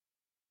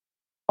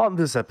On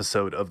this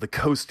episode of the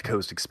Coast to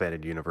Coast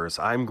Expanded Universe,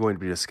 I'm going to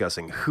be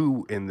discussing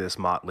who in this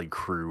motley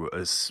crew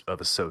of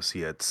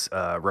associates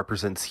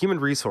represents human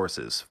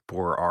resources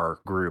for our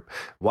group,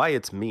 why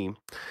it's me,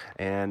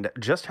 and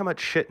just how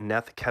much shit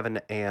Neth, Kevin,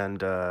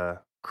 and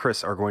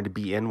Chris are going to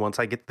be in once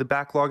I get the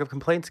backlog of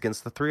complaints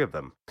against the three of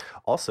them.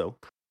 Also,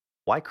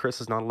 why Chris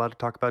is not allowed to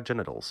talk about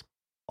genitals.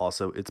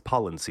 Also, it's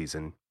pollen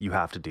season. You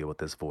have to deal with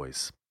this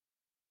voice.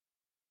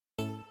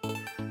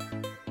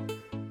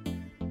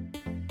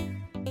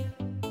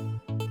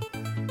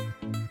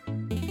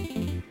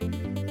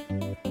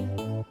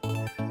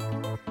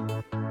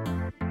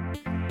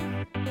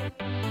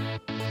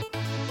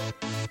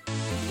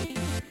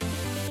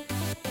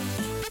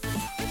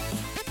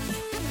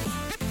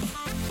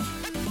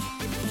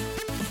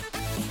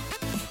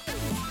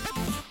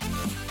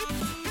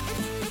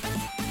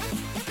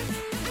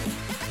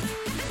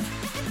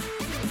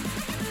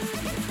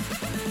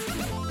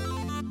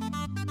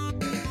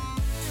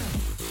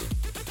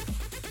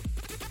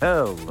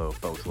 Hello,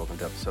 folks. Welcome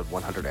to episode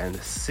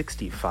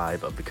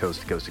 165 of the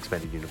Coast to Coast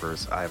Expanded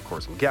Universe. I, of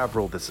course, am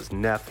Gavril. This is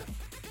Neth.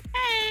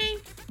 Hey.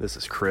 This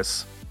is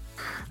Chris.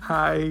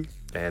 Hi.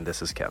 And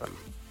this is Kevin.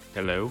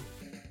 Hello.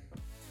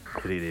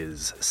 It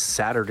is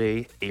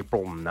Saturday,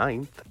 April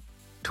 9th,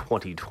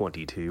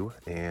 2022,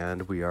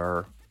 and we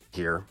are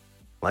here,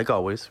 like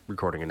always,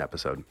 recording an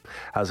episode.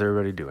 How's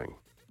everybody doing?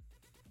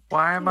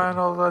 Why am I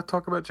not allowed to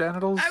talk about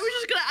genitals? I was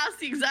just going to ask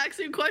the exact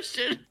same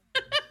question.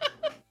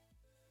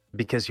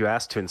 Because you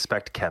asked to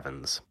inspect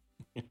Kevin's.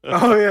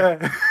 Oh,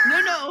 yeah.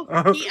 No.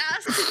 Oh. He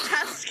asked to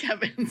test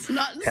Kevin's,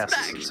 not inspect.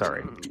 Test,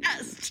 sorry.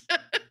 Test.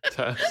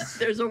 Test.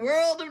 There's a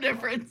world of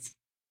difference.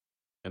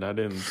 And I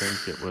didn't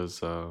think it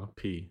was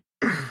pee.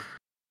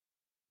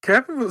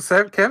 Kevin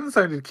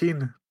sounded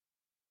keen.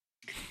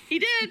 He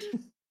did.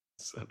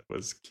 Said it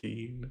was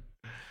keen.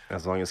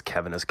 As long as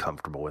Kevin is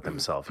comfortable with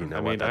himself, you know.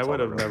 I what? mean, That's I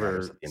would all have that really never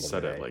matters at the end of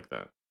said the it day. like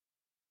that.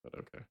 But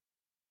okay.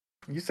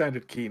 You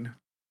sounded keen.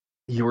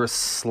 You were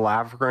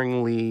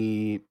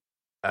slaveringly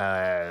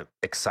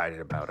excited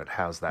about it.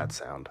 How's that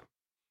sound?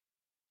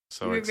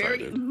 So You were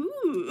excited.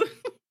 ooh.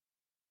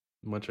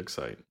 Much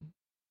excited.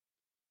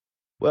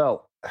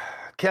 Well,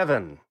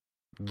 Kevin,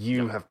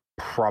 you Yeah. have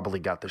probably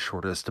got the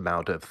shortest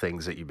amount of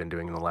things that you've been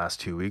doing in the last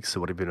 2 weeks. So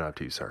what have you been up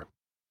to, sir?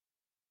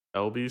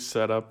 LB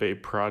set up a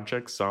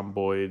Project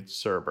Zomboid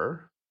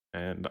server,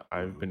 and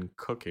I've been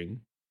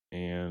cooking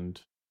and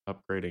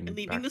upgrading And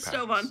leaving the backpacks.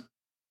 stove on.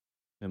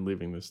 And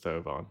leaving the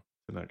stove on.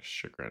 The next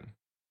chagrin.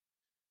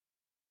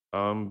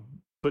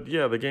 But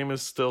yeah, the game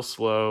is still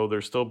slow.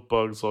 There's still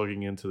bugs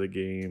logging into the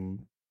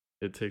game.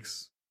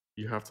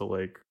 You have to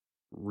like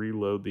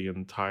reload the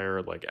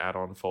entire like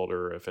add-on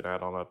folder if an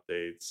add-on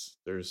updates.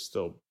 There's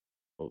still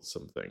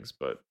some things,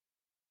 but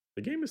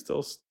the game is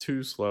still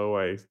too slow.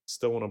 I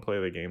still want to play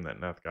the game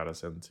that Neth got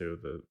us into,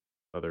 the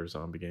other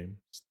zombie game,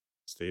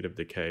 State of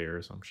Decay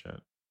or some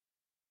shit.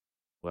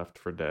 Left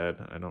for Dead.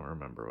 I don't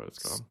remember what it's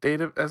called.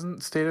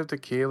 Isn't State of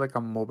Decay like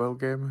a mobile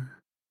game?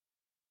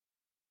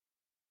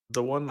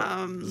 The one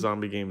Um,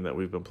 zombie game that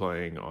we've been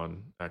playing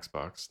on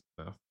Xbox,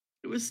 Neth.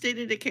 It was State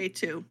of Decay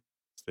 2.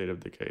 State of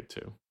Decay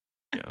 2.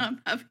 Yeah.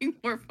 I'm having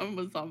more fun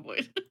with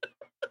Zomboid.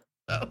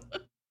 So,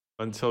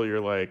 Until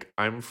you're like,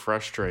 I'm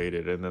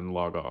frustrated, and then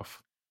log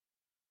off.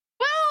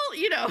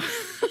 well,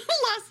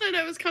 last night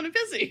I was kind of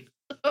busy.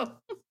 So,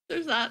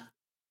 there's that.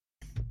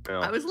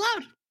 Well, I was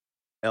loud.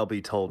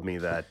 LB told me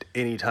that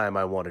anytime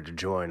I wanted to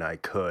join, I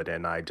could,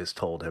 and I just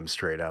told him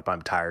straight up,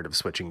 I'm tired of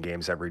switching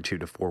games every 2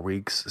 to 4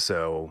 weeks,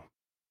 so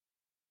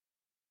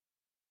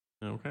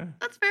Okay.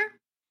 That's fair.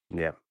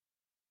 yeah. I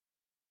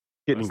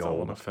Getting still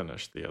want old. to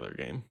finish the other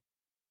game.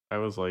 I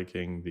was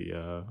liking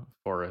the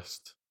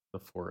forest. The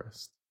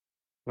forest.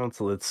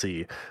 So let's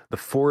see. The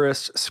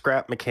Forest,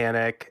 Scrap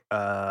Mechanic,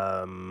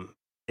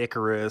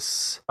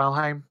 Icarus,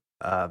 Valheim.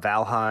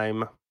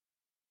 Valheim.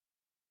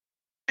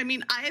 I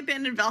mean, I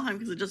abandoned Valheim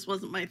because it just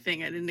wasn't my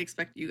thing. I didn't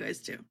expect you guys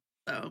to.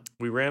 So,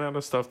 We ran out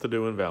of stuff to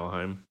do in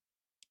Valheim,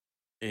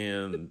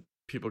 and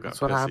people got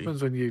That's what pissy.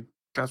 happens when you.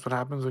 That's what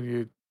happens when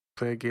you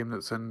play a game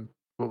that's in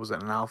what was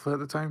it, an alpha at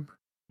the time?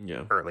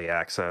 Yeah. Early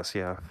access,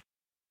 yeah.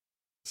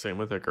 Same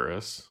with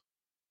Icarus,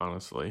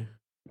 honestly.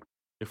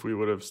 If we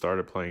would have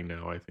started playing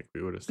now, I think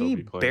we would have still We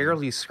be playing.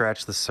 barely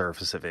scratched the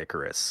surface of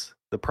Icarus.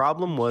 The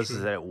problem was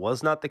is that it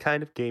was not the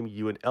kind of game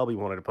you and LB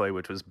wanted to play,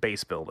 which was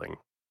base building.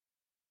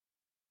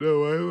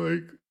 No,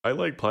 I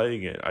like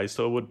playing it. I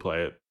still would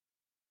play it,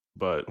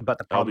 but But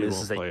the problem LB is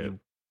won't that play you, it.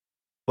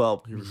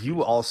 well, He you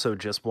refuses. also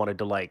just wanted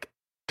to like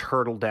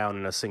turtle down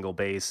in a single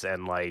base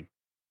and like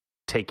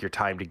take your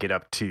time to get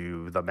up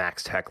to the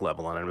max tech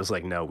level. And it was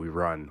like, no, we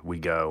run, we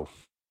go,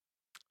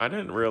 I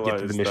didn't get realize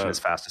through the mission that. as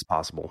fast as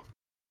possible.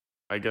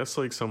 I guess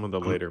like some of the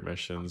later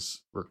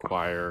missions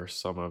require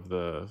some of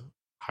the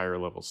higher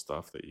level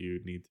stuff that you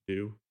need to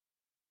do.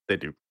 They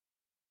do.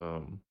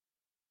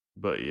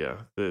 But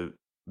yeah,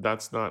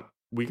 that's not.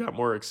 We got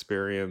more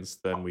experience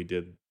than we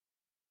did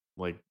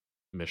like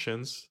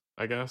missions,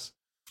 I guess.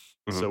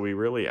 Mhm. So we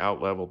really out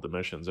leveled the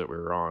missions that we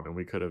were on, and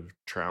we could have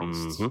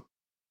trounced Mhm.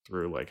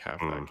 through like half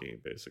that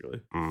game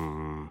basically.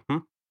 hmm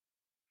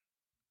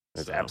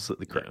That's So,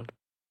 absolutely correct. yeah.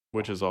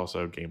 Which is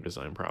also game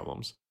design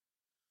problems.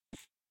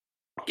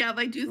 Gav,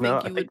 I do No, think I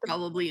you think would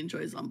probably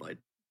enjoy Zomboid.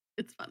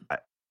 It's fun.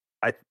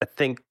 I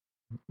think,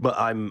 but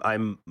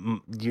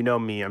you know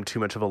me, I'm too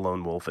much of a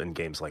lone wolf in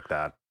games like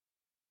that.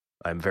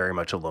 I'm very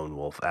much a lone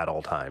wolf at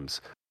all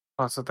times.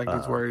 Plus, I think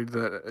he's worried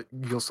that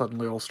you'll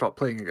suddenly all stop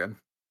playing again.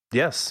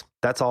 Yes,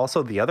 that's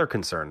also the other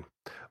concern.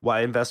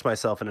 Why invest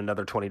myself in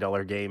another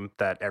 $20 game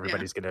that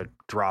everybody's going to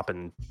drop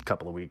in a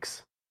couple of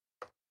weeks?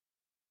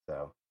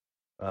 So,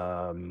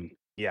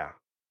 yeah.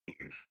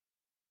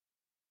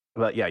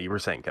 But yeah, you were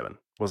saying, Kevin,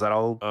 was that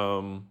all?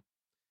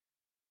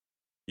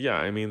 Yeah,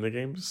 I mean the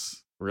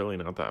game's really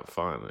not that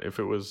fun. If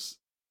it was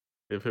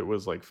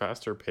like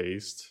faster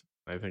paced,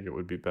 I think it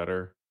would be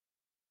better.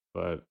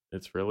 But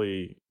it's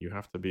really, you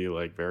have to be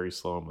like very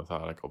slow and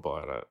methodical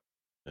about it,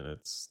 and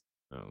it's,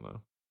 I don't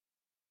know.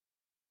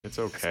 It's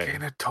okay. This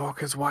kind of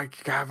talk is why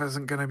Gav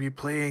isn't going to be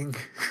playing.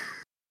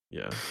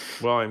 Yeah.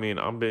 Well, I mean,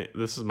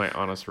 this is my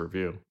honest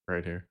review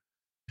right here.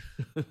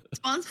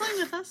 Spawn's playing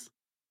with us.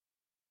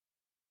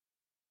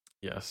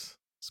 Yes,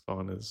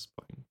 Spawn is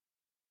playing.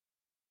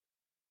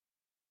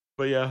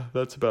 But yeah,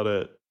 that's about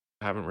it.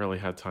 I haven't really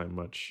had time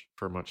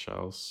for much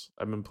else.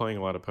 I've been playing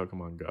a lot of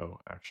Pokemon Go,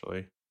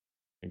 actually,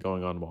 and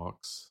going on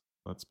walks.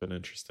 That's been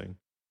interesting.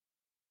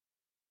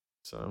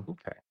 So,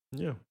 Okay.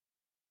 yeah.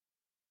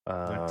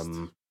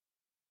 Next.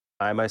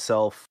 I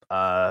myself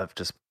have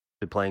just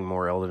been playing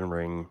more Elden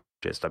Ring.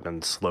 I've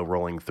been slow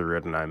rolling through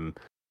it, and I'm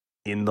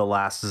in the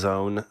last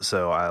zone,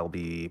 so I'll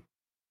be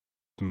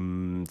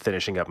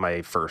finishing up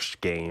my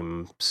first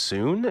game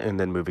soon, and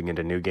then moving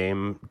into new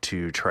game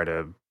to try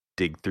to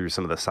dig through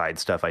some of the side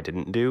stuff I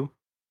didn't do.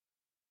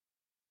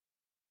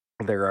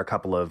 There are a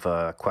couple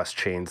of quest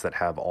chains that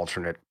have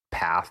alternate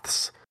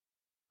paths,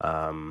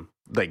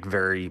 like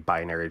very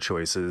binary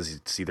choices.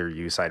 It's either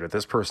you side with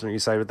this person or you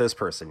side with this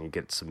person. You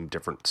get some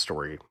different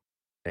story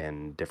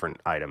and different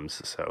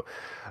items. So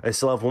I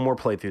still have one more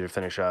playthrough to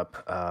finish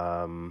up,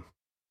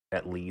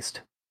 at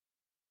least.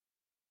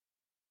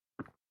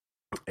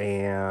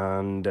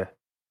 And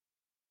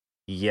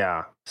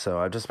yeah, so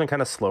I've just been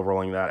kind of slow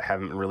rolling that. I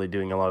haven't been really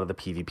doing a lot of the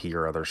PvP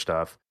or other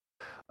stuff.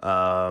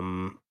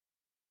 The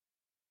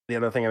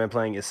other thing I've been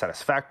playing is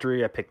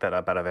Satisfactory. I picked that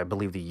up out of, I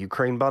believe, the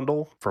Ukraine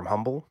bundle from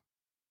Humble.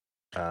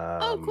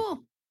 Oh,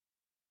 cool.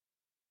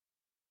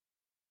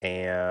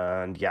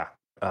 And yeah,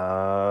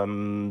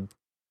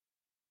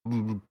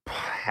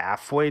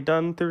 halfway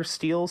done through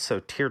Steel,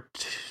 so tier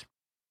 2.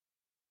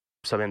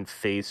 So I'm in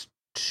phase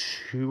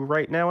 2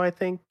 right now, I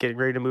think, getting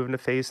ready to move into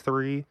phase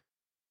 3.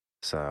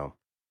 So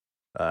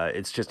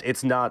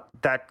it's not,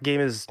 that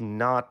game is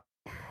not,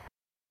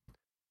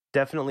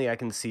 definitely I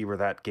can see where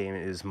that game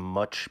is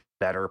much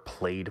better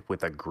played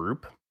with a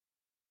group,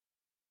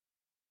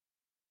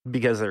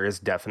 because there is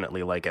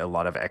definitely like a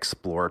lot of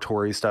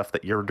exploratory stuff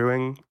that you're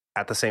doing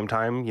at the same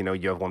time. You know,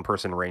 you have one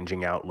person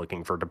ranging out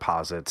looking for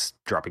deposits,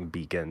 dropping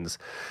beacons.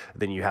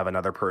 Then you have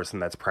another person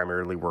that's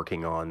primarily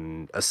working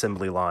on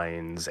assembly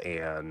lines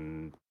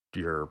and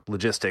your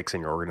logistics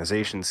and your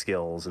organization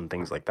skills and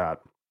things like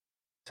that.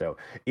 So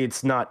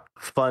it's not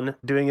fun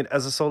doing it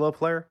as a solo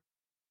player.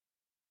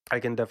 I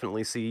can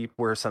definitely see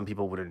where some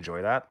people would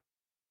enjoy that.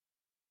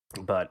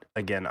 But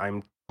again,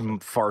 I'm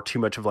far too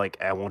much of like,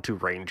 I want to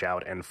range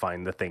out and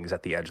find the things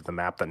at the edge of the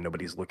map that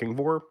nobody's looking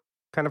for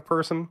kind of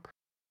person.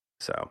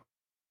 So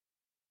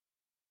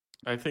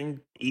I think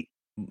the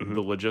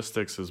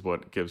logistics is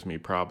what gives me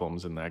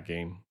problems in that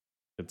game.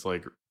 It's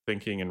like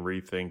thinking and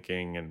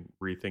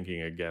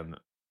rethinking again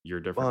your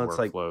different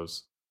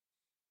workflows.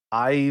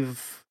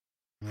 I've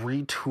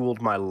retooled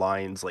my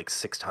lines like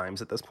 6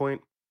 times at this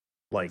point.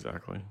 Like,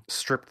 exactly.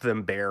 Stripped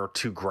them bare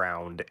to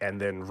ground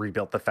and then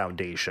rebuilt the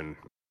foundation.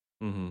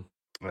 And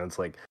it's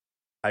like,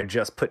 I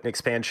just put an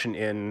expansion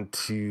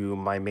into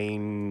my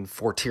main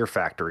 4-tier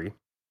factory,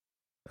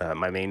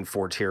 my main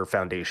 4-tier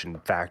foundation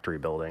factory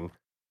building,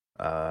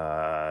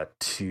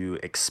 to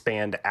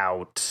expand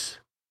out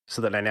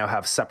so that I now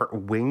have separate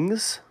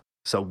wings.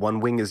 So one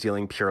wing is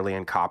dealing purely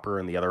in copper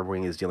and the other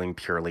wing is dealing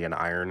purely in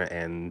iron,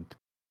 and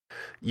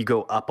you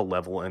go up a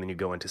level and then you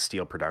go into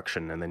steel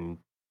production and then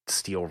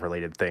steel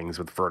related things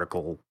with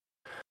vertical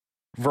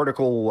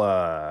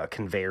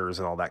conveyors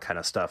and all that kind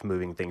of stuff,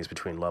 moving things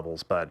between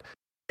levels. But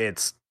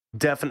it's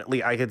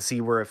definitely, I could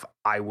see where if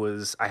I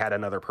had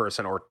another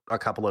person or a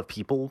couple of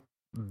people,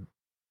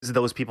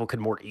 those people could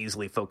more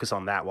easily focus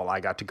on that while I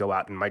got to go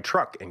out in my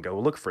truck and go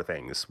look for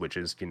things, which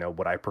is, you know,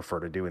 what I prefer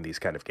to do in these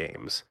kind of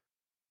games.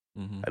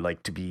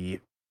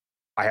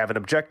 I have an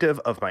objective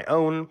of my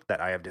own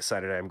that I have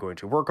decided I'm going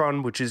to work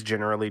on, which is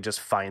generally just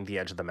find the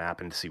edge of the map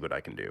and see what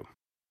I can do.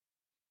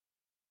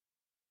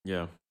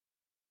 Yeah.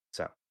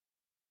 So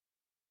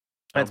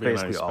that's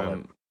basically all.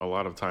 Spent a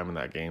lot of time in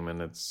that game,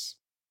 and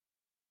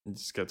you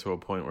just get to a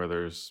point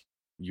where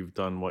you've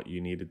done what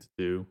you needed to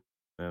do,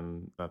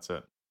 and that's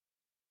it.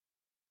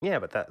 Yeah,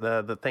 but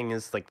the thing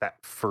is, like, that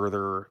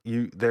further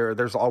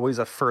there's always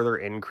a further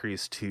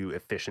increase to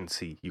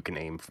efficiency you can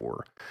aim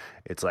for.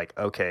 It's like,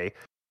 okay,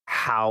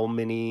 how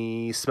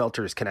many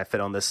smelters can I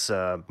fit on this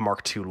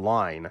Mark II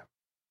line?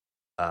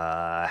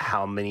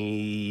 how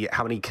many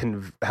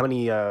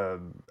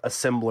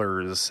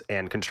assemblers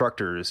and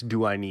constructors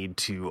do I need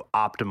to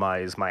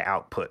optimize my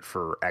output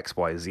for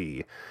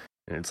XYZ?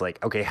 And it's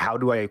like, okay, how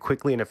do I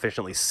quickly and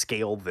efficiently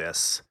scale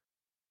this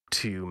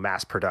to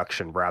mass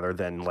production rather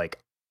than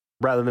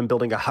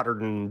building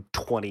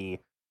 120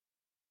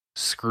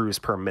 screws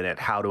per minute?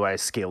 How do I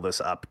scale this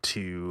up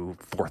to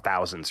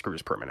 4,000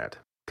 screws per minute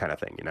kind of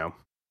thing, you know?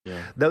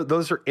 Yeah.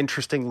 Those are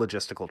interesting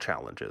logistical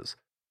challenges.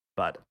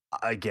 But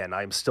again,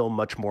 I'm still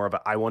much more of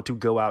I want to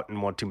go out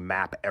and want to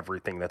map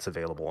everything that's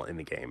available in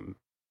the game.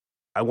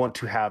 I want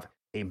to have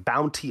a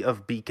bounty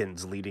of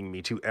beacons leading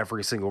me to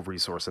every single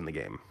resource in the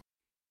game.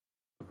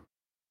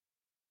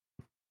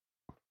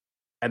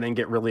 And then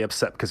get really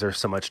upset because there's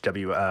so much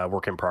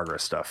work in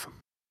progress stuff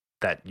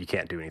that you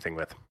can't do anything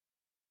with.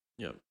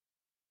 Yep.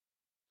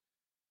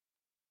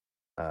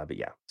 But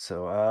yeah,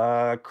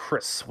 so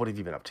Chris, what have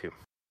you been up to?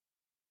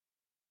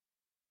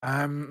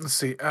 Let's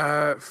see.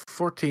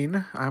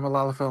 14. I'm a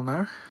Lalafell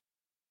now.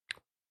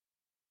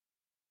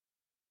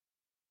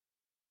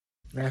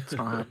 That's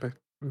not happy.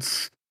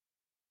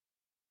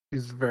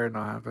 He's very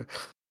not happy.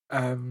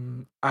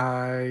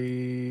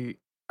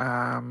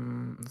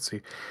 Let's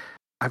see.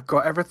 I've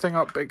got everything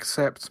up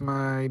except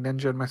my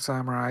ninja and my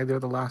samurai. They're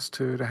the last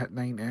two to hit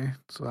 90,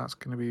 so that's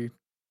going to be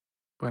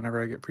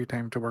whenever I get free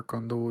time to work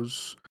on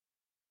those.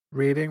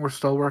 Raiding, we're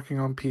still working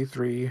on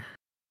P3.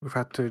 We've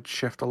had to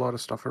shift a lot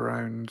of stuff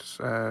around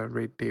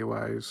raid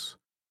day-wise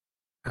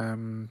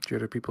due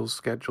to people's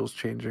schedules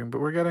changing,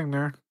 but we're getting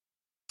there,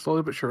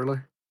 slowly but surely.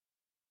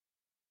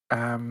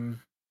 I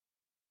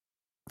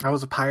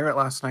was a pirate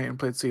last night and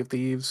played Sea of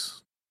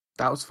Thieves.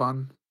 That was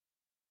fun.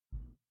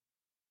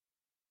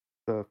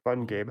 The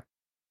fun game.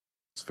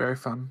 It's very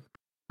fun.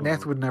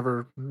 Neth would not be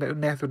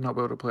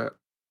able to play it.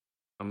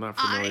 I'm not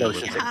familiar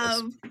with it.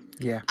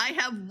 Yeah. I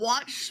have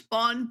watched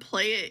Spawn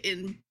play it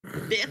in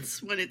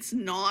bits when it's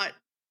not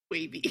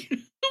wavy.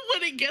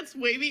 When it gets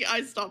wavy,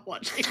 I stop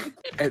watching.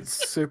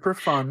 It's super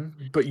fun,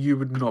 but you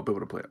would not be able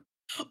to play it.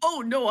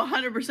 Oh, no,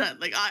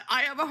 100%. Like,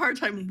 I have a hard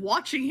time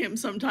watching him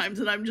sometimes,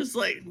 and I'm just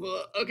like,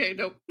 well, okay,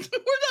 no,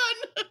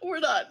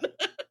 we're done.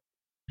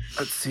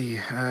 Let's see.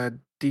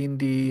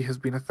 D&D has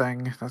been a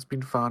thing. That's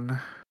been fun.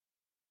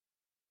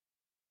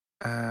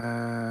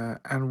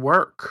 And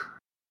work.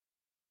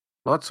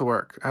 Lots of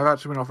work. I've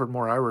actually been offered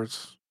more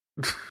hours.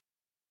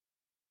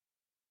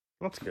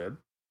 That's good.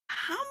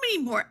 How many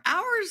more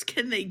hours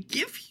can they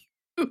give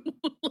you?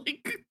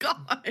 Like,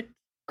 God.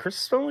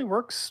 Chris only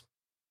works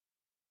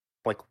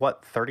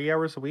 30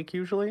 hours a week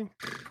usually?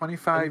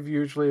 25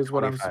 usually is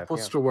what I'm 25,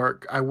 supposed to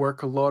work. I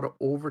work a lot of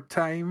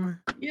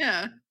overtime.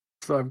 Yeah.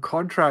 So I'm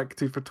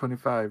contracted for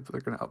 25, but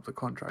they're going to up the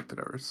contracted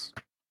hours.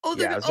 Oh,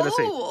 Yeah, I was gonna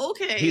say,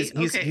 okay.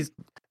 He's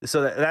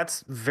so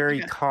that's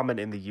very common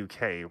in the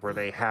UK where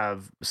they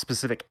have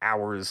specific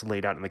hours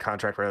laid out in the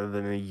contract rather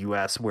than in the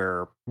US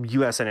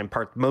and in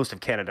part most of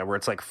Canada where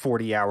it's like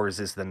 40 hours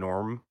is the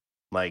norm.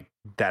 Like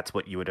that's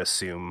what you would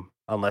assume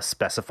unless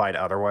specified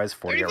otherwise.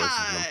 40 hours is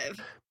the norm.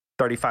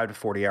 35 to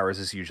 40 hours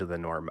is usually the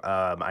norm.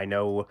 I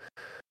know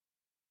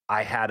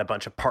I had a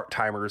bunch of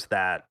part-timers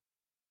that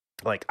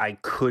I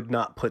could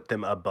not put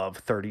them above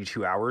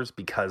 32 hours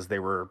because they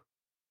were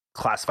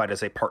classified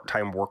as a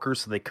part-time worker,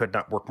 so they could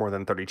not work more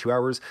than 32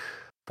 hours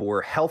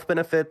for health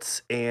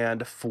benefits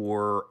and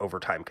for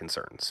overtime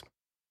concerns.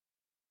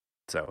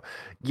 So,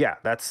 yeah,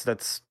 that's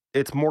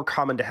it's more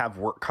common to have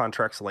work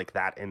contracts like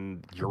that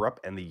in Europe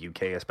and the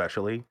UK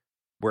especially,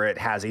 where it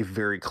has a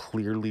very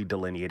clearly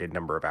delineated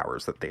number of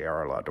hours that they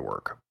are allowed to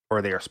work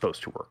or they are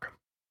supposed to work.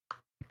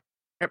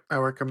 Yep, I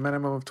work a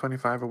minimum of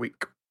 25 a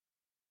week.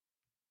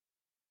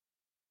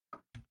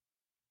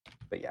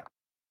 But yeah.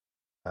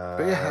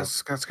 But yeah,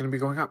 that's going to be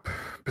going up.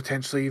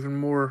 Potentially even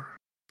more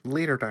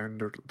later down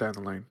the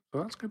line.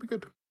 So that's going to be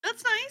good.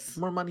 That's nice.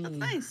 More money. That's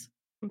nice.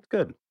 That's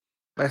good.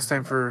 Less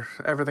time for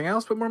everything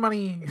else, but more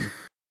money.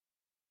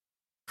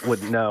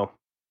 Wouldn't know.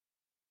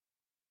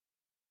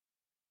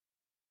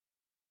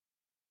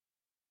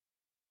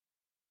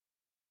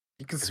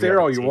 You can stare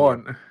all you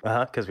want.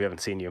 Because we haven't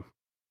seen you.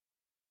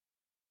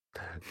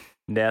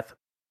 Neth,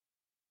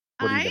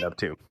 what have you been up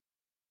to?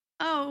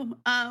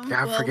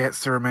 Dad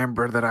forgets to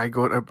remember that I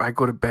go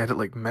to bed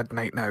at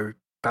midnight now.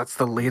 That's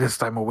the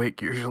latest I'm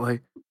awake usually.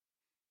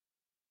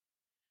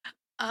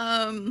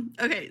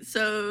 Okay,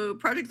 so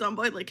Project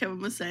Zomboid, like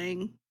Kevin was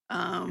saying.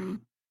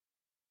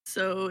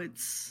 So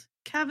it's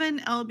Kevin,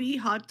 LB,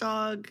 Hot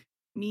Dog,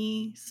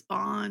 me,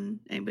 Spawn,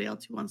 anybody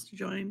else who wants to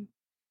join.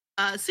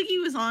 Siggy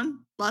was on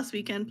last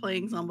weekend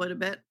playing Zomboid a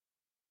bit.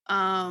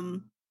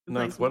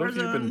 What have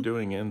you been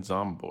doing in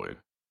Zomboid?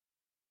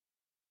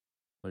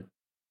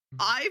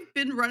 I've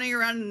been running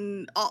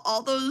around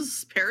all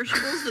those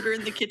perishables that are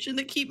in the kitchen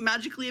that keep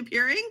magically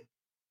appearing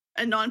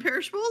and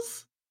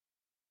non-perishables.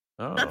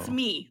 Oh. That's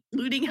me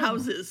looting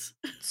houses.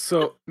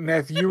 So,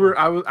 Neth,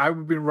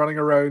 I've been running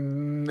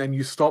around and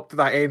you stopped at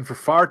that end for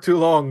far too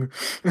long.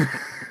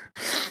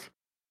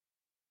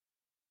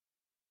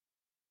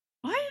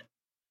 What?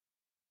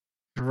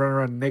 Run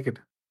around naked.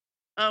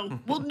 Oh,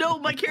 well, no,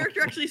 my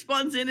character actually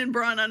spawns in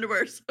bra and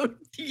underwear. So,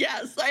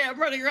 yes, I am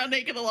running around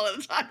naked a lot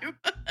of the time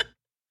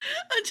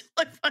until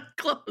I find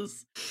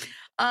clothes.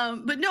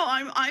 But no,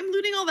 I'm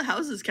looting all the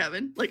houses,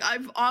 Kevin. Like,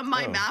 on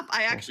my map,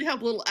 I actually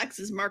have little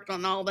X's marked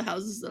on all the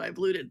houses that I've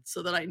looted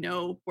so that I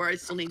know where I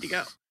still need to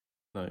go.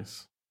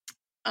 Nice.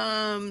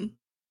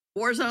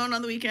 Warzone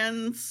on the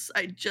weekends.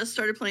 I just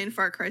started playing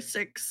Far Cry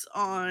 6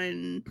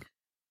 on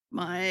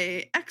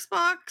my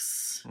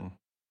Xbox.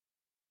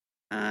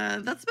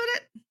 That's about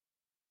it.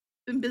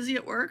 Been busy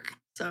at work,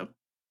 so.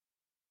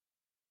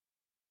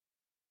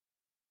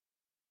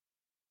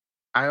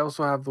 I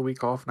also have the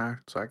week off now,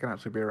 so I can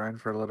actually be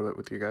around for a little bit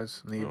with you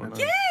guys in the evening.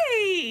 Nice.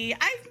 Yay!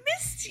 I've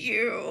missed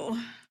you.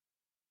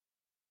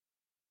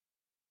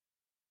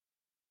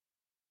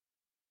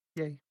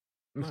 Yay.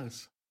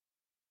 Nice.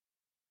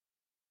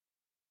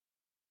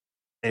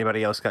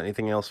 Anybody else got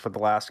anything else for the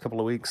last couple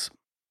of weeks?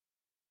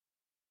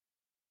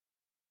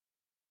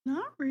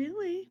 Not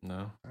really.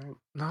 No.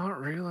 Not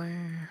really.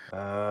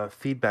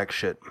 Feedback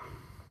shit.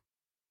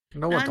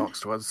 No one None. talks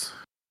to us.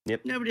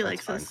 Yep. Nobody that's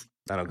likes fine. us.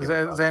 I don't Has, give a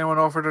has fuck. anyone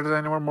offered us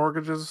any more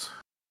mortgages?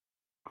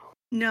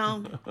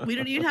 No, we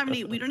don't even have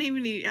any. We don't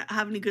even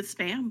have any good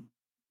spam.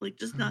 Like,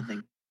 just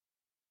nothing.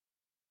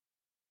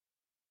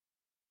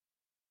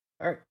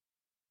 All right.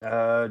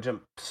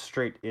 Jump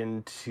straight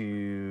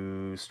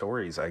into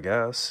stories, I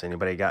guess.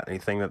 Anybody got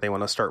anything that they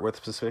want to start with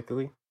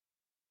specifically?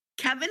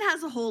 Kevin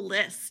has a whole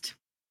list.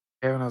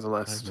 Kevin has a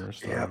Five list. more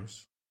Yeah.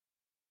 stories.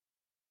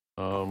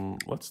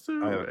 Let's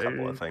do I have a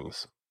couple of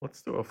things.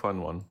 Let's do a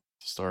fun one to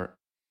start.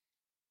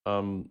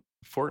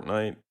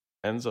 Fortnite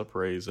ends up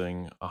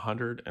raising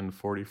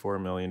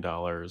 $144 million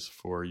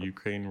for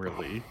Ukraine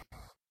relief.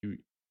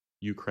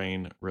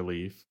 Ukraine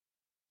relief.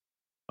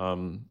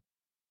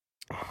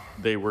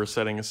 They were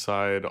setting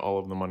aside all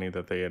of the money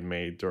that they had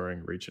made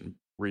during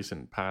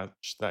recent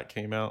patch that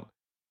came out,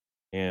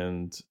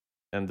 and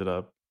ended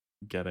up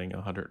getting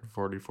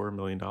 $144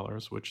 million,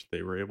 which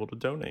they were able to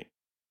donate.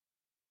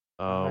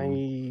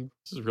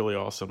 This is really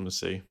awesome to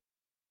see.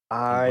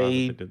 I'm glad that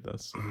they did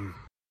this.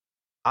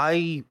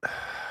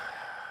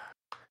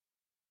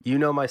 You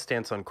know my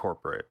stance on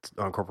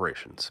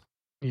corporations.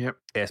 Yep.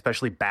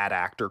 Especially bad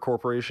actor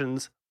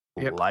corporations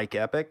Yep. like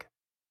Epic.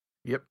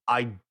 Yep.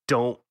 I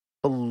don't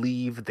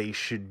believe they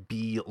should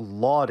be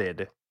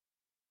lauded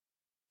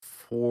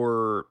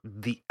for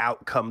the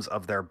outcomes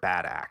of their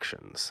bad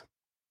actions.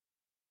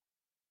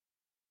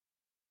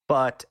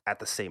 But at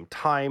the same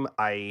time,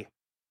 I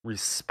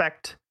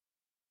respect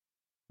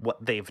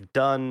what they've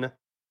done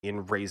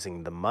in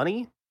raising the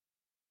money,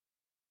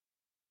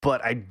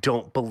 but I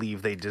don't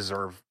believe they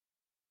deserve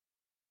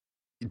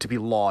to be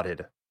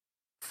lauded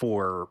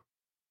for,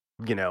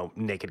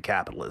 naked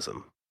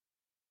capitalism.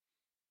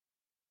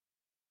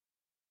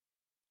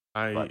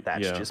 But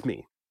that's just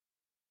me.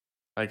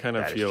 I kind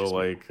of That is feel just me.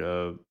 like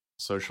a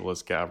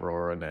socialist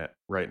Gavril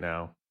right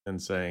now, and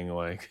saying,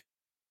 like,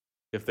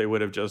 if they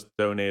would have just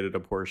donated a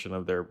portion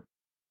of their,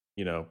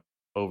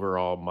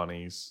 overall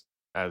monies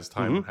as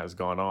time has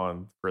gone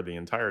on for the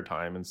entire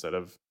time, instead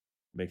of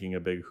making a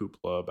big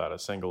hoopla about a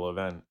single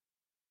event,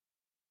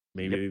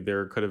 maybe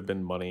there could have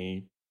been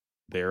money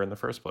there in the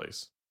first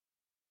place.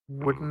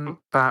 Wouldn't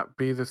that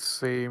be the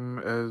same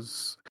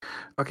as...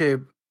 Okay,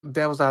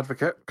 devil's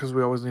advocate, because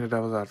we always need a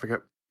devil's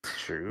advocate.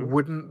 True.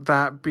 Wouldn't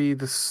that be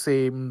the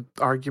same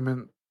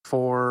argument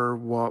for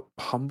what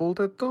Humble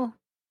did, though?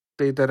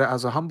 They did it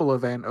as a Humble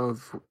event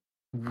of,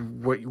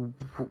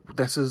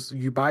 this is,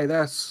 you buy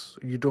this,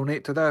 you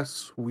donate to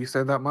this, we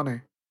send that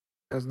money.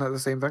 Isn't that the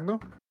same thing,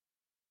 though?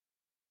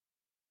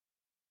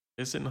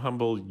 Isn't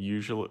Humble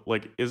usually,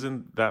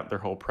 isn't that their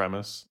whole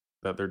premise,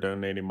 that they're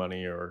donating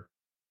money or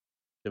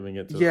giving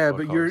it to Yeah, a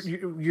but cause?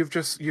 you've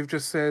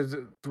just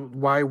said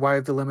why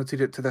have they limited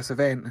it to this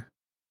event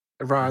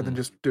rather than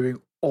just doing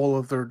all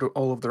of their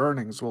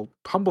earnings. Well,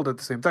 Humble did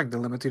the same thing. They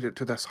limited it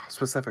to this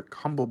specific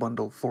Humble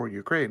bundle for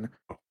Ukraine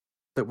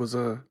that was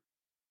a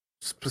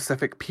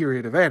specific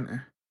period event.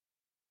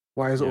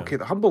 Why is it okay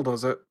that Humble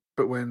does it,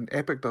 but when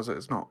Epic does it,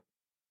 it's not?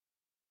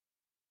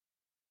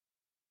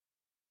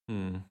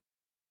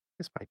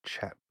 Is my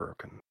chat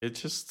broken?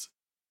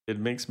 It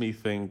makes me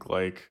think,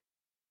 like,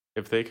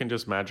 if they can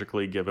just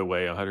magically give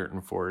away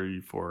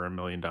 $144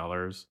 million,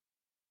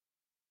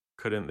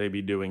 couldn't they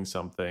be doing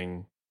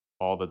something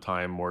all the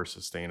time more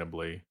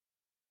sustainably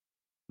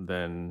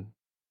than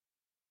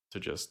to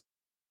just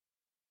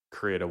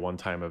create a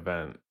one-time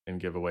event and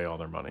give away all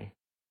their money?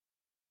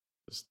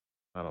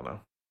 I don't know.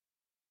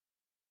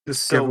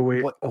 Just So give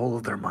away what- all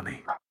of their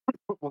money.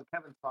 What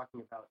Kevin's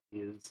talking about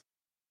is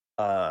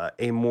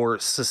a more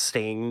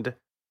sustained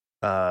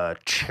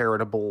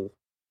charitable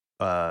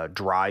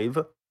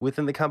drive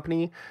within the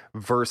company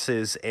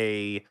versus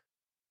a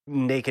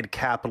naked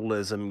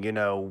capitalism,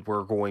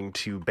 we're going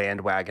to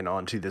bandwagon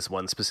onto this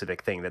one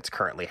specific thing that's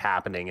currently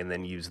happening and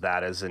then use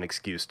that as an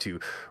excuse to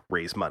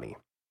raise money.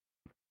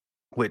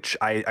 Which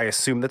I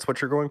assume that's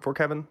what you're going for,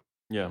 Kevin?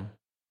 Yeah.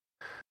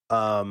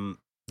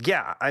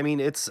 Yeah, I mean,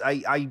 it's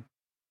I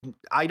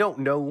I don't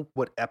know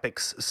what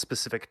Epic's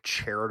specific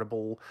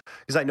charitable,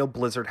 because I know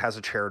Blizzard has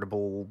a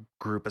charitable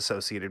group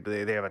associated,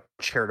 but they have a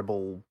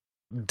charitable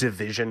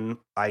division,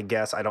 I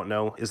guess. I don't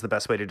know is the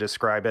best way to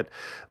describe it,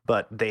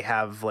 but they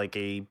have like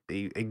a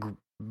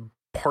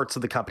parts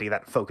of the company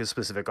that focus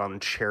specific on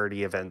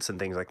charity events and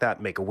things like that.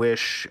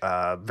 Make-A-Wish,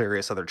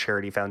 various other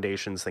charity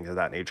foundations, things of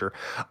that nature.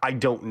 I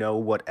don't know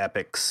what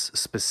Epic's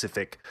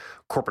specific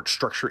corporate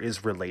structure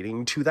is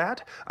relating to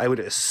that. I would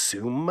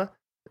assume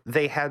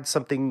they had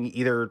something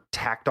either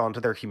tacked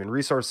onto their human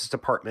resources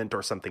department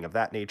or something of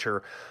that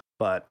nature,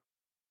 but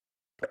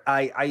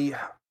I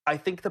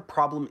think the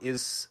problem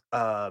is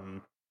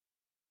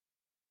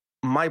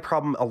my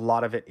problem. A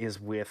lot of it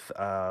is with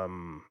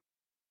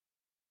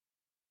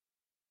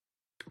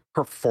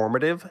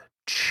performative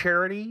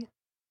charity,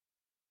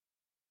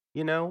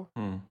 you know,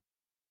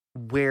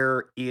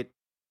 where it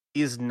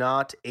is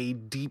not a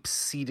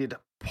deep-seated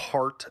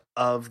part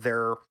of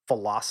their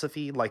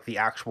philosophy, like the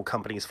actual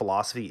company's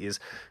philosophy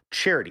is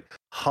charity.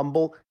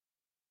 Humble,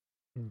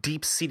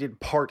 deep-seated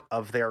part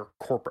of their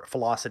corporate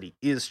philosophy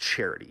is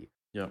charity.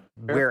 Yeah.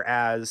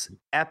 Whereas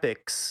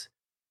Epic's,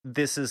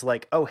 this is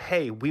like, oh,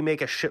 hey, we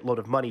make a shitload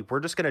of money.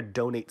 We're just going to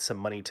donate some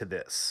money to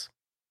this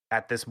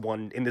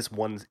in this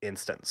one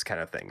instance kind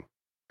of thing.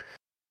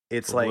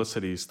 It's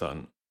publicity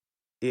stunt.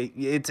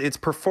 It's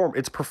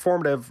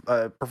performative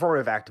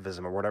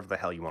activism or whatever the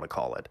hell you want to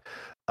call it.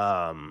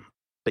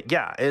 But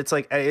yeah, it's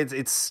like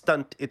it's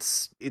stunt.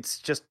 It's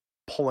just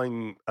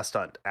pulling a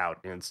stunt out,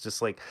 and it's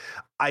just like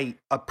I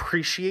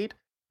appreciate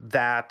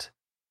that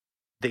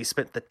they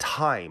spent the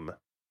time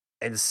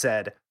and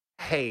said,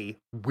 "Hey,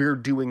 we're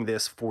doing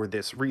this for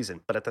this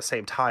reason." But at the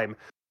same time,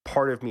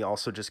 part of me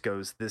also just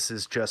goes, "This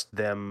is just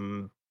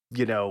them,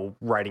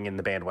 riding in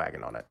the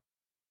bandwagon on it."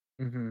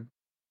 Mm-hmm.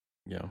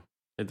 Yeah,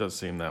 it does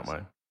seem that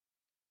way.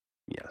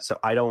 Yeah, so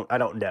I don't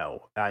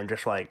know. I'm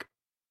just like,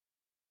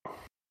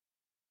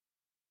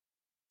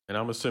 and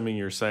I'm assuming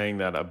you're saying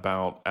that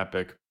about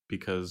Epic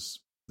because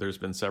there's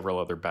been several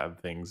other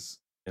bad things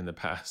in the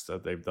past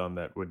that they've done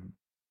that would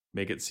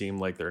make it seem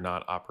like they're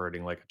not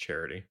operating like a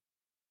charity.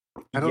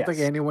 I don't think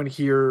anyone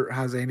here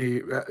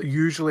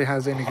usually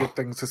has any good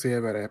things to say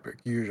about Epic,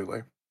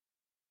 usually.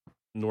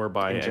 Nor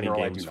buy any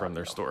games from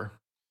their store.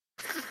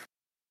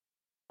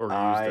 Or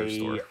use their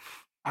store.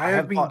 I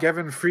have been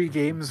given free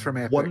games from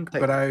Epic,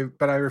 but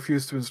I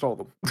refuse to install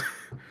them.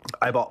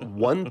 I bought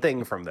one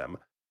thing from them,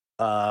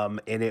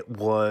 and it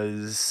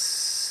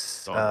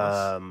was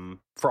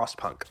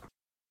Frostpunk.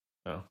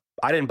 Oh.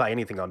 I didn't buy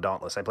anything on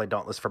Dauntless. I played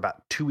Dauntless for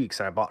about 2 weeks,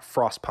 and I bought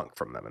Frostpunk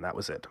from them, and that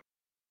was it.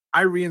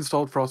 I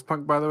reinstalled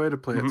Frostpunk, by the way, to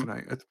play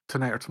it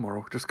tonight or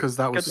tomorrow, just because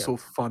that was so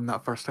fun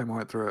that first time I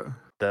went through it.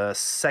 The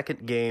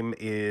second game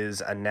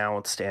is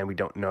announced, and we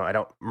don't know. I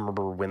don't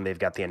remember when they've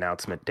got the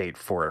announcement date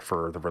for it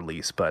for the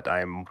release, but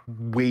I'm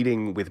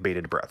waiting with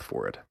bated breath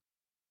for it.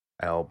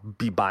 I'll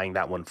be buying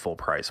that one full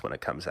price when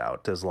it comes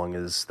out, as long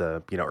as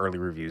the early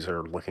reviews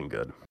are looking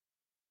good.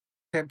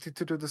 Tempted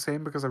to do the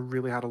same because I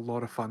really had a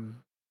lot of fun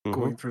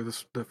going through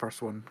the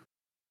first one.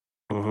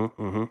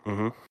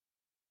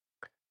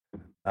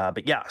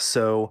 But yeah,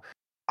 so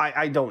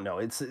I don't know.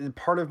 It's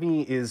part of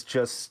me is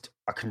just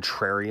a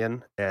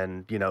contrarian,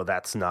 and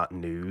that's not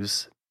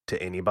news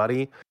to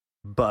anybody.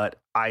 But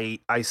I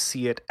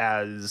see it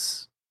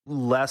as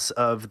less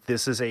of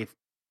this is a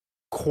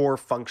core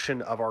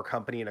function of our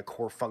company and a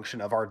core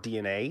function of our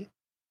DNA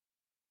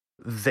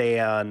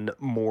than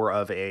more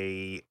of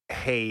a,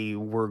 hey,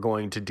 we're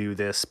going to do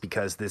this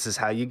because this is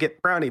how you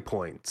get brownie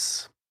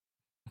points.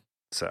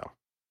 So,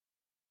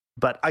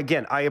 but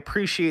again, I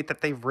appreciate that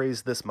they've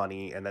raised this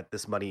money and that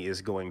this money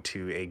is going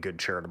to a good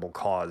charitable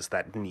cause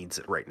that needs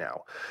it right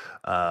now.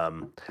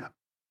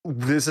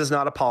 This is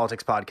not a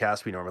politics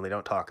podcast. We normally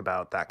don't talk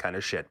about that kind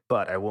of shit,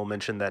 but I will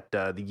mention that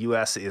the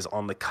U.S. is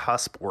on the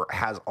cusp or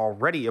has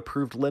already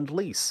approved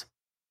Lend-Lease.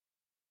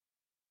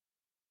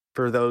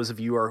 For those of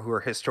you who are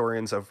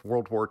historians of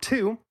World War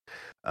II,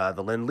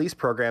 the Lend-Lease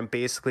program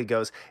basically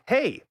goes,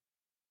 hey,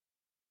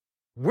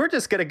 we're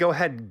just going to go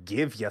ahead and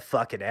give you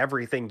fucking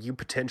everything you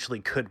potentially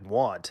could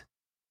want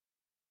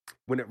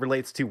when it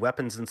relates to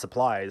weapons and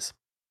supplies.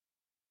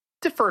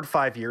 Deferred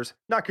 5 years.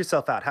 Knock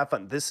yourself out. Have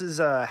fun. This is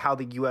how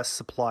the U.S.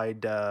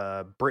 supplied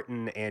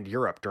Britain and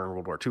Europe during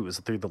World War II. It was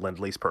through the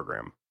Lend-Lease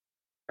program.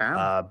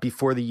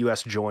 Before the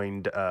U.S.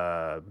 joined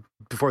the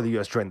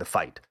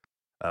fight,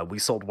 we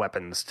sold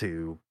weapons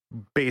to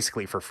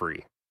basically for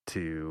free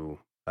to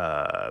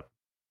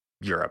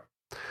Europe.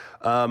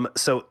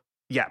 So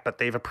yeah, but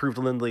they've approved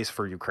Lend-Lease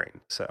for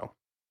Ukraine. So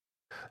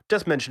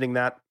just mentioning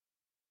that.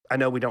 I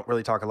know we don't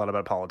really talk a lot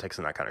about politics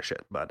and that kind of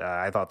shit, but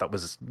I thought that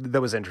was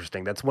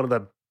interesting. That's one of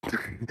the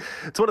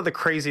it's one of the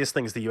craziest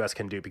things the U.S.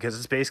 can do, because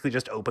it's basically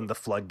just opened the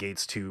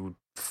floodgates to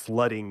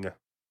flooding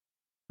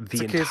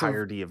the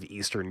entirety of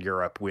Eastern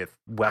Europe with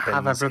weapons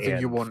have everything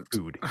and you want.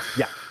 Food.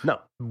 Yeah, no,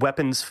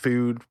 weapons,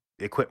 food,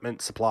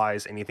 equipment,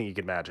 supplies, anything you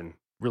can imagine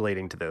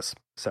relating to this.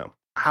 So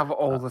have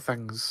all the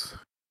things.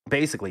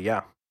 Basically,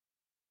 yeah.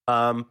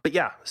 But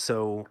yeah,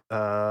 so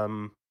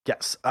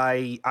yes,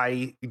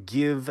 I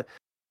give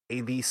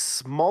the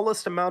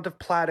smallest amount of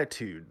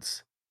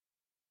platitudes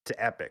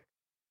to Epic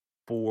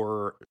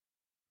for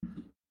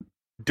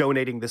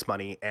donating this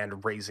money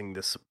and raising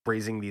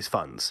these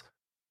funds.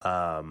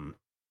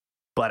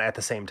 But at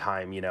the same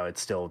time,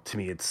 it's still, to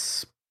me,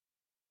 it's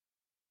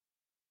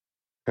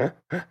the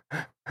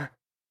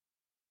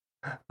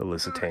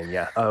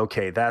Lusitania.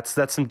 Okay, that's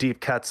some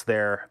deep cuts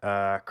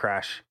there,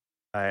 Crash.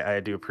 I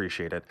do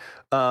appreciate it.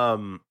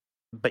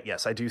 But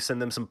yes, I do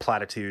send them some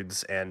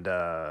platitudes, and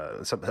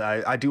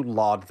I do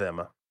laud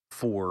them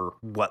for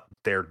what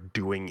they're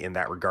doing in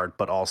that regard.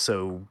 But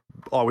also,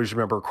 always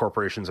remember,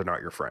 corporations are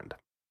not your friend.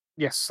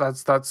 Yes,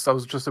 that's. I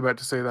was just about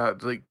to say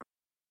that. Like,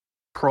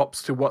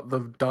 props to what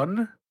they've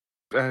done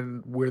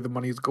and where the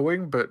money's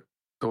going, but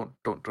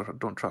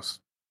don't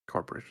trust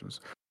corporations.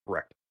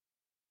 Correct.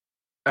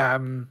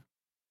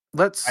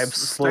 Let's. I'm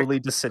slowly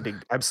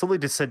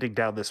descending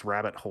down this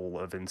rabbit hole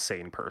of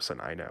insane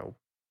person. I know.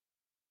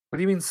 What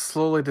do you mean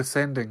slowly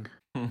descending?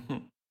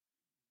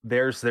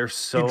 There's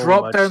so you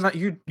drop much, down that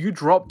you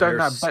drop down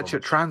that so bitch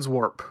at much.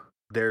 Transwarp.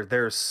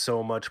 There's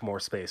so much more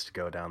space to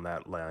go down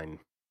that line.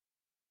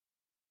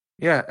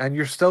 Yeah, and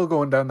you're still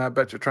going down that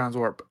bitch at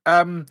Transwarp.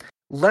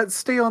 Let's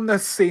stay on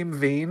this same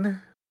vein.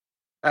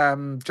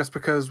 Just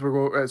because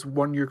it's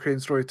one Ukraine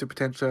story to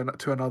potentially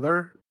to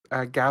another.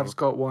 Gav's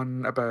got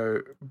one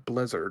about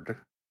Blizzard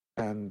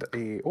and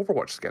a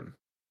Overwatch skin.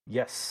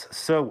 Yes.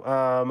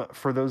 So,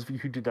 for those of you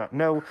who do not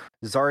know,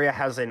 Zarya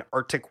has an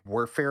Arctic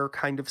warfare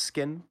kind of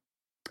skin.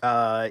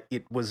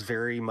 It was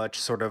very much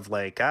sort of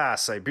like,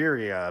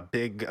 Siberia,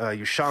 big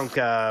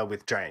Yushanka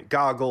with giant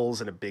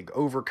goggles and a big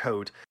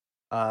overcoat.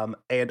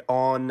 And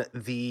on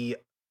the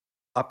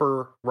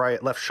upper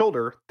right left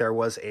shoulder, there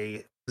was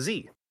a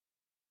Z.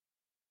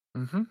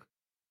 Mm-hmm.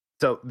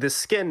 So this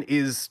skin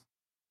is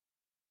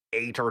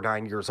 8 or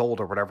 9 years old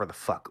or whatever the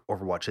fuck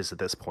Overwatch is at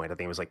this point. I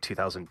think it was like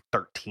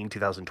 2013,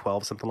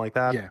 2012, something like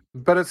that. Yeah,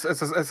 but it's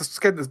a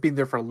skin that's been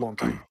there for a long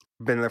time.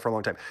 Been there for a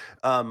long time.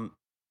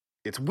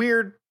 It's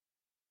weird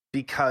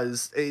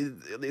because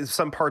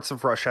some parts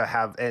of Russia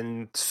have,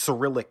 and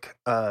Cyrillic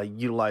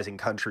utilizing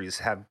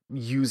countries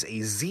use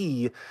a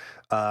Z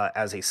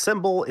as a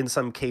symbol in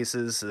some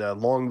cases,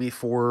 long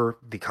before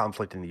the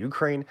conflict in the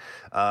Ukraine.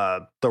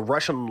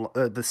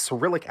 The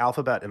Cyrillic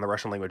alphabet in the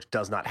Russian language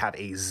does not have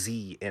a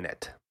Z in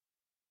it.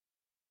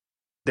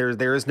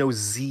 There is no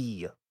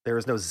Z. There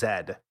is no Z.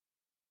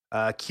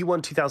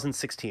 Q1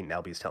 2016,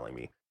 Albie's telling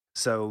me.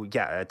 So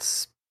yeah,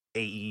 it's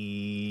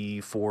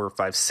 4,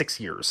 5, 6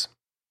 years.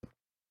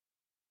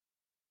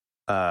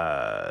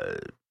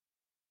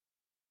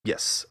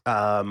 Yes.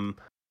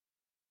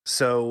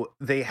 So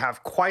they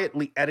have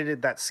quietly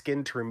edited that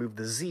skin to remove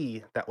the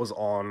Z that was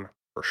on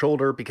her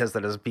shoulder, because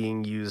that is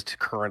being used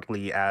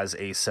currently as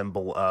a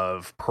symbol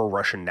of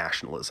pro-Russian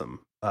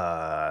nationalism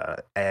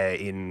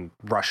in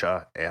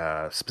Russia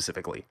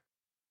specifically.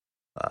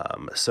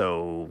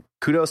 So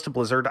kudos to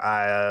Blizzard.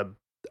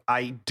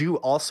 I do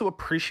also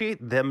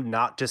appreciate them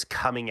not just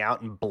coming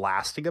out and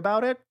blasting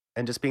about it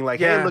and just being like,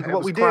 hey, look at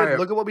what we did.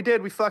 Look at what we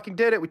did. We fucking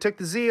did it. We took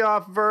the Z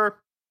off of her.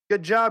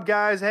 Good job,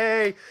 guys.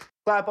 Hey,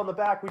 clap on the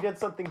back. We did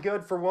something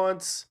good for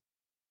once.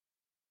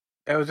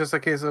 It was just a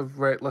case of,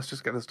 right, let's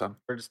just get this done.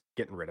 We're just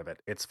getting rid of it.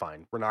 It's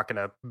fine. We're not going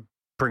to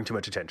bring too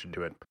much attention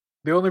to it.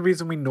 The only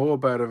reason we know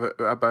about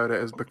it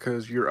is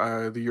because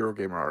you're the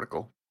Eurogamer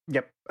article.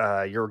 Yep.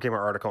 Eurogamer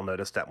article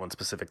noticed that one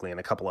specifically, and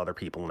a couple other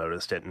people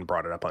noticed it and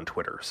brought it up on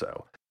Twitter.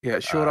 So yeah,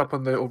 it showed up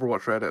on the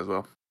Overwatch Reddit as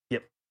well.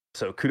 Yep.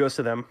 So kudos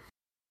to them.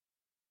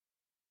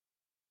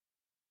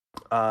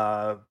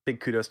 Big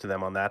kudos to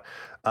them on that.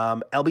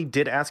 LB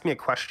did ask me a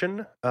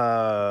question.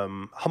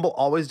 Humble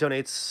always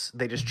donates.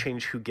 They just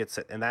change who gets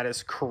it, and that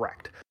is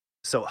correct.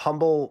 So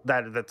Humble,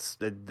 that's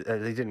they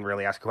didn't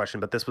really ask a question,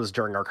 but this was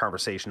during our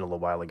conversation a little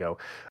while ago.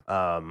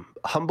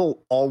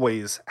 Humble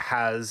always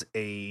has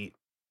a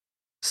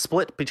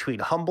split between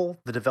Humble,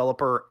 the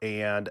developer,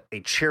 and a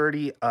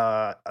charity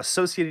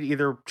associated,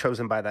 either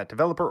chosen by that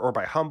developer or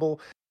by Humble,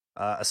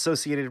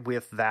 associated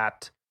with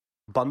that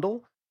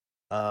bundle.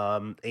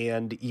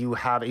 And you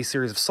have a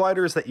series of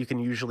sliders that you can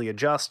usually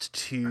adjust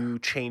to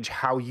change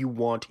how you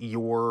want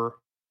your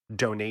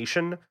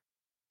donation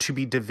to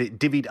be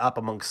divvied up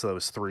amongst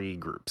those three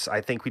groups.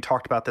 I think we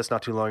talked about this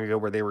not too long ago,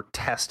 where they were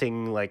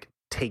testing, like,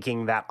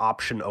 taking that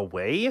option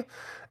away,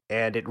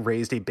 and it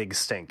raised a big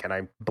stink. And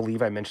I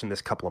believe I mentioned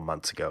this a couple of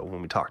months ago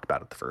when we talked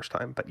about it the first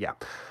time. But yeah,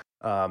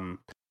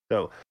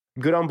 so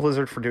good on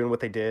Blizzard for doing what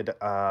they did.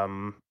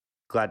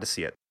 Glad to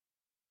see it.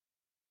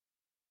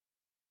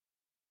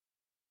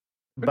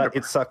 But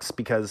it sucks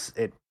because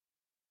it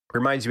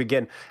reminds you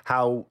again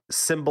how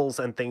symbols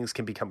and things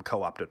can become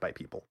co-opted by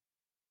people.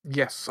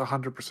 Yes,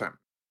 100%.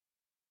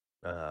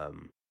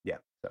 Yeah.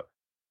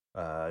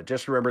 So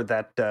just remember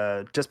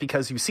that just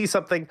because you see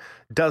something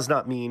does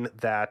not mean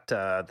that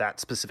that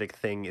specific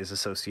thing is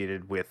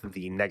associated with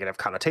the negative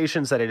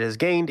connotations that it has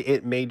gained.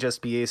 It may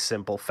just be a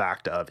simple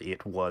fact of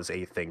it was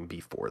a thing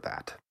before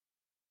that.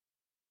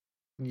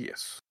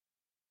 Yes.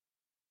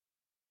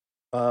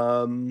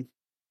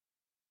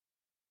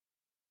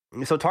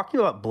 So talking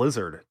about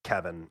Blizzard,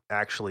 Kevin,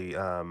 actually,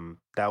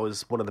 that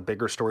was one of the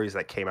bigger stories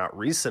that came out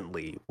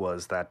recently.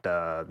 Was that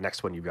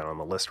next one you got on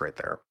the list right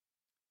there?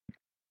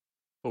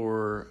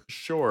 For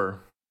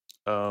sure.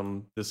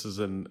 This is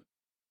an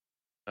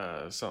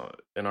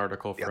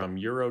article from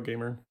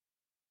Eurogamer.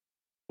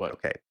 What?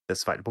 Okay,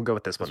 that's fine. We'll go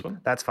with this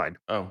one. That's fine.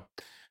 Oh.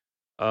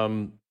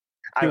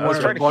 I was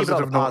trying to keep it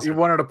on a positive. You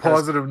wanted a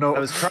positive note. I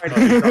was trying to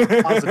keep it on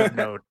a positive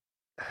note.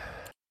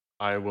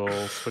 I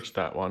will switch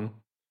that one.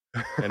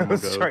 And we'll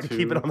go trying to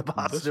keep it on the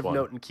positive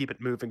note and keep it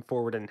moving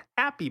forward and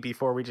happy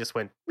before we just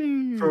went.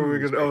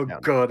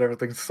 God,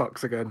 everything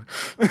sucks again.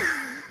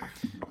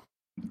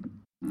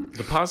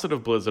 The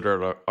positive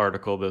Blizzard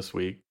article this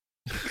week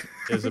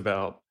is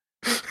about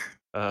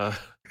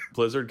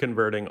Blizzard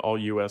converting all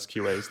US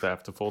QA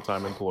staff to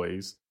full-time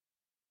employees.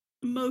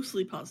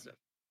 Mostly positive.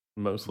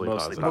 Mostly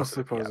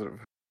positive.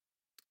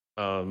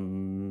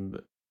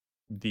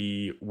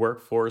 The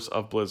workforce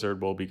of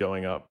Blizzard will be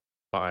going up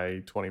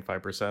by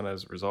 25%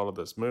 as a result of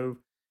this move.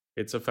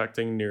 It's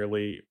affecting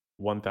nearly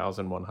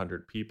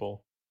 1,100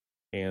 people,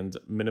 and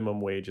minimum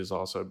wage is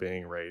also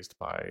being raised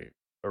by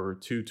over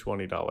to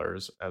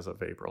 $20 as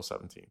of April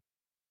 17th.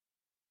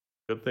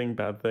 Good thing,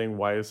 bad thing?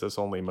 Why is this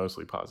only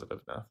mostly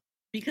positive now?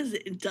 Because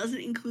it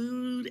doesn't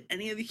include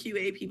any of the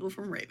QA people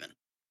from Raven.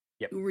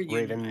 Yep. Who were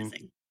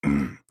unionizing.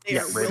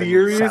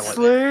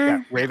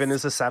 Seriously? Raven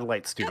is a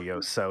satellite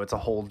studio, so it's a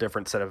whole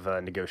different set of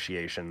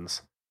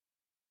negotiations.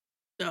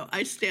 So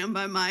I stand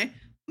by my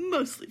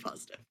mostly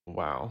positive.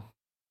 Wow.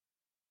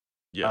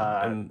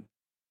 Yeah, and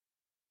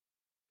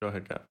go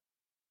ahead, Kat.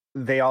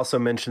 They also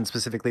mentioned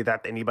specifically that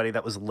anybody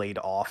that was laid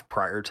off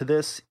prior to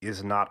this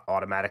is not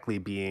automatically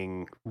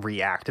being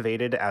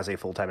reactivated as a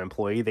full-time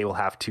employee. They will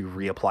have to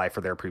reapply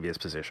for their previous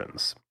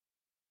positions.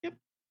 Yep.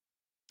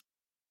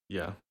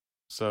 Yeah.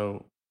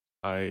 So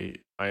I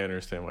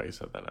understand why you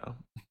said that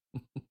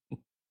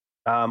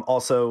now.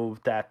 Also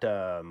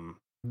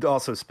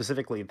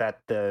specifically that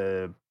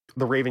the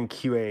Raven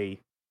QA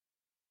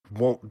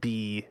won't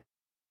be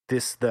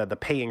the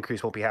pay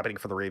increase won't be happening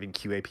for the Raven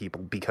QA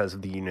people because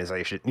of the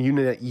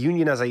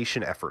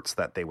unionization efforts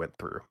that they went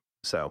through.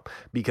 So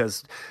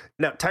because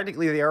now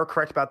technically they are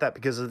correct about that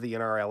because of the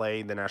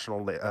NRLA, the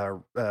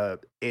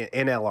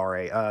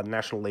NLRA,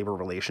 National Labor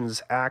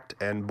Relations Act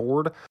and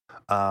Board.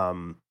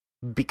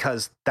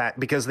 Because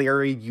they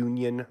are a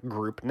union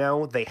group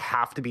now, they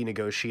have to be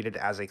negotiated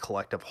as a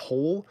collective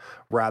whole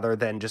rather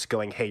than just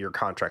going, hey, your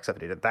contract's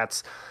updated.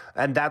 That's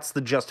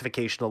the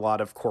justification a lot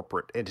of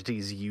corporate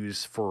entities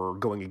use for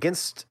going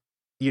against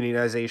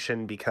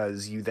unionization,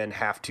 because you then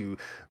have to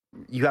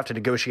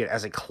negotiate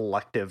as a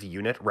collective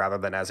unit rather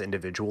than as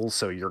individuals.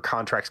 So your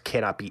contracts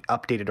cannot be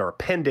updated or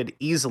appended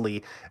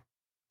easily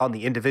on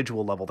the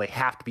individual level. They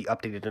have to be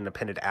updated and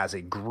appended as a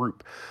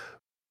group.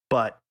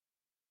 But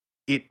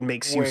it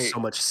makes you so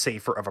much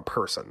safer of a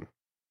person.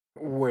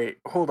 Wait,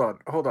 hold on.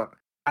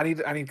 I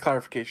need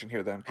clarification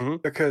here then,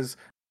 because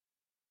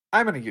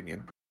I'm in a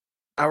union.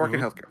 I work in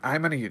healthcare.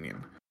 I'm in a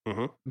union.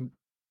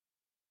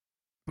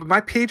 My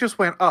pay just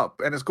went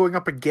up, and it's going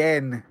up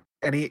again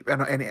at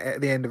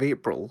the end of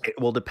April. It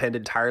will depend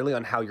entirely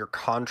on how your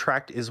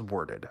contract is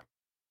worded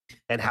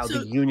and how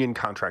the union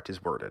contract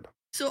is worded.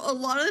 So a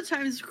lot of the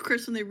times,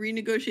 Chris, when they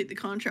renegotiate the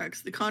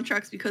contracts,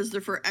 because they're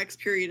for X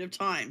period of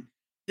time,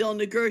 they'll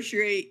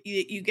negotiate.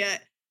 You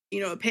get,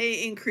 a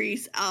pay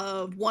increase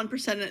of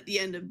 1% at the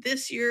end of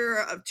this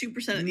year, of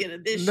 2% at the end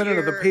of this year.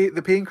 No.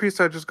 The pay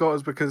increase I just got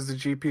is because the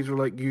GPs were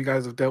like, "You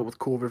guys have dealt with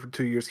COVID for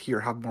 2 years. Here,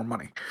 have more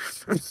money."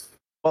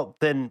 Well,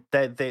 then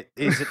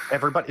is it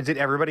everybody? Did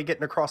everybody get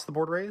an across the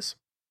board raise?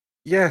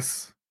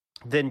 Yes.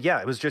 Then yeah,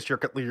 it was just your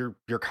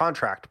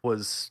contract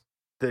was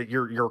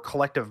your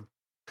collective.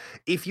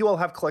 If you all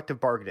have collective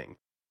bargaining.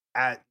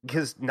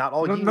 Because not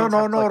all unions have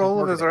not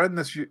all of us are in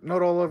this.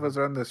 Not all of us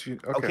are in this.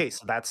 Okay,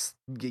 so that's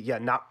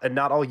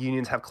not all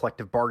unions have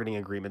collective bargaining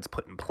agreements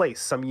put in place.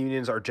 Some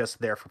unions are just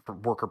there for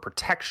worker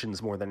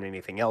protections more than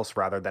anything else,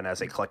 rather than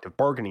as a collective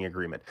bargaining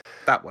agreement.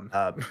 That one.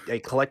 A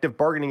collective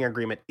bargaining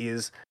agreement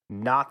is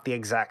not the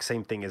exact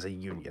same thing as a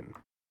union.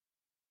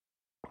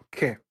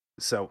 Okay.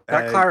 So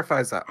that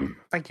clarifies that.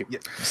 Thank you. Yeah,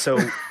 so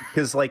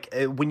because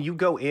when you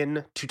go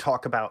in to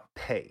talk about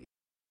pay,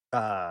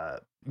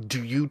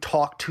 do you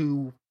talk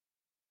to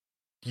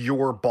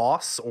your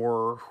boss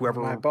or whoever?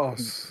 My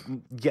boss.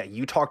 Yeah,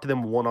 you talk to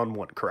them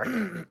one-on-one, correct?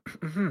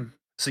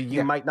 So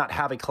you might not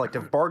have a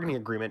collective bargaining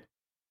agreement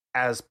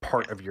as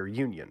part of your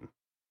union.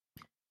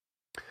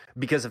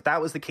 Because if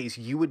that was the case,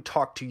 you would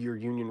talk to your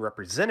union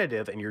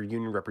representative, and your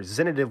union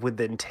representative would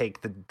then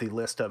take the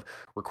list of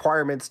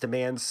requirements,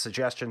 demands,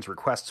 suggestions,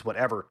 requests,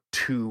 whatever,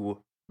 to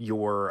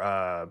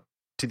your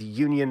to the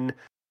union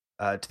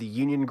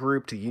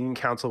group, to the union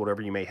council,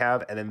 whatever you may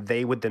have, and then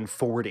they would then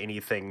forward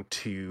anything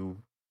to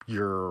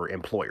your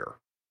employer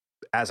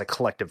as a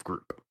collective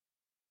group.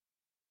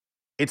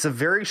 It's a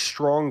very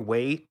strong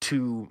way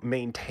to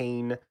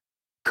maintain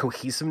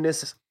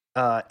cohesiveness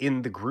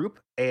in the group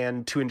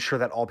and to ensure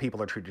that all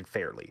people are treated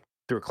fairly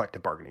through a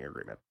collective bargaining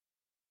agreement.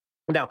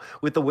 Now,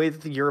 with the way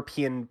that the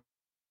European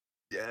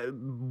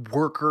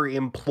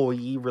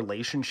worker-employee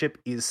relationship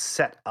is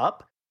set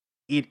up,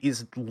 it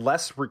is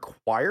less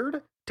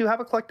required to have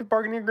a collective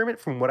bargaining agreement,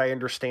 from what I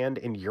understand,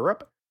 in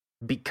Europe,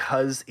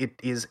 because it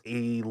is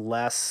a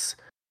less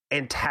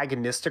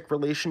antagonistic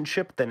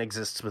relationship than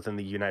exists within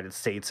the United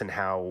States and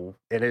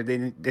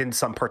in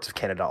some parts of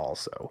Canada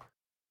also.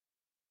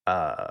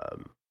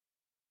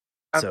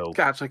 So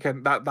Actually,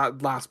 that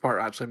last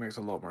part actually makes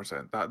a lot more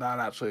sense. That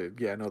actually,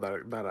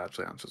 that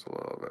actually answers a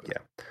little bit. Yeah.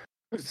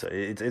 So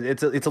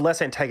it's a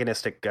less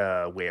antagonistic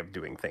way of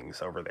doing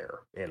things over there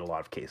in a lot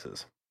of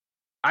cases.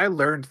 I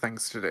learned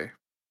things today.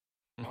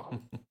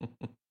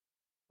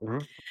 Mm-hmm.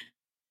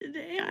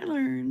 Today I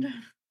learned.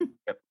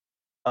 Yep.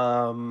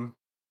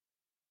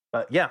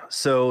 But yeah,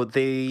 so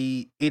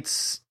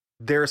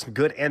there's some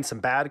good and some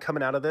bad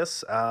coming out of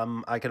this.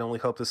 I can only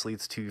hope this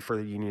leads to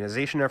further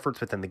unionization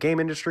efforts within the game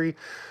industry,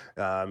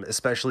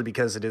 especially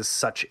because it is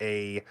such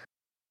a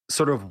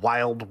sort of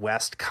Wild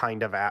West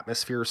kind of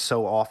atmosphere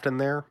so often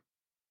there.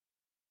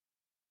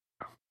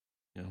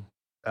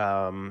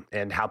 Yeah.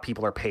 And how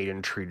people are paid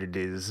and treated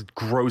is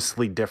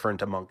grossly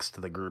different amongst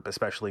the group,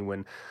 especially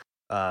when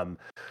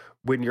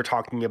you're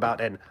talking about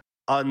an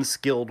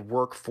unskilled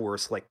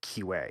workforce like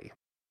QA.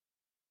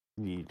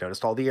 You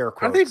noticed all the air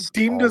quotes. Are they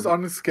deemed as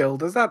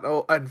unskilled? Is that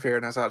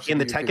unfairness? Actually, in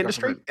the tech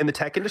industry? Government? In the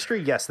tech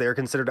industry, yes, they are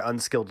considered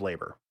unskilled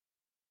labor.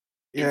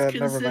 Yeah, It's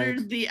never considered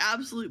mind. the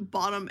absolute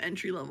bottom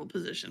entry level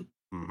position.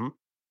 Mm-hmm.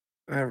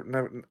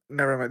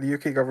 Never mind. The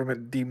UK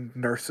government deemed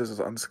nurses as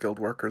unskilled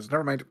workers.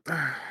 Never mind.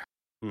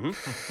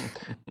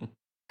 Mm-hmm.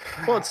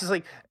 Well, it's just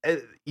like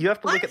you have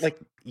to look at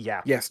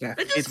yeah. Yes, Neth.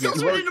 It just It's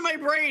filtered into my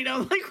brain.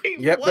 I'm like, wait,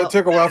 Yep, what? that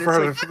took a while And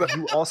for it's her. like,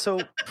 you also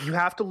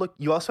have to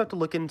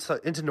look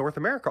into North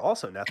America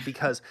also, Neth,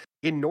 because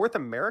in North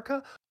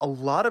America, a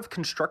lot of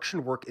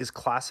construction work is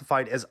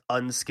classified as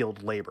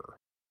unskilled labor.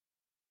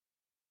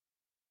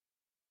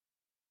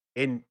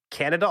 In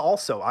Canada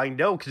also, I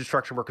know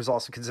construction work is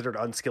also considered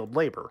unskilled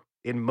labor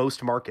in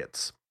most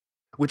markets,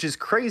 which is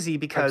crazy I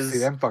because see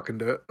them fucking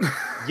do it.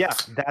 yeah,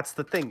 that's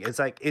the thing. It's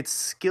like it's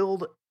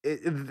skilled.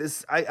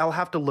 I'll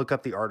have to look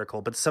up the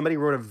article, but somebody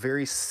wrote a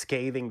very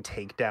scathing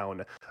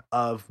takedown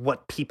of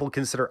what people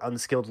consider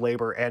unskilled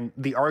labor, and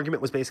the argument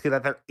was basically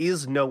that there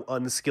is no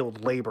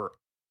unskilled labor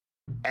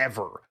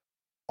ever.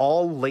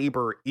 All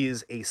labor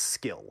is a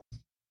skill.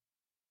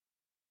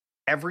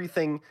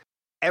 Everything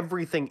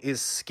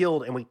is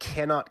skilled, and we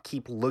cannot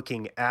keep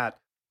looking at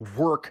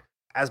work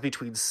as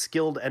between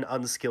skilled and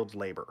unskilled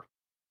labor.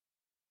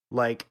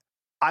 Like,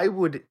 I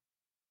would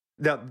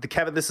now,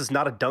 Kevin, this is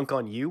not a dunk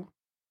on you.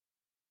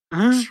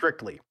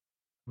 Strictly,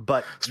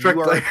 but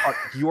Strictly.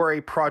 you are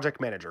a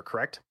project manager,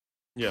 correct?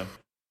 Yeah.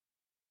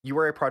 You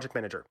are a project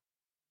manager.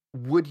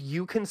 Would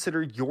you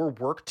consider your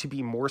work to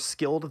be more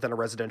skilled than a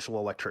residential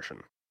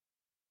electrician?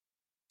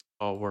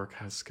 All work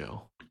has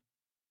skill.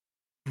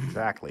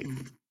 Exactly.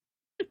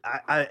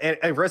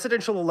 A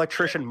residential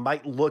electrician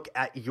might look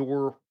at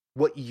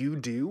what you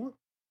do,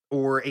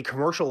 or a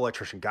commercial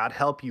electrician, God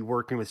help you,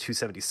 working with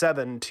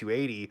 277,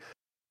 280,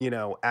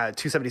 at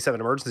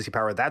 277 emergency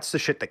power, that's the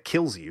shit that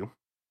kills you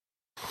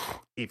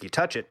if you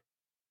touch it.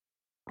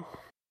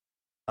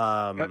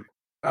 That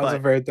was a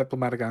very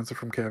diplomatic answer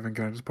from Kevin.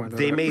 Can I just point that out?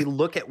 They may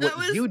look at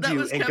what you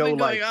do and Kevin go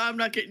like, oh, I'm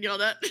not getting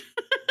yelled at.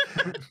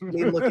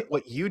 they look at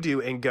what you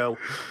do and go,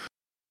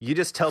 you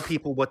just tell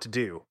people what to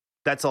do.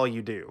 That's all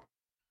you do.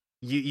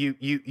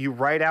 You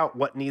write out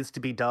what needs to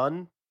be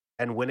done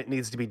and when it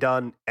needs to be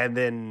done, and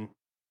then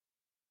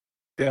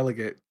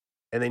delegate.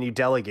 And then you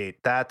delegate.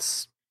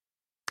 That's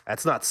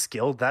not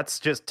skilled. That's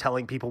just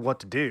telling people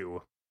what to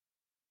do.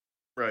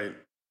 Right.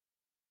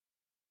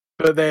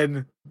 But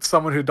then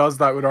someone who does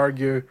that would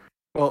argue,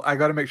 well, I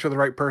got to make sure the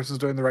right person's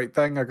doing the right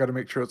thing. I got to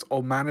make sure it's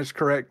all managed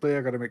correctly.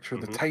 I got to make sure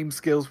the time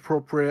scale's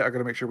appropriate. I got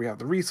to make sure we have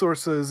the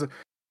resources.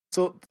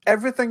 So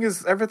everything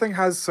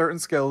has certain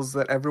skills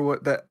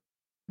that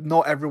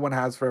not everyone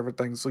has for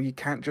everything. So you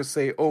can't just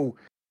say, oh,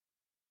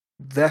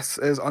 this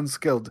is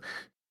unskilled.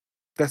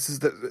 This is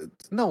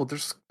no.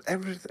 There's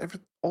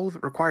all of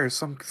it requires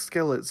some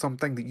skill at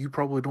something that you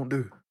probably don't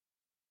do.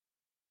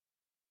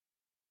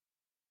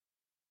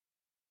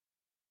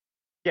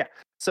 Yeah.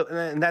 So,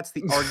 and that's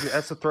the argument.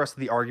 That's the thrust of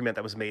the argument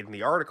that was made in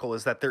the article,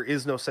 is that there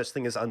is no such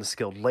thing as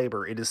unskilled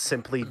labor. It is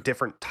simply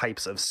different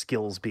types of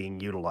skills being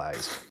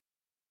utilized.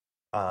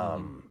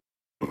 And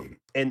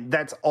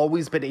that's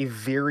always been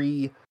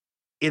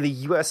in the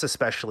U.S.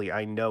 especially,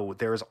 I know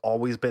there's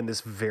always been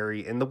this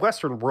in the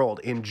Western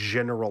world in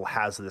general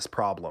has this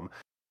problem.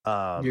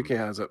 UK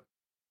has it.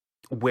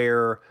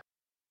 Where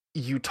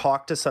you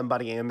talk to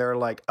somebody and they're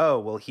like, oh,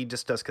 well, he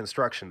just does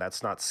construction.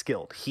 That's not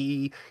skilled.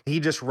 He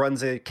just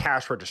runs a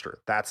cash register.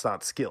 That's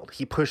not skilled.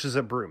 He pushes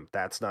a broom.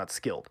 That's not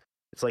skilled.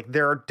 It's like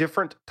there are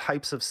different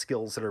types of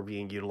skills that are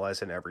being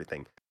utilized in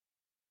everything.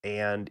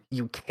 And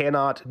you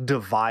cannot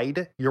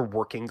divide your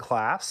working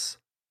class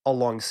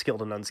along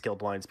skilled and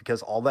unskilled lines,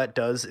 because all that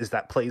does is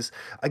that plays,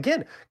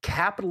 again,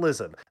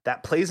 capitalism.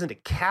 That plays into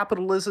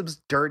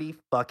capitalism's dirty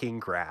fucking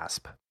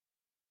grasp.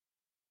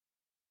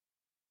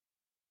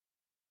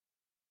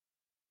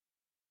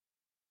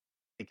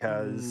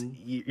 because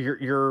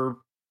you're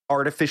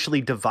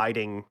artificially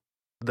dividing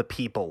the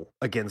people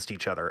against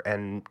each other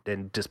and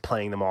just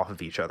playing them off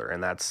of each other,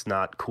 and that's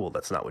not cool.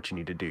 That's not what you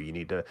need to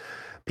do.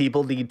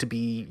 People need to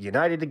be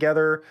united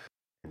together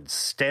and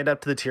stand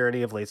up to the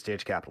tyranny of late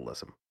stage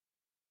capitalism.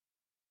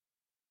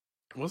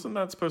 Wasn't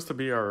that supposed to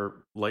be our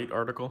light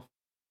article?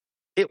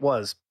 It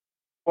was.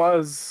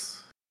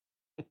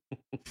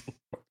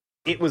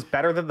 It was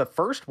better than the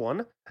first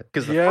one,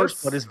 because the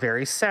first one is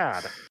very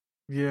sad.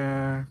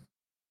 Yeah.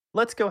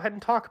 Let's go ahead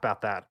and talk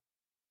about that.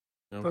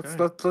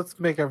 Okay. Let's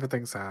make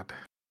everything sad.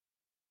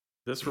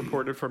 This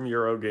reported from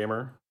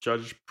Eurogamer.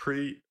 Judge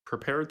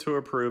prepared to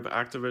approve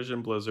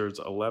Activision Blizzard's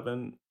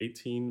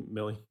 $18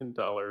 million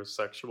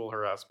sexual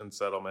harassment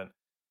settlement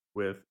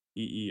with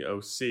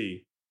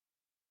EEOC.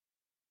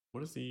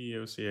 What is the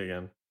EEOC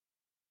again?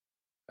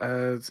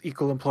 It's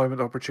Equal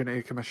Employment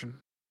Opportunity Commission.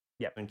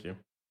 Yeah, thank you.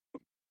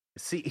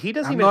 See, he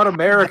doesn't. I'm even not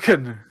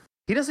American.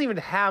 He doesn't even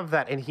have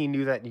that, and he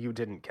knew that you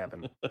didn't,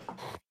 Kevin.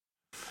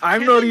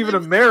 I'm not even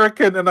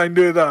American, and I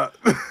knew that.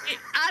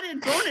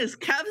 Added bonus: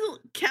 Kev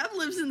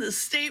lives in the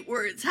state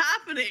where it's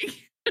happening.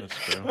 That's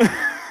true.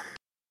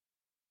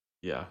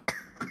 Yeah.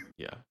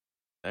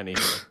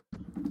 Anywho.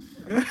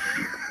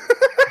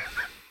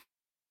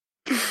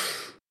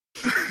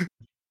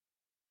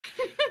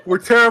 We're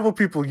terrible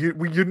people.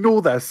 You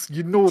know this.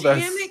 You know this.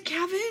 Damn it,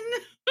 Kevin.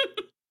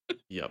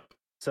 Yep.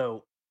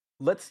 So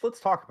let's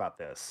talk about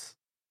this.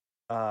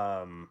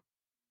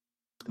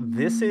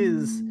 This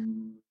is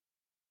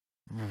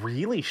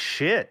really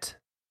shit.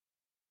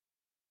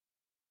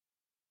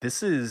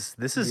 This is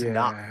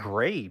not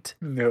great.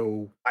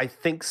 No. I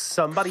think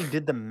somebody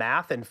did the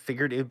math and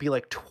figured it would be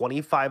like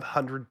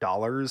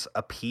 $2,500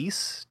 a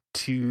piece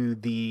to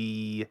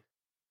the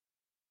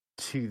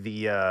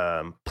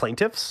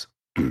plaintiffs.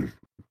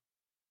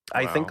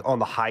 I think on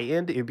the high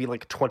end it would be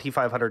like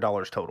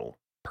 $2,500 total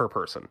per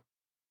person.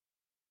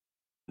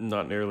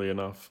 Not nearly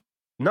enough.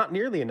 Not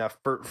nearly enough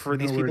for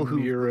these people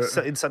who,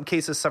 in some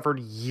cases, suffered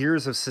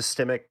years of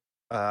systemic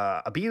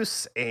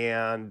abuse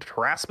and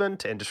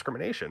harassment and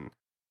discrimination.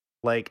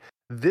 Like,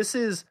 this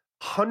is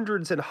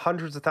hundreds and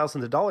hundreds of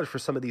thousands of dollars for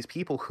some of these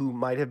people who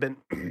might have been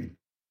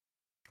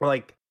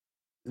like,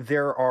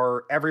 there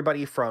are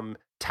everybody from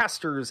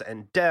testers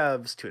and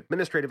devs to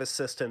administrative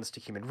assistants to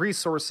human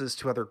resources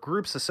to other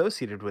groups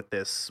associated with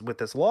this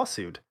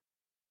lawsuit.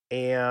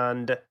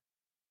 And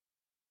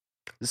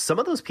some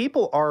of those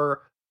people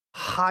are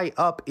high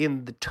up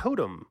in the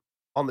totem,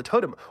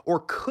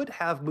 or could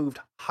have moved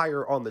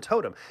higher on the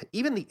totem.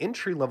 Even the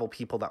entry level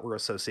people that were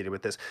associated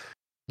with this,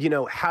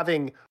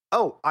 having,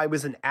 I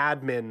was an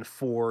admin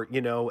for,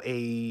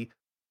 a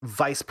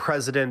vice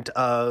president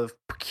of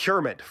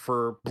procurement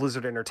for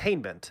Blizzard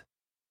Entertainment.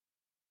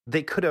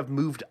 They could have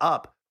moved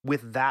up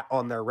with that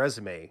on their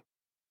resume.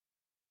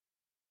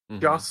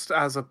 Mm-hmm. Just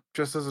as a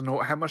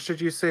note, how much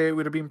did you say it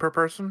would have been per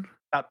person?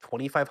 About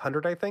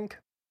 $2,500, I think.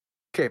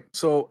 Okay,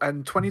 so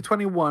in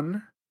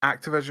 2021,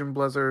 Activision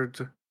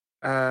Blizzard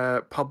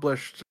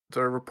published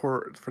their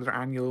report for their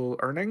annual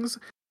earnings.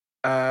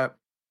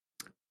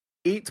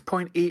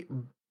 $8.8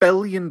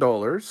 billion.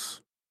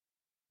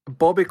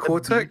 Bobby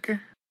Kotick,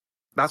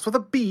 that's with a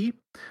B.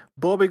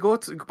 Bobby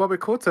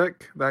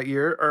Kotick that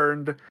year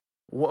earned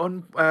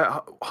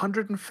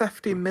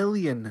 $150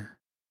 million.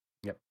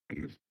 Yep.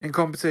 In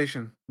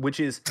compensation, which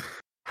is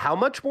how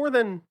much more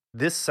than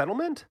this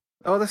settlement?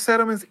 Oh, the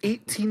settlement's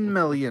 $18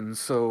 million.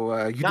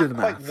 So you do the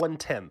math. Not quite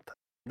 1/10.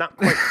 Not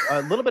quite.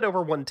 A little bit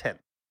over 1/10.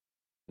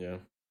 Yeah.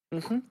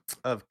 Mm-hmm.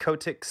 Of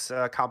Kotick's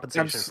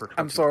compensation for.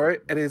 I'm sorry.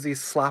 It is a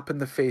slap in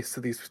the face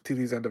to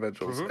these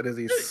individuals. Mm-hmm. It is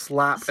a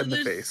slap in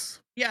the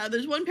face. Yeah,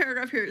 there's one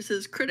paragraph here. It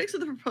says critics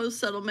of the proposed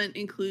settlement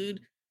include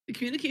the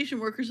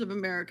Communication Workers of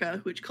America,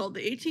 which called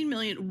the $18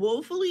 million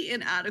woefully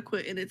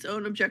inadequate in its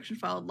own objection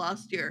filed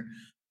last year,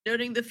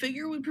 noting the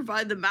figure would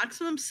provide the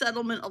maximum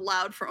settlement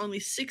allowed for only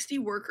 60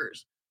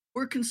 workers.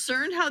 We're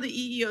concerned how the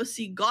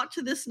EEOC got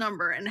to this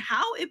number and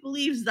how it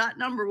believes that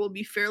number will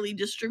be fairly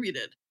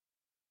distributed.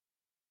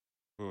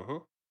 Mm-hmm.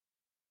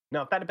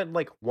 Now, if that had been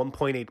like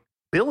 1.8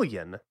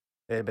 billion,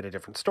 it had been a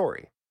different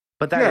story.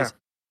 But that is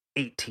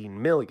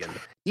 18 million.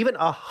 Even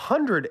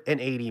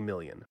 180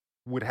 million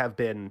would have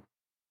been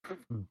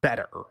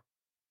better.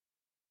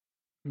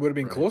 Would have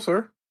been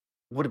closer.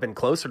 Would have been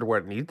closer to where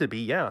it needed to be,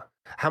 yeah.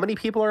 How many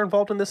people are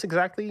involved in this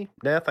exactly,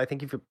 Neth? I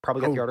think you've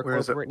probably got the article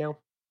open right now.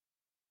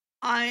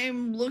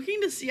 I'm looking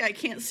to see. I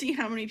can't see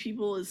how many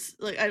people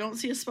I don't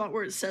see a spot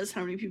where it says how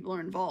many people are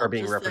involved. Are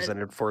being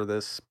represented for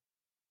this.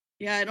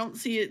 Yeah, I don't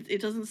see it. It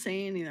doesn't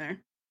say any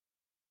there.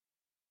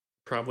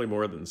 Probably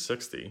more than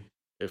 60.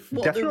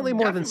 Definitely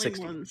more than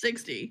 60. More than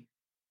 60.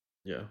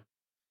 Yeah.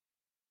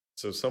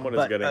 So someone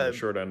is getting the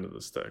short end of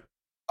the stick.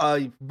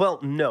 Well,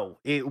 no.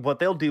 What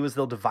they'll do is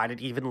they'll divide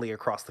it evenly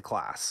across the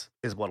class,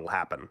 is what will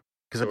happen.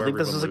 Because I believe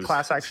this is a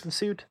class action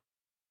suit.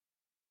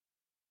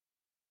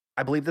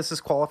 I believe this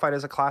is qualified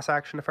as a class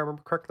action, if I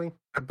remember correctly.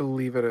 I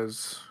believe it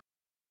is.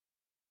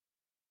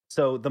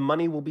 So the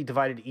money will be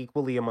divided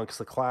equally amongst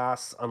the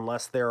class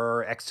unless there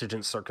are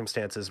exigent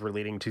circumstances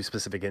relating to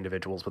specific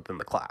individuals within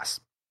the class.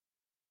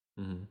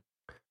 Mhm.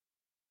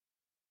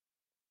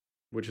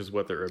 Which is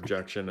what their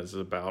objection is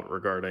about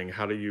regarding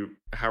how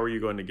are you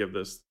going to give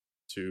this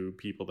to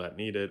people that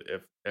need it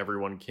if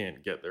everyone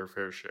can't get their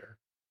fair share?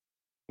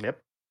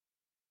 Yep.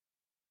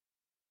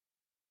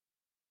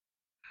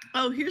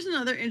 Oh, here's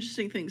another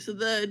interesting thing. So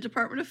the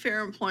Department of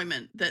Fair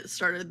Employment that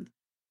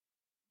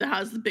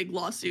has the big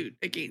lawsuit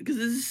again, because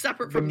this is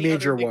separate The from the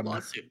major other big one.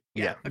 lawsuit.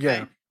 Yeah. Okay.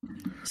 Yeah.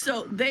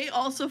 So they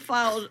also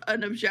filed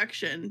an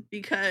objection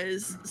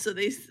because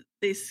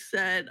they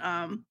said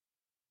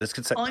This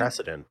could set Calling-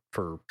 precedent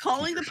for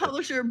calling the future shit.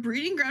 publisher a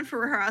breeding ground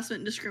for harassment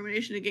and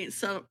discrimination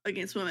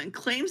against women,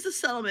 claims the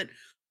settlement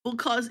will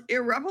cause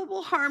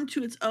irreparable harm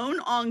to its own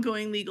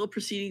ongoing legal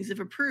proceedings if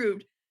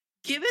approved,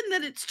 given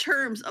that its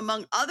terms,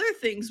 among other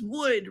things,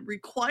 would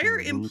require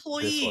Mhm,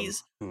 employees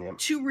this one. Yep.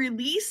 to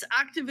release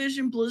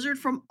Activision Blizzard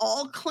from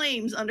all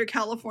claims under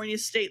California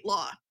state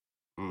law.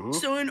 Mhm.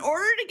 So in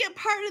order to get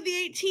part of the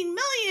 18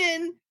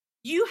 million,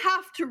 you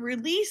have to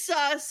release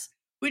us,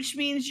 which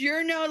means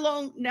you're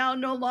now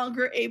no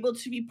longer able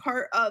to be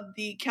part of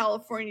the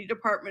California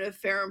Department of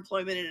Fair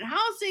Employment and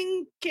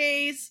Housing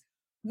case,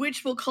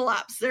 which will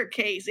collapse their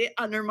case. It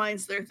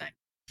undermines their thing.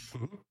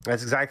 Mhm.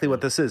 That's exactly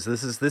what this is.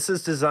 This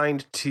is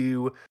designed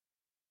to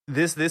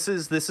this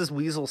is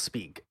weasel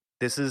speak.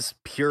 This is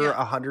pure Yeah.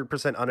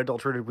 100%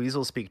 unadulterated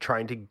weasel speak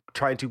trying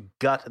to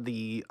gut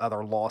the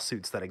other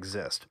lawsuits that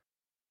exist.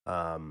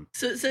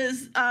 So it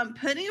says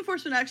pending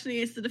enforcement action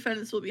against the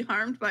defendants will be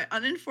harmed by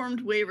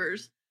uninformed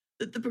waivers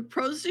that the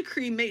proposed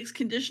decree makes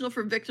conditional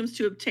for victims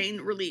to obtain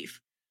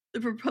relief. The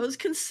proposed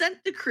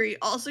consent decree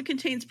also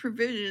contains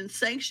provisions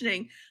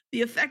sanctioning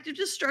the effective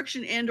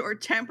destruction and or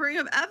tampering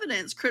of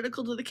evidence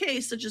critical to the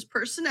case, such as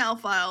personnel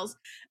files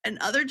and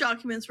other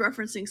documents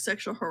referencing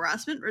sexual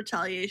harassment,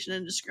 retaliation,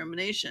 and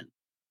discrimination.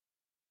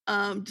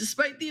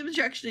 Despite the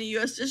objection, a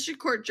U.S. District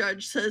Court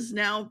judge has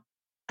now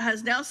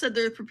said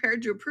they're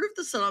prepared to approve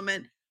the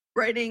settlement,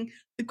 writing,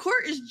 "The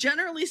court is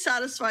generally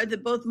satisfied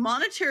that both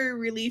monetary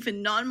relief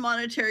and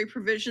non-monetary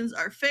provisions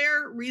are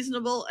fair,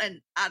 reasonable,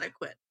 and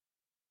adequate."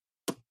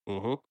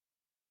 Mhm.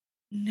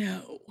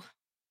 No.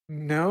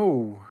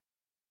 No.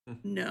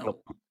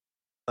 No.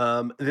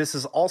 This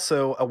is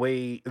also a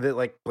way that,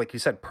 like you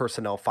said,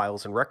 personnel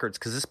files and records,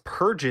 because this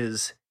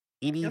purges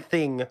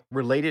anything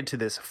related to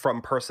this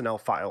from personnel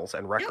files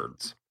and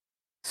records.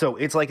 So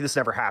it's like this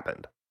never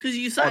happened. Because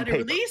you signed a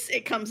paper. release,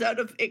 it comes out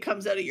of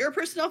your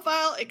personnel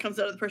file, it comes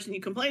out of the person who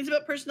complains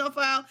about personnel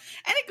file,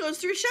 and it goes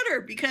through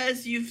Shutter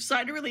because you've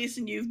signed a release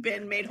and you've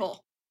been made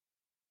whole.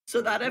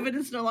 So that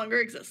evidence no longer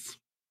exists.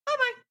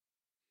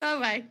 Bye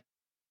bye.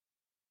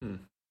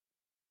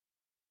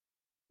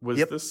 Was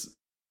Yep. this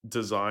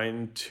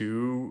designed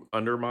to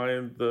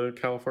undermine the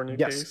California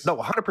Yes. case? No,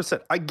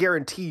 100%. I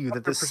guarantee you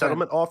that this 100%.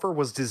 settlement offer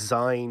was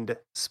designed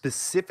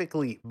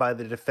specifically by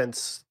the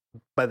defense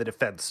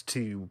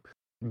to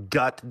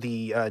gut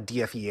the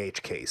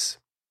DFEH case.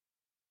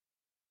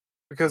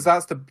 Because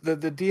that's the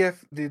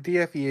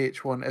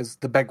DFEH one is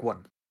the big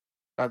one.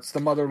 That's the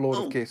mother load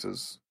Oh. of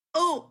cases.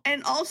 Oh,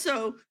 and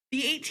also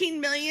the 18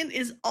 million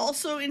is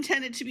also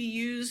intended to be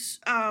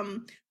used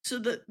so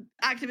that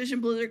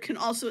Activision Blizzard can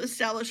also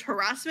establish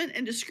harassment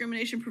and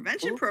discrimination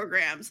prevention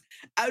programs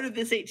out of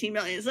this 18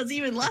 million. So that's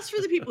even less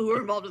for the people who are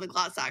involved in the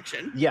class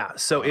action. Yeah,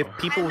 so if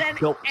people And then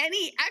don't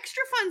any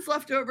extra funds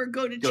left over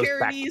go to Goes back to-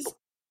 charities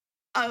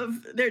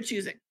of their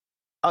choosing.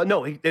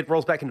 no, it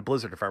rolls back into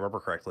Blizzard if I remember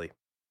correctly,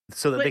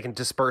 so that But- they can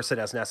disperse it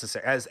as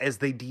necessary, as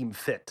they deem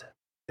fit,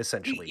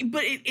 essentially.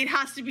 But it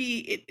has to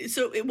be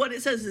what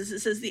it says is,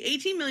 it says the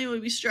 18 million will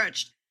be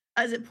stretched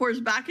as it pours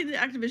back into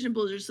Activision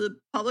Blizzard so the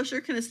publisher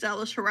can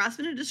establish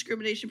harassment and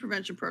discrimination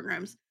prevention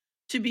programs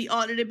to be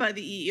audited by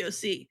the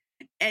EEOC.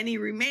 Any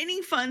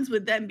remaining funds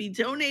would then be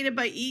donated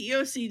by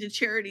EEOC to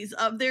charities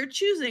of their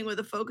choosing, with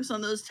a focus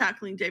on those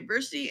tackling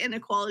diversity and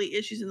equality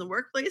issues in the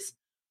workplace,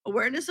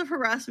 awareness of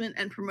harassment,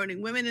 and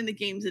promoting women in the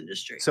games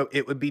industry. So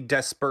it would be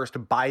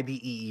dispersed by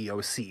the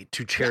EEOC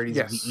to charities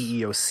of the Yes.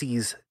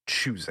 EEOC's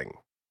choosing.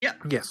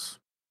 Yes.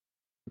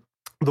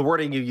 The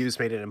wording you used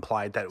made it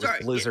implied that it was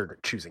Sorry, Blizzard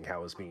choosing how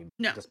it was being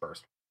No.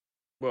 dispersed.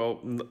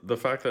 Well, the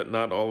fact that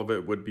not all of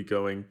it would be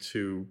going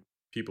to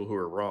people who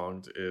are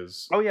wronged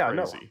is Oh, yeah,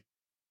 no. crazy.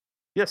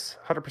 Yes,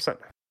 100%.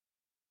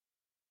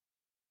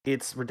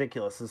 It's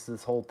ridiculous.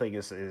 This whole thing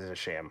is a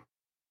sham.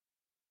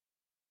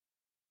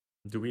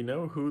 Do we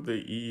know who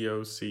the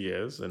EEOC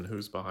is and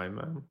who's behind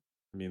them?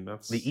 I mean,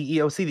 that's The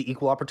EEOC, the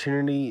Equal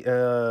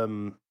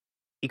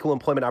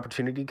Employment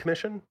Opportunity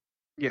Commission.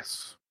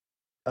 Yes.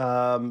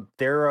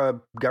 They're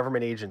a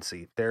government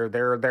agency. They're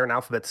an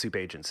alphabet soup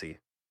agency.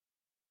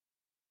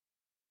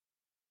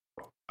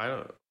 I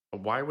don't.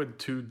 Why would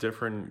two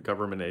different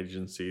government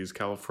agencies,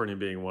 California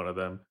being one of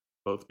them,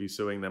 both be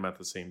suing them at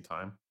the same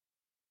time?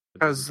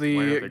 Because Why aren't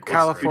they the court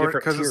California,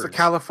 different because it's the tiers.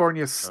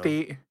 California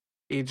state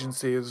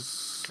agency is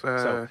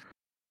So,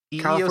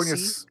 California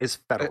EEOC is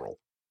federal.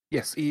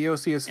 yes,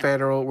 EEOC is Yeah.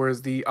 federal,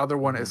 whereas the other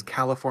one is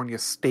California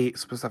state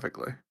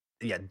specifically.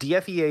 Yeah,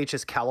 DFEH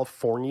is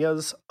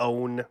California's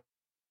own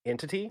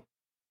entity.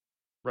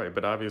 Right,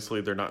 but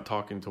obviously they're not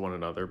talking to one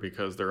another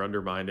because they're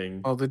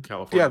undermining Well,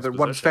 California's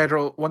one's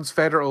position. one's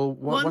federal,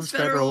 One's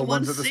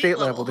one's at the state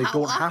level. They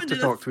don't have to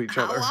talk to each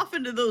other. How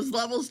often do those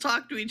levels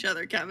talk to each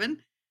other, Kevin?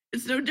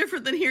 It's no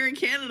different than here in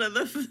Canada.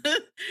 The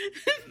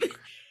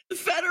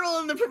federal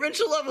and the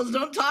provincial levels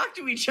don't talk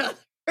to each other.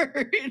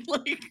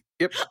 Like,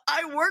 Yep.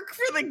 I work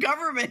for the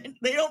government.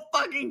 They don't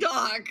fucking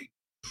talk.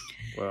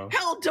 Well,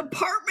 Hell,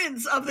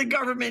 departments of the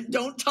government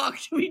don't talk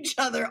to each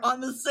other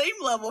on the same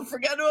level.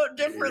 Forget about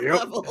different Yep.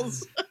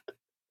 levels.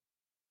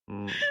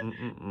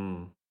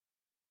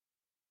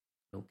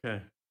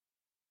 Okay.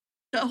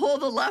 The whole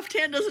the left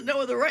hand doesn't know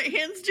what the right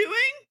hand's doing?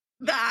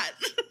 That.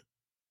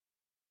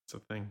 It's a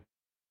thing.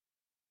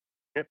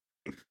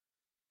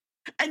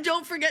 And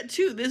don't forget,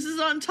 too, this is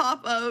on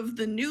top of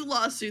the new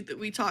lawsuit that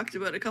we talked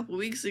about a couple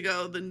weeks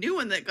ago, the new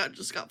one that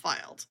just got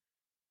filed.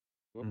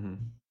 Mm-hmm.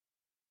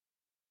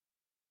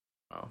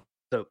 Wow.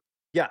 So,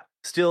 yeah,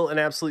 still an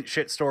absolute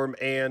shitstorm,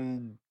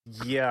 and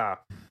yeah,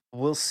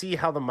 we'll see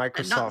how the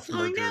Microsoft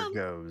slowing merger down.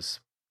 goes,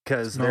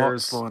 because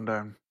Not slowing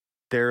down.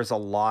 there's a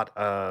lot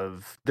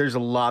of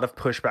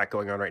pushback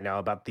going on right now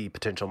about the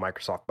potential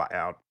Microsoft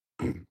buyout.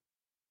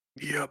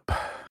 Yep.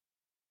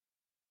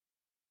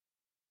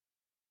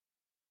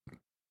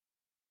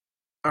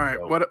 All right,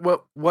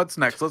 what's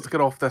next? Let's get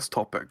off this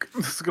topic.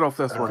 Let's get off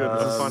this one. Good,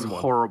 This fun is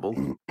one.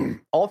 horrible.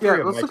 All three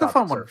of let's my look at a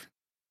fun topics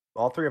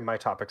one. all three of my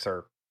topics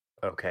are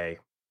okay.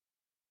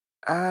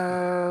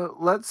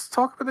 Let's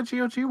talk about the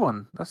GOG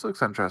one. That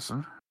looks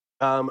interesting.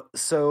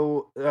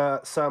 So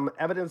some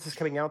evidence is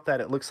coming out that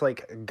it looks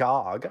like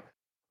GOG,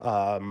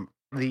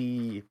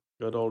 the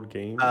Good old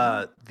game.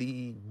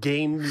 the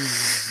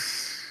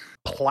games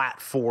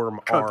platform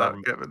Cut that,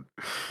 arm Kevin.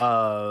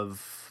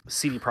 of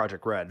CD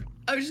Projekt Red.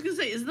 I was just going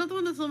to say, isn't that the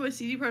one that's owned by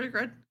CD Projekt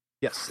Red?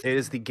 Yes, it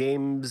is the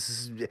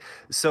games.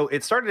 So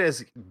it started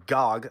as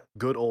GOG,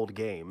 Good Old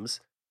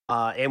Games,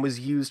 and was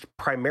used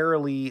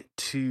primarily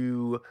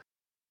to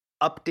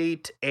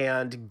update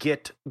and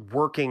get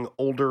working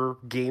older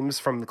games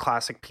from the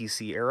classic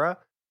PC era.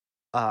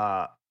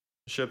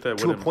 Shit that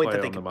to a wouldn't point play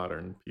that on the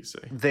modern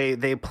PC.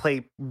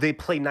 They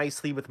play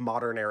nicely with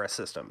modern era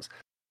systems.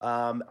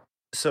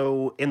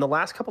 So in the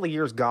last couple of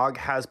years, GOG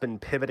has been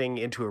pivoting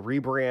into a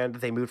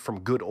rebrand. They moved from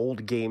Good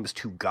Old Games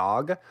to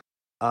GOG.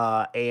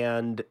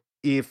 And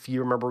if you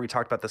remember, we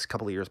talked about this a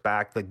couple of years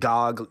back, the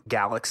GOG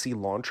Galaxy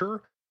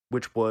launcher,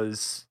 which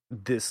was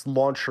this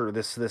launcher,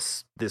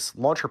 this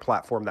launcher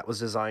platform that was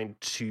designed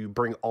to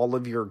bring all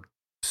of your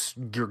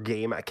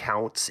game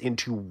accounts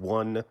into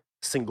one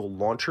single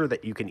launcher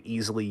that you can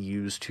easily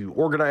use to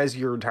organize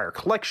your entire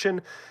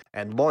collection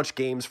and launch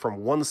games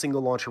from one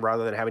single launcher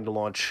rather than having to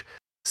launch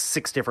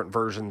 6 different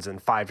versions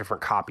and 5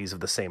 different copies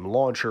of the same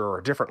launcher or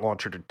a different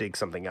launcher to dig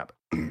something up.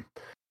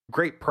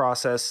 Great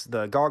process.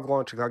 The GOG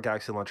launcher, GOG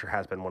Galaxy launcher,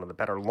 has been one of the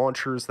better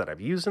launchers that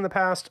I've used in the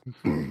past.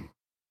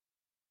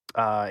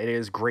 It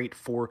is great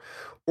for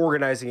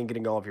organizing and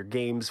getting all of your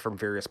games from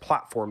various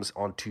platforms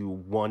onto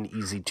one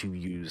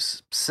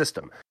easy-to-use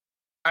system.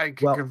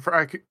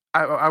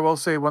 I will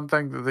say one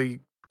thing, that the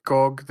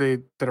GOG, they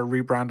did a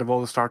rebrand of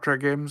all the Star Trek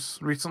games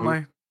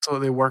recently, so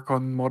they work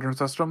on modern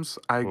systems.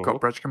 I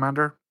got Bridge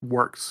Commander,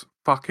 works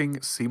fucking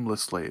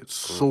seamlessly. It's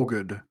so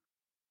good.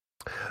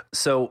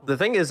 So the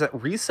thing is that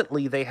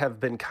recently they have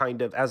been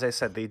kind of, as I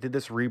said, they did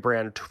this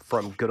rebrand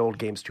from Good Old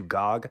Games to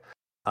GOG,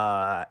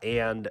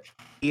 and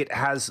it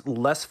has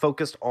less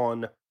focused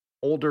on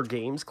older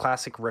games,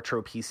 classic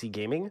retro PC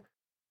gaming,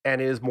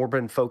 and it has more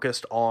been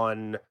focused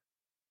on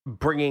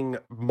bringing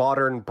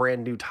modern,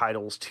 brand new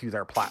titles to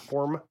their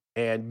platform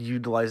and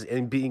utilize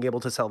and being able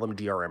to sell them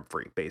DRM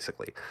free,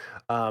 basically.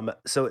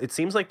 So it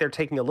seems like they're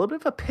taking a little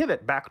bit of a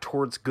pivot back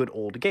towards good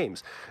old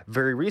games.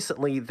 Very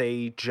recently,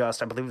 they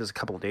just, I believe it was a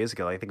couple of days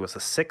ago, I think it was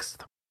the 6th,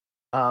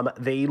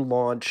 they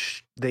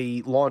launched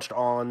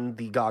on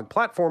the GOG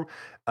platform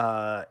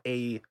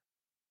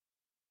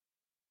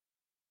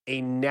a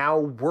now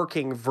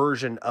working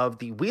version of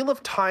the Wheel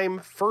of Time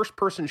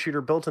first-person shooter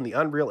built in the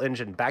Unreal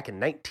Engine back in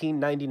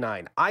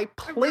 1999. I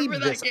played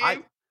this.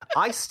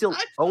 I still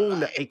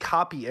own a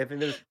copy. I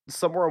think there's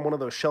somewhere on one of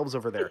those shelves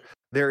over there.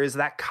 There is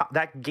that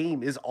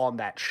game is on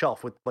that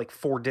shelf with like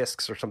 4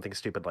 discs or something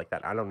stupid like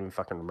that. I don't even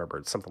fucking remember.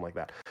 It's something like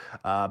that.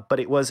 But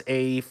it was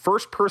a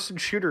first-person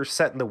shooter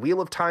set in the Wheel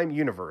of Time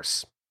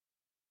universe.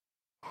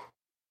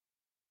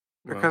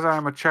 Because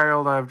I'm a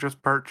child, I've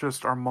just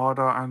purchased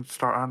Armada and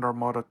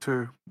Armada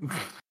 2.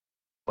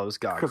 Close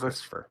GOG,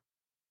 Christopher.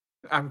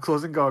 I'm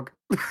closing GOG.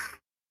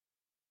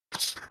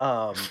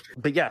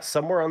 But yeah,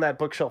 somewhere on that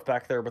bookshelf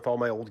back there with all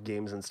my old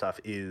games and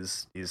stuff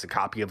is a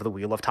copy of the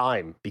Wheel of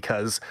Time,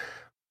 because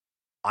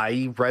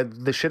I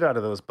read the shit out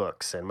of those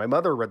books, and my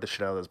mother read the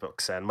shit out of those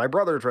books, and my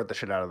brothers read the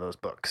shit out of those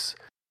books.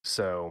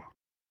 So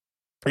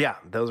yeah,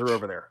 those are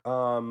over there.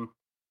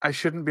 I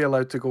shouldn't be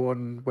allowed to go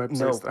on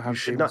websites that have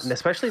should games. not,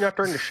 especially not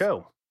during the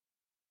show.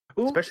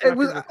 Well, especially not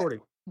during recording.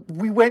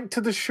 We went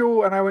to the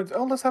show and I went,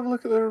 let's have a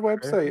look at their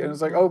website. And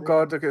it's like, oh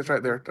god, okay, it's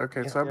right there.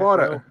 Okay, so I bought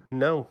it.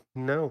 No,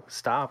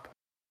 stop.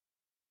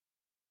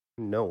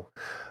 No.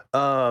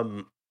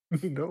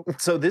 No.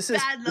 So this is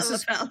Bad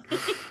LFL.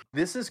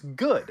 this is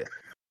good,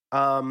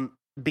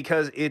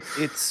 because it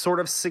sort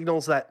of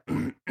signals that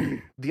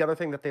the other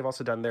thing that they've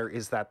also done there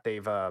is that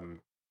they've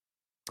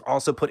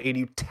also put a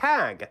new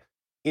tag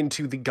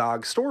into the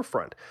GOG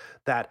storefront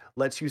that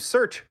lets you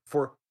search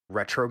for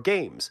retro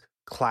games,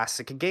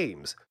 classic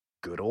games,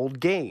 good old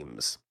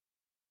games.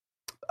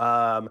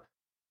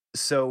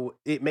 So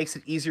it makes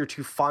it easier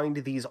to find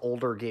these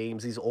older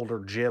games, these older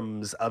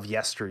gems of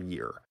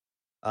yesteryear.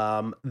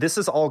 This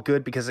is all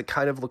good because it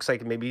kind of looks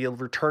like maybe a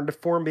return to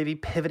form, maybe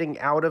pivoting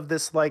out of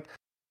this like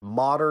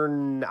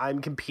modern,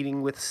 I'm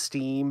competing with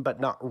Steam, but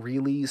not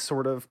really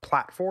sort of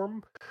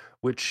platform,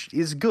 which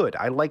is good.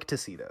 I like to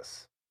see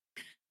this.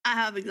 I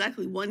have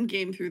exactly one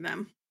game through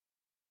them.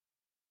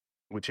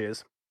 Which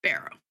is?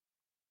 Pharaoh.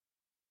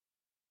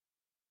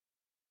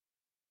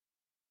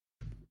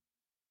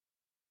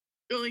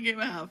 The only game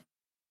I have.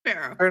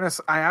 Pharaoh. Fairness,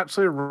 I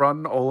actually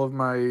run all of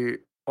my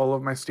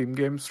Steam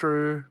games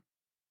through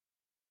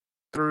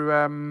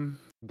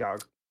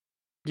GOG.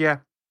 yeah.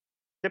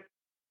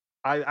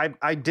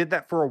 I did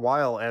that for a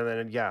while, and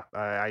then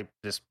I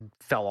just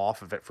fell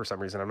off of it for some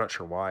reason. I'm not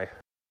sure why.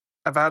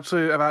 I've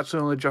actually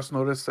only just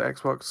noticed that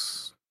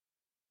Xbox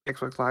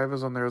Live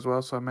is on there as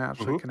well, so I might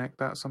actually connect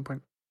that at some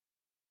point.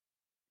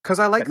 Because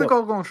I like the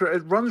GOG launcher.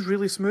 It runs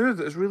really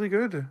smooth. It's really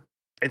good.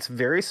 It's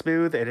very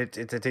smooth, and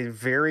it's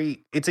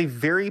a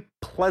very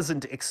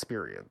pleasant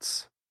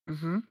experience.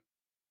 Mm-hmm.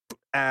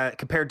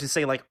 Compared to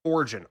say like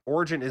Origin.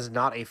 Origin is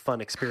not a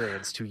fun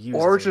experience to use.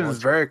 Origin is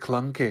very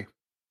clunky.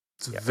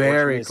 It's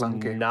very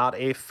clunky. Not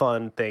a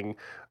fun thing.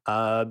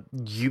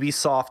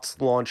 Ubisoft's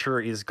launcher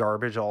is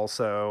garbage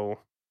also.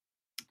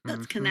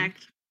 Let's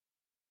connect.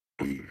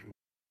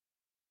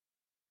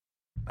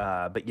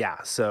 But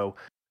yeah, so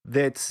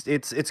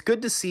it's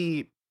good to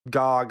see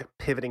GOG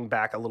pivoting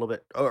back a little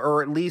bit,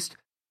 or at least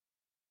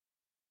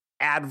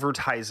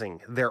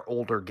advertising their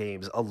older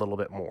games a little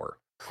bit more.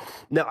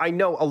 Now, I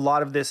know a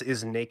lot of this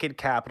is naked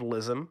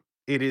capitalism.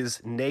 It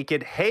is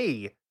naked,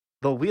 hey,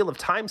 the Wheel of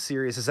Time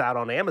series is out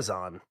on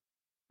Amazon.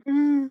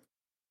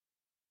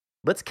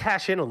 Let's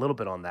cash in a little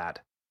bit on that.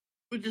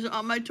 Which is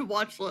on my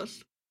to-watch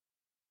list.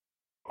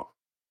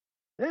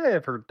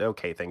 I've heard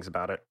okay things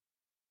about it.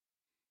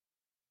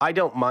 I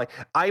don't mind.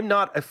 I'm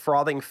not a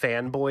frothing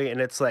fanboy, and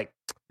it's like,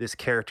 this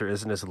character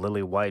isn't as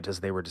lily white as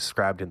they were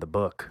described in the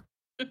book.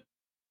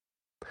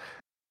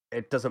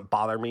 It doesn't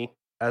bother me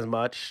as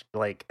much.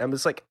 Like, I'm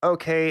just like,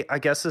 okay, I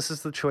guess this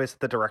is the choice that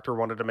the director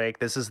wanted to make.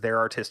 This is their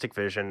artistic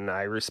vision.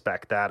 I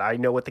respect that. I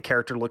know what the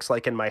character looks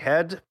like in my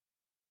head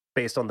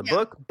based on the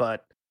book,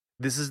 but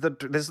this is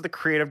the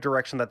creative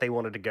direction that they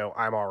wanted to go.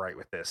 I'm all right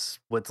with this.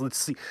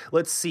 Let's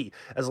see.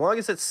 As long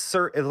as it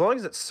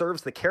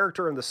serves the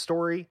character and the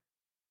story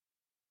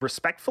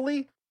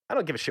respectfully, I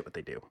don't give a shit what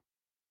they do.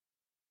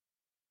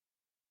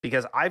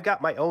 Because I've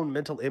got my own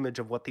mental image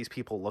of what these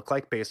people look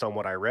like based on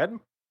what I read.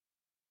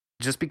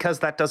 Just because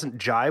that doesn't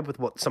jibe with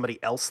what somebody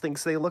else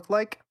thinks they look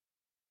like.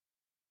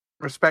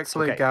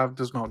 Respectfully, Gav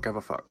does not give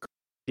a fuck.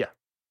 Yeah,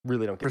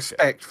 really don't give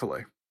Respectfully.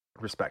 a shit.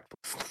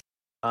 Respectfully.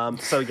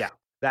 So yeah,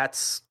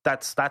 that's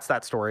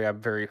that story. I'm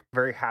very,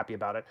 very happy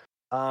about it.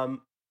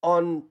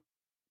 On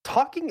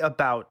talking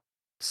about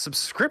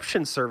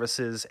subscription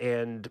services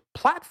and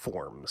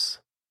platforms,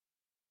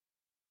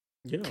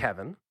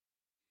 Kevin,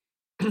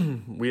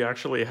 we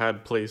actually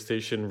had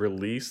PlayStation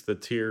release the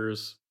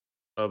tiers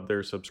of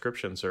their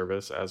subscription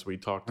service, as we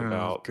talked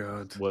about,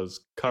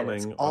 was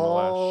coming on the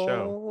last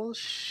show.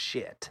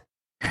 Shit.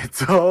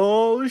 It's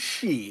all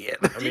shit.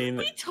 I mean,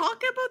 did we talk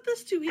about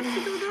this 2 weeks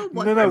ago?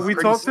 Though? No, we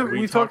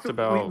talked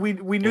about. We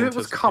knew it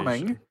was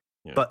coming,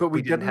 yeah. but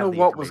we didn't know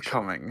what was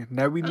coming.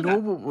 Now we know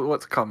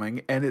what's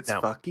coming, and it's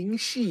fucking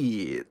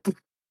shit.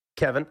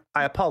 Kevin,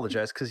 I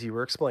apologize because you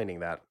were explaining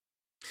that,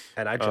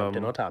 and I jumped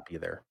in on top of you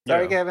there.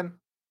 Sorry, Kevin.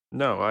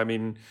 No, I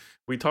mean,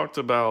 we talked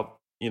about,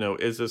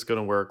 is this going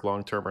to work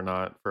long term or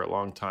not for a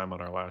long time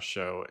on our last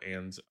show,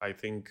 and I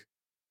think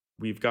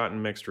we've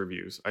gotten mixed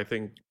reviews. I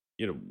think,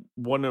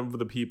 one of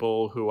the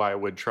people who I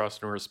would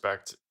trust and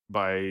respect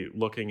by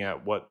looking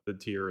at what the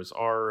tiers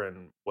are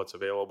and what's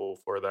available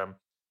for them,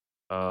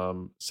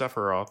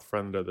 Sephiroth,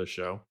 friend of the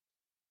show,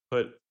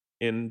 put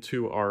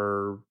into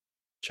our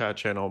chat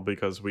channel,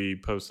 because we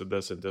posted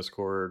this in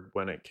Discord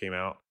when it came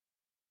out,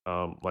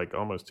 like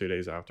almost 2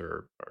 days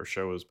after our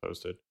show was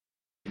posted,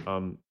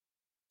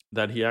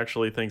 that he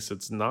actually thinks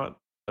it's not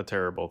a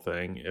terrible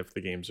thing if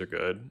the games are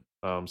good,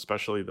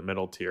 especially the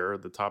middle tier.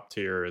 The top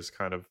tier is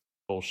kind of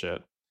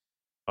bullshit.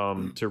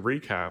 To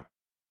recap,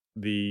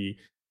 the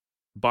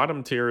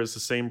bottom tier is the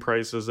same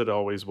price as it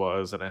always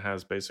was, and it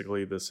has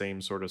basically the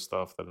same sort of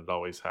stuff that it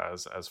always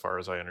has, as far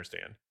as I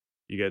understand.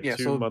 You get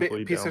two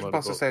monthly PlayStation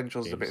Plus downloadable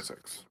Essentials, games. the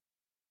basics.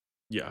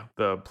 Yeah,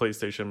 the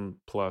PlayStation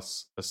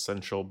Plus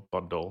Essential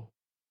Bundle,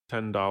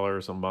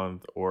 $10 a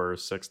month, or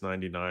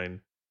 $6.99,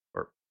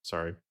 or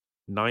sorry,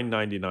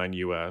 $9.99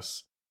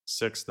 US,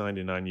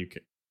 $6.99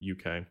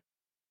 UK.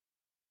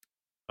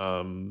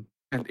 And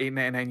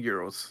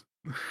 €8.99.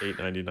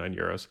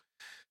 €8.99.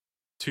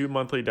 2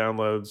 monthly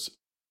downloads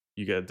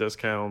you get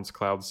discounts,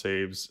 cloud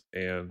saves,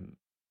 and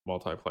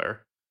multiplayer.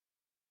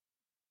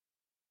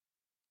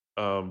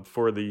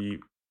 For the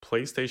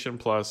PlayStation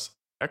Plus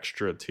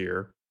Extra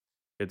tier,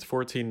 it's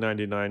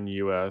 $14.99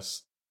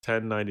 US,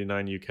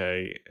 $10.99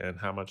 UK, and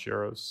how much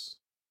euros?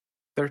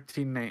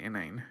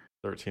 $13.99.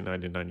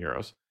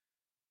 €13.99.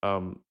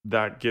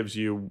 That gives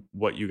you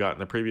what you got in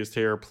the previous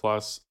tier,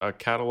 plus a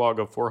catalog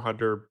of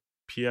 400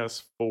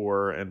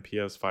 PS4 and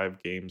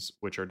PS5 games,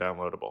 which are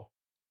downloadable.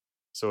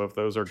 So if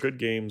those are good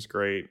games,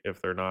 great.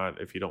 If they're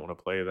not, if you don't want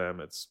to play them,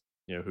 it's,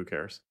 who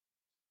cares?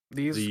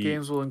 These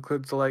games will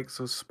include the likes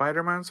of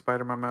Spider-Man,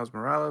 Spider-Man Miles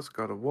Morales,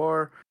 God of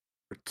War,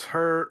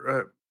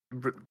 Returnal.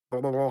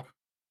 Returnal.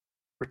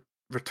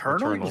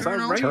 Is that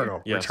right?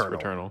 Returnal. Yes,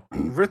 Returnal.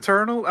 Returnal.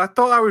 Returnal? I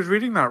thought I was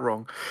reading that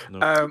wrong.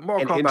 Nope.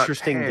 Mortal An Kombat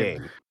interesting 10.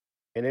 game.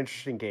 An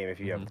interesting game if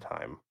you have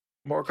time.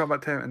 Mortal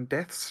Kombat 10 and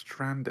Death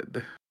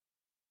Stranded.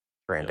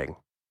 Stranding.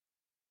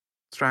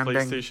 Stranding.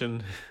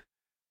 PlayStation,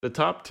 the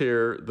top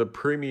tier, the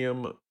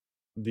premium,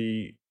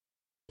 the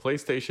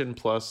PlayStation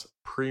Plus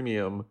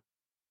Premium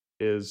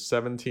is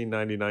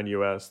 $17.99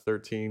 US,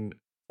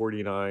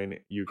 $13.49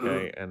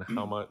 UK, and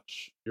how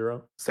much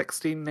euro?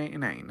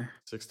 $16.99.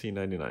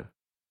 $16.99.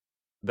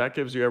 That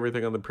gives you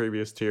everything on the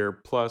previous tier,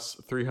 plus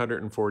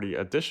 340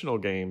 additional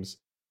games.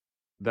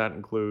 That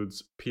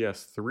includes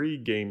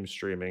PS3 game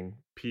streaming,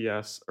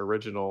 PS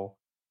original,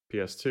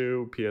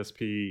 PS2,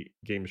 PSP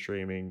game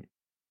streaming,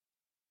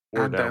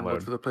 or And download.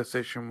 download for the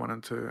PlayStation 1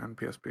 and 2 and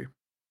PSP.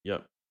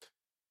 Yep.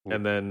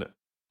 And then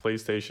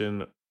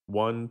PlayStation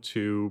 1,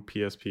 2,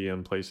 PSP,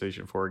 and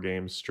PlayStation 4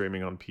 games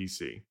streaming on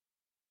PC.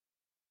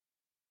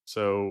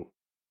 So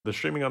the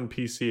streaming on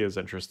PC is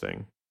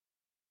interesting.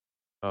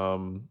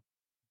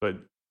 But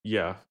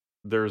yeah,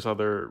 there's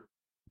other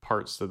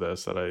parts to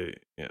this that I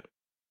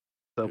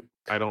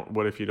don't.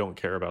 What if you don't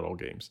care about old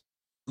games?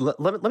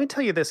 Let me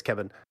tell you this,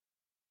 Kevin.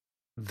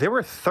 There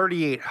were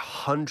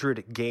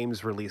 3,800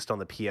 games released on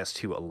the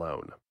PS2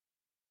 alone.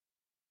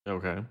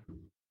 Okay.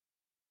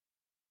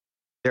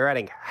 They're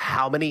adding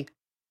how many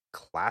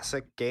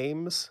classic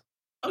games?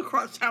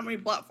 Across how many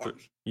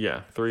platforms?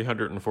 Yeah,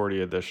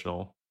 340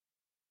 additional.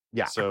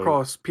 Yeah. So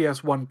Across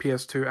PS1,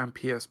 PS2, and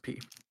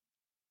PSP.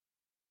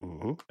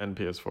 Mm-hmm. and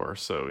PS4.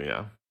 So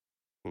yeah,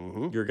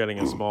 Mm-hmm. you're getting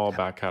a small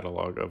back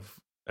catalog of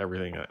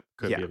everything that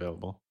could be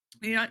available.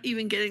 You're not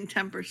even getting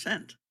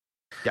 10%.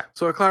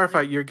 So to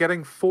clarify, you're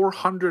getting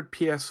 400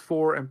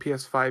 PS4 and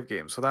PS5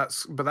 games. So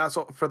that's for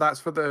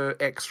the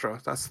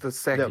extra. That's the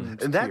second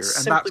tier, and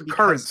that's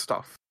current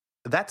stuff.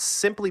 That's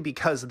simply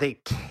because they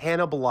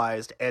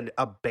cannibalized and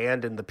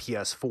abandoned the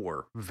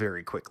PS4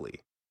 very quickly.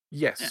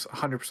 Yes,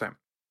 100%.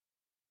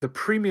 The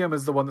premium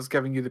is the one that's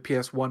giving you the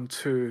PS1,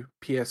 2,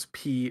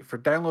 PSP for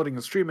downloading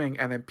and streaming,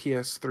 and then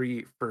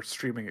PS3 for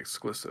streaming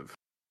exclusive.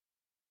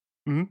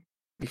 Mhm.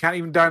 You can't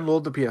even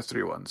download the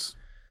PS3 ones.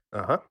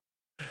 Uh-huh.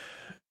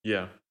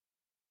 Yeah.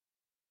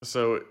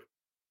 So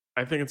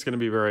I think it's going to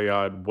be very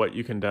odd what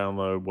you can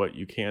download, what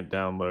you can't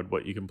download,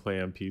 what you can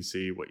play on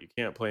PC, what you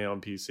can't play on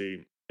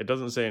PC. It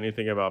doesn't say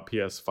anything about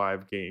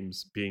PS5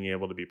 games being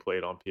able to be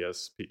played on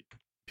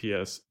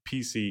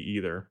PC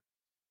either.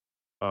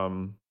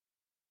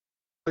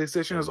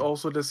 PlayStation has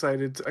also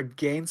decided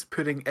against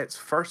putting its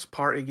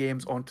first-party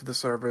games onto the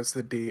service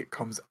the day it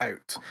comes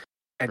out,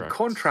 in Correct.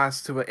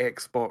 contrast to what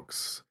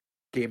Xbox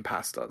Game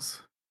Pass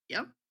does.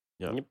 Yep.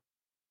 And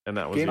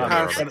that was Game the other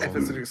Pass, article. if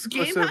it's an Game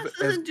exclusive, Pass is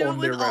doesn't do it on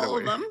there with right all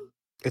away. of them.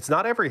 It's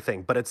not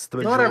everything, but it's the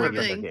Not majority of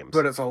everything. their games.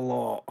 But it's a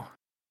lot.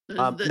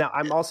 Now,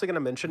 I'm also going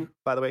to mention,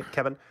 by the way,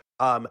 Kevin,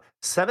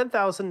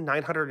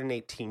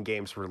 7,918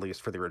 games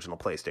released for the original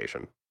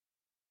PlayStation.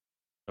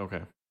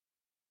 Okay.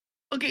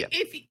 Okay, Yeah.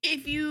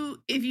 if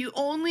you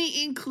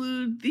only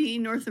include the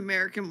North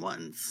American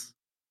ones,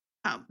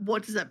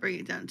 what does that bring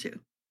it down to?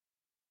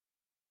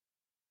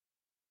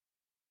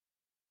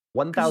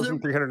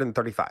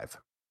 1,335.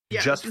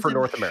 Yeah, just for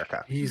North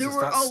America. Jesus,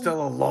 that's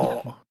still a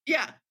lot.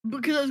 Yeah,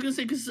 because I was gonna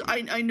say, because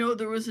I know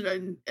there was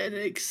an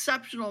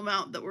exceptional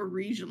amount that were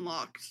region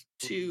locked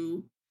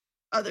to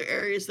other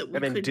areas that we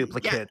couldn't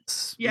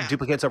duplicates, get. Yeah.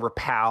 duplicates over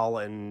PAL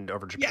and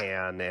over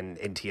Japan and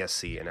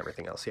NTSC and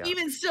everything else. Yeah,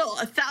 even still,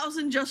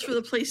 1,000 just for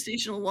the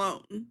PlayStation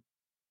alone.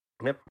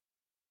 Yep.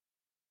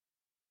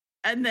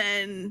 And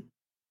then,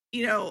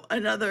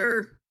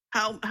 another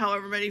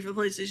however many for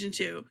the PlayStation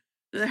 2,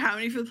 another how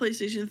many for the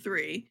PlayStation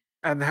 3.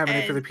 And how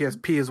many for the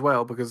PSP as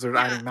well, because they're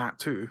adding that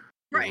too.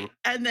 Right.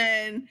 And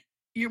then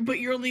you're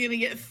only going to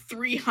get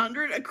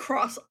 300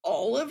 across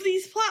all of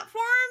these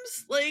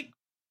platforms? Like,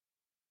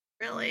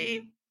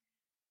 really?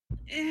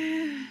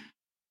 And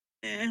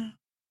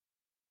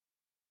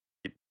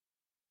you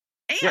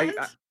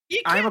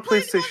I'm a can't play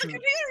it on PlayStation. the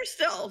computer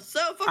still,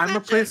 so fuck I'm a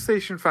that shit.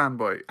 PlayStation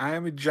fanboy. I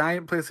am a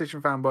giant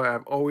PlayStation fanboy.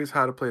 I've always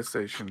had a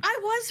PlayStation. I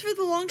was for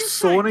the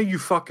longest Sony, time. you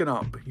fucking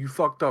up. You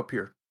fucked up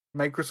here.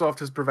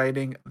 Microsoft is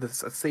providing the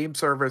same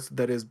service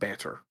that is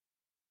better.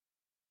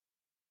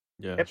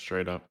 Yeah,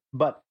 straight up.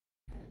 But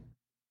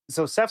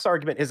so Steph's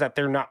argument is that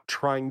they're not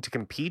trying to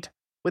compete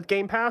with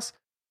Game Pass.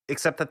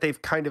 except that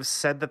they've kind of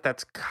said that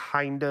that's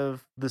kind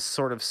of the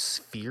sort of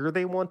sphere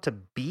they want to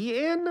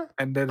be in.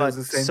 And that But is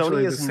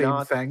essentially Sony the is same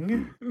not-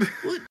 thing.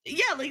 Well,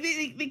 yeah, like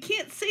they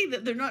can't say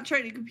that they're not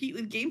trying to compete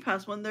with Game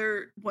Pass when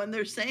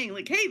they're saying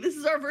like, hey, this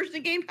is our version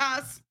of Game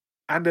Pass.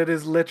 And it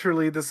is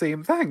literally the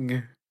same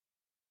thing.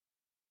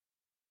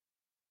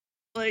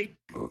 Like,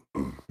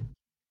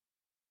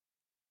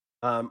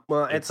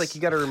 Well, it's like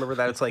you got to remember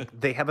that it's like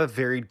they have a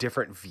very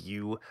different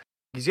view,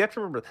 because you have to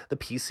remember the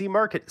PC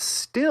market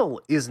still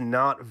is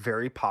not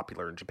very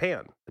popular in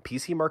Japan. The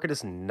PC market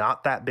is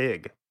not that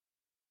big,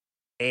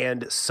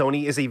 and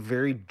Sony is a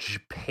very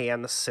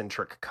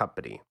Japan-centric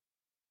company.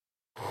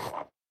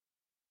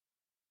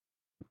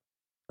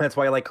 That's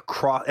why, like,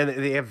 and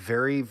they have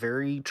very,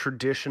 very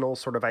traditional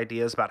sort of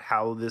ideas about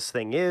how this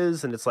thing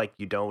is, and it's like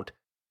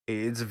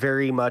it's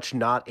very much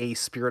not a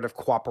spirit of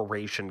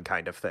cooperation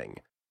kind of thing,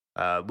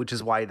 which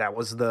is why that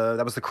was the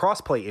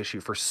crossplay issue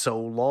for so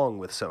long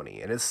with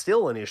Sony, and it's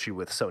still an issue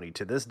with Sony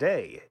to this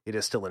day. It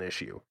is still an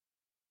issue.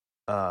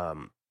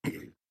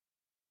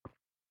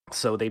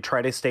 So they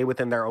try to stay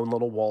within their own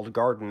little walled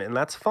garden, and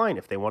that's fine.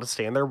 If they want to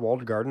stay in their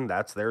walled garden,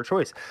 that's their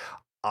choice.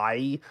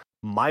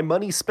 My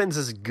money spends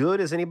as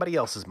good as anybody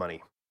else's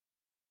money.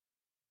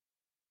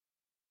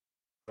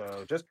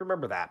 So just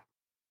remember that.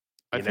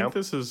 I think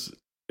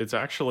it's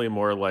actually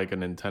more like a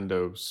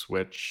Nintendo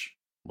Switch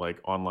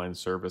like online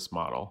service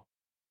model,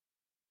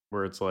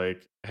 where it's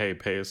like, hey,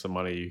 pay us some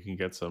money, you can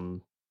get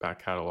some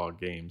back catalog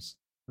games.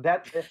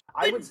 but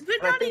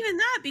not even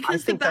that,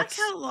 because the back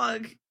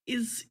catalog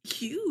is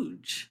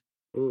huge.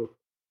 Ooh.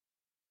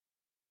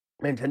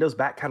 Nintendo's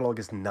back catalog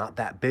is not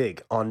that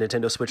big on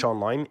Nintendo Switch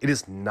Online. It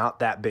is not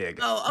that big.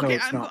 Oh, okay.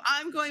 No,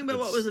 I'm going by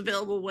what was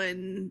available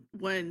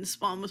when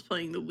Spawn was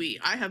playing the Wii.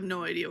 I have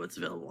no idea what's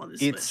available on the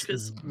Switch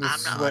because I'm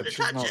not allowed to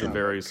touch It's a it.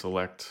 very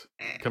select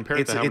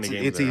compared to how many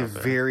games. It's a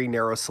very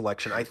narrow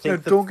selection. I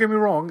think. Now, don't get me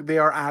wrong; they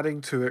are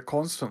adding to it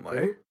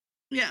constantly.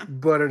 Yeah,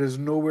 but it is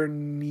nowhere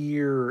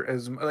near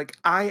as like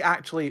I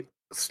actually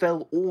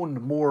still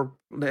own more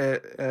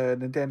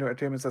Nintendo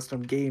Entertainment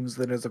System games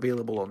than is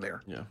available on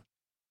there. Yeah.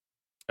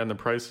 And the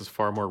price is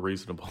far more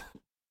reasonable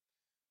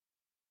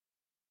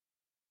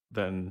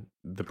than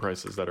the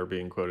prices that are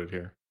being quoted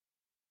here.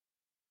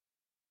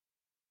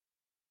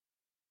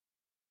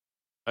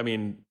 I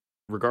mean,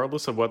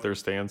 regardless of what their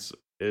stance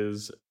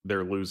is,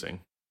 they're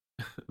losing.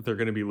 They're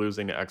going to be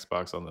losing to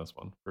Xbox on this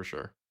one, for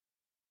sure.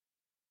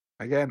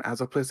 Again,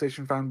 as a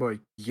PlayStation fanboy,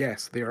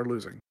 yes, they are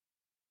losing.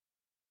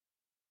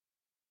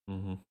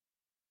 Mm-hmm.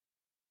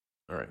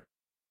 All right.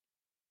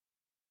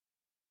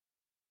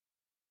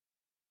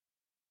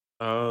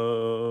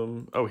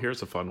 Oh,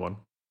 here's a fun one.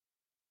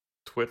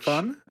 Twitch.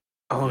 Fun?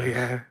 Oh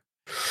yeah.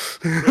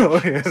 Twitch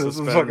Oh yeah, this is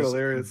fucking suspends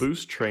hilarious.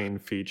 Boost train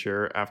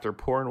feature after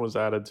porn was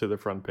added to the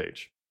front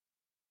page.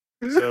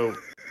 So,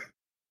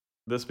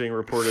 this being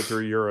reported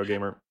through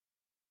Eurogamer.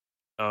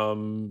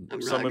 Some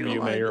of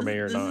you may or may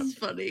or not. This is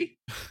funny.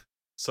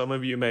 Some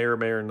of you may or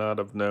may or not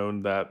have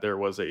known that there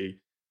was a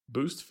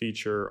boost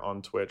feature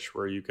on Twitch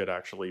where you could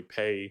actually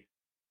pay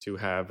to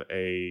have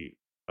a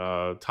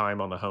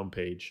time on the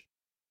homepage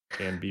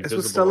and be visible.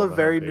 This was still a on the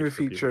very homepage new for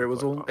people feature. to It was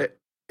click only on.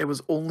 it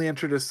was only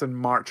introduced in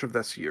March of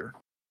this year.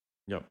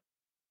 Yep.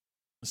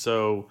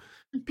 So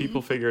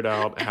people figured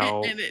out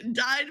how. And it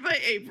died by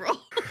April.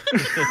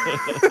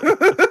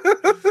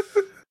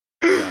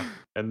 Yeah.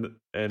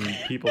 And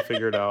people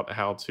figured out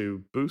how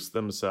to boost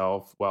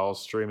themselves while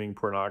streaming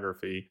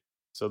pornography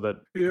so that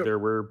Yep. there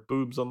were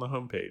boobs on the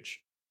homepage.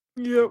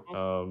 Yep.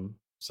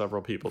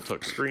 Several people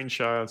took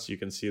screenshots. You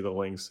can see the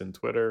links in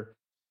Twitter.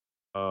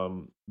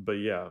 But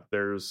yeah,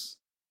 there's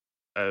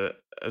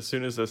as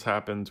soon as this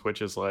happened,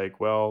 Twitch is like,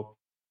 well,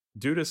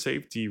 due to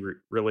safety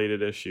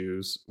related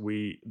issues,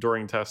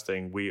 during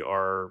testing we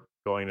are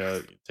going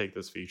to take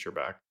this feature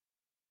back.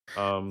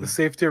 The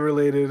safety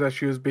related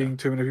issues being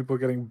too many people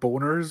getting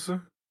boners.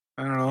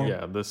 I don't know.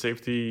 Yeah, the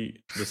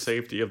safety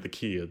of the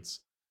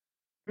kids.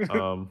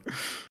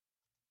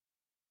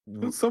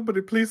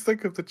 Somebody please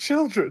think of the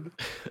children.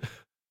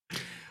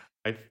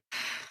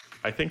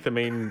 I think the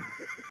main,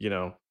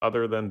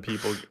 other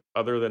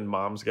than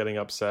moms getting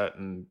upset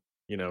and,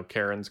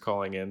 Karen's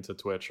calling in to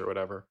Twitch or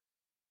whatever,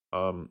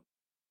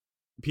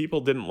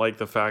 people didn't like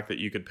the fact that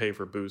you could pay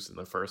for boosts in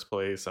the first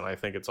place. And I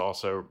think it's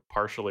also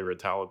partially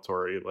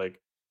retaliatory. Like,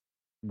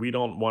 we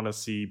don't want to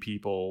see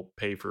people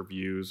pay for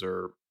views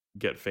or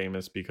get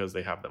famous because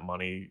they have the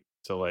money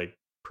to like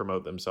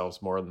promote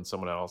themselves more than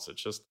someone else.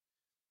 It's just,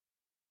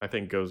 I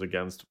think, goes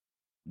against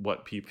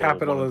what people wanted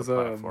the Capitalism.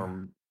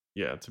 platform,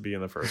 to be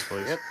in the first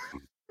place.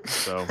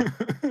 So,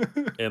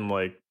 and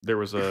like there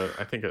was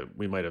I think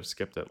we might have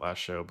skipped it last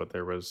show, but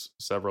there was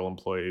several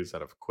employees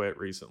that have quit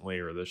recently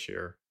or this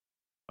year,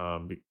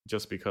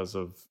 just because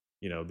of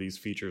these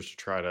features to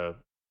try to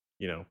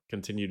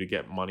continue to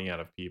get money out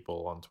of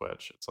people on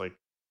Twitch. It's like,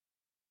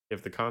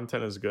 if the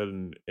content is good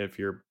and if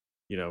you're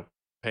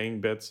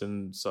paying bits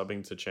and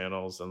subbing to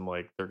channels, and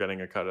like they're getting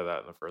a cut of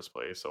that in the first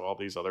place. So all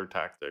these other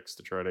tactics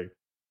to try to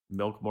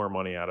milk more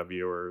money out of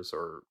viewers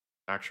or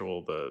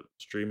the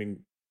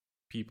streaming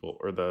people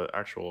or the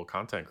actual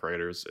content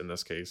creators in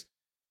this case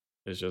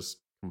is just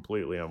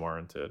completely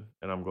unwarranted.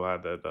 And I'm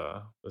glad that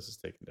this is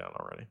taken down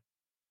already.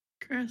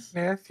 Chris,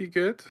 Math, you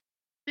good?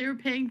 they were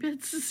paying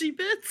bits to see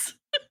bits.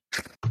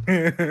 I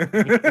knew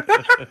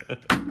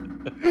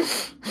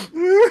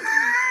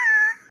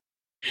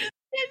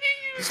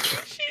you would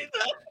appreciate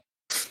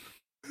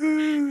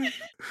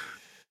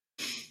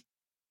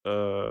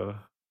that.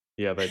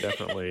 Yeah, they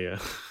definitely and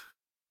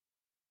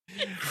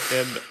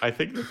I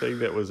think the thing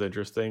that was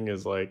interesting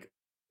is like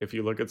if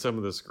you look at some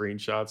of the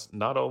screenshots,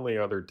 not only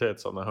are there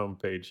tits on the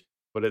homepage,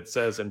 but it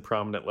says in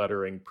prominent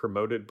lettering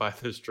promoted by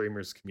the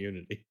streamers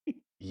community.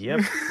 Yep.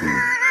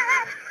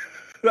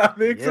 That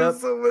makes Yep. it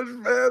so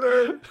much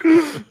better.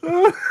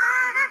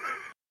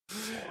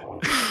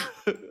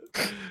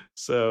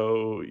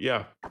 So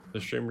yeah,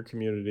 the streamer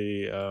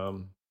community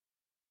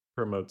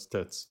promotes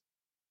tits.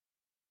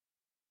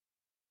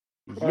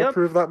 I Yep.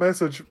 approve that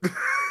message.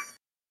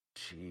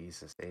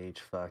 Jesus H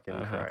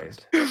fucking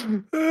Christ.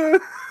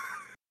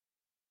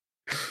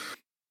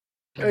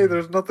 Hey,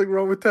 there's nothing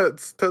wrong with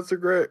tits. Tits are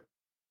great.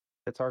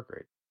 Tits are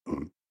great.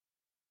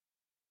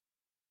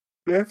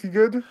 Math, you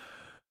good?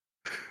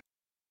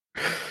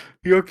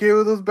 You okay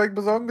with those big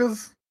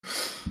bazongas?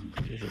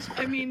 Jesus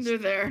I mean, they're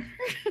there.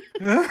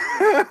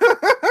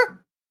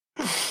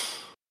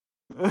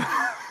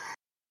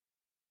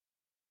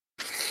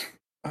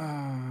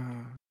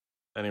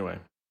 Anyway,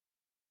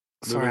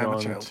 Sorry, I'm a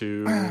moving on child.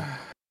 to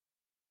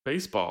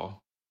baseball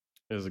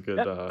is a good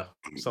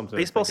something.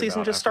 Baseball to think season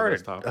about just after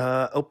this started.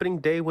 topic. Opening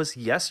day was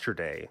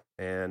yesterday,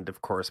 and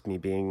of course, me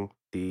being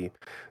the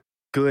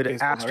good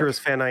Baseball Astros nerd.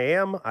 fan I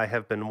am, I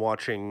have been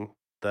watching.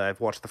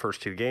 I've watched the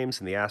first two games,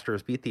 and the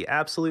Astros beat the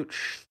absolute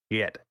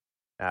shit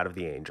out of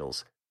the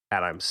Angels,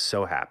 and I'm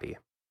so happy.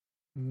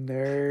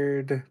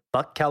 Nerd.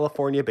 Fuck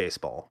California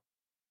baseball.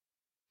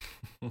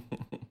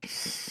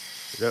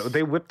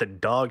 They whipped the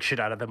dog shit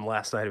out of them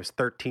last night. It was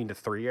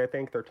 13-3, I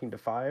think,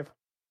 13-5.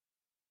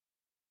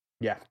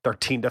 Yeah,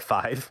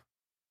 13-5.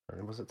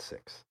 Or was it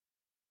 6?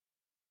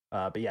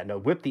 But yeah, no,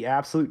 whipped the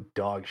absolute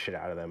dog shit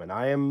out of them, and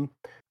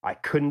I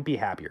couldn't be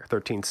happier.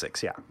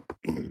 13-6, yeah.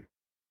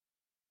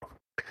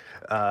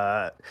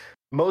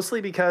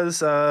 Mostly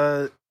because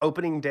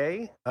opening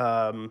day.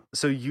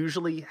 So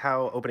usually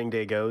how opening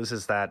day goes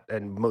is that,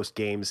 and most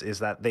games, is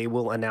that they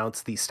will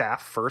announce the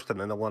staff first and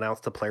then they'll announce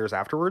the players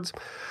afterwards.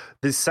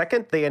 The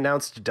second they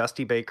announced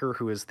Dusty Baker,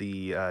 who is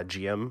the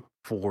GM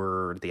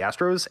for the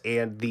Astros,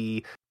 and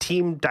the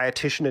team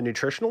dietitian and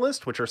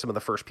nutritionalist, which are some of the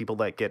first people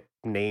that get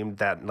named,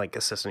 that like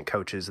assistant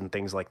coaches and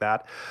things like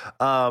that.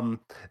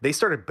 They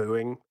started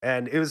booing,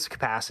 and it was a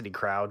capacity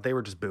crowd. They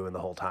were just booing the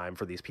whole time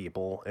for these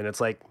people. And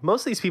it's like,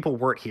 most of these people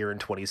weren't here in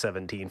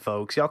 2017,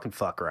 folks. Y'all can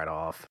fuck right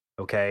off.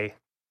 Okay.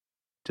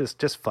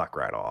 Just fuck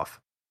right off.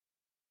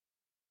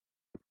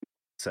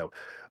 So,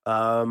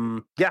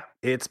 yeah,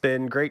 it's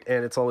been great.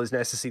 And it's always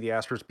nice to see the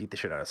Astros beat the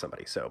shit out of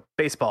somebody. So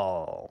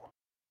baseball.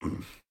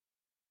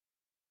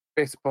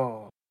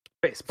 Baseball.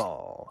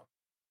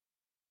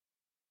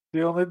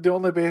 The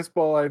only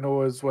baseball I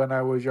know is when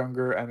I was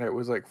younger, and it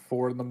was like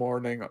 4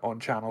 a.m. on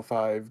Channel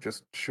 5,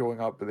 just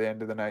showing up at the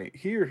end of the night.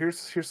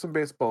 Here's some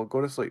baseball. Go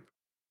to sleep.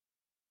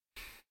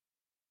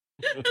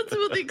 That's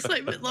about the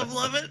excitement level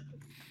of it.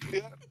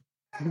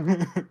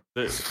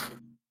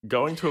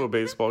 Going to a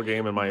baseball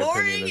game, in my opinion,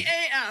 Boring is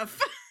AF.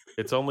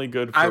 it's only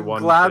good for I'm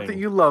one glad thing. that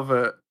you love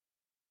it.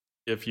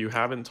 If you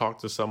haven't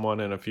talked to someone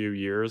in a few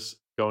years,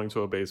 going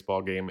to a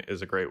baseball game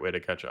is a great way to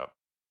catch up.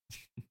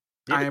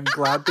 I am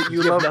glad that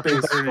you You love have nothing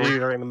better to baseball. do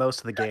during the most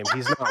of the game.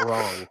 He's not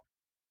wrong.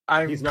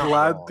 He's not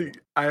wrong.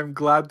 I'm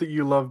glad that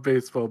you love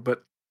baseball,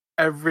 but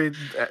every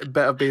bit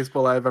of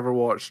baseball I've ever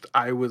watched,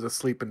 I was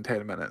asleep in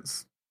 10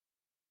 minutes.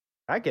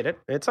 I get it.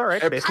 It's all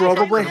right. It Baseball's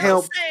probably fun.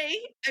 helped.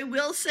 I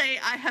will say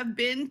I have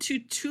been to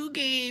 2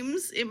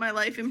 games in my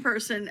life in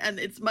person, and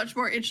it's much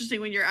more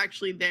interesting when you're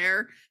actually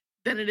there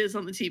than it is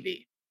on the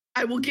TV.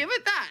 I will give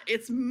it that.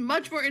 It's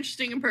much more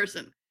interesting in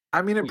person.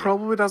 I mean, it Yeah.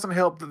 probably doesn't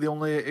help that the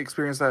only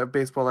experience out of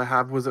baseball I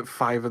had was at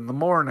 5 a.m.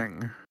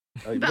 Well,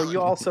 you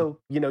also,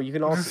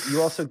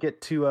 you also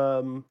get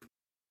to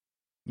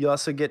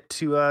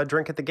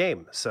drink at the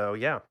game. So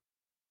yeah.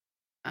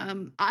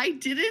 I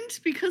didn't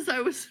because I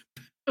was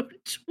about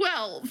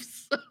 12.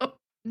 So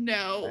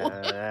no.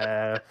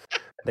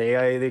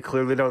 They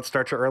clearly don't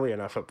start you early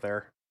enough up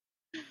there.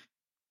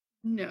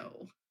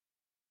 No.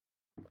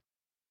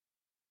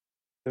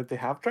 Did they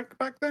have drink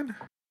back then?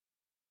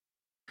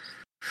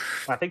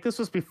 I think this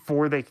was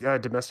before they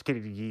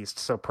domesticated yeast,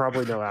 so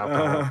probably no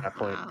alcohol at that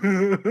point.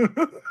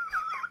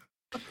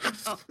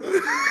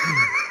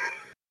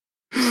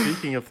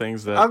 Speaking of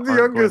things that I'm the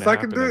aren't going youngest. to I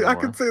can happen do it. I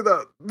anymore, can say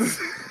that.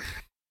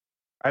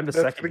 I'm the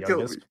That's second gonna kill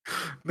youngest. me.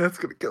 That's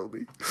gonna kill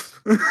me.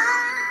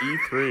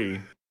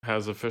 E3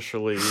 has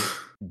officially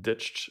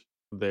ditched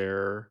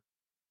their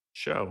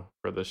show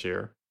for this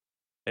year,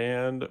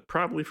 and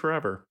probably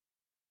forever.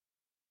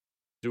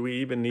 Do we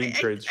even need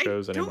trade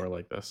shows anymore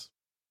like this?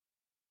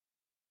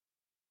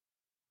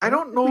 I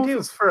don't know if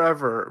it's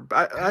forever.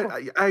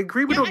 I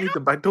agree we Yeah, don't need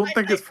them, but I don't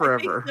think it's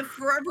forever. I think the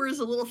forever is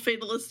a little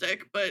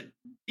fatalistic, but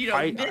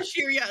this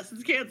year, yes,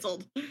 it's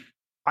canceled.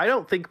 I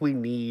don't think we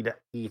need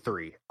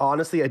E3.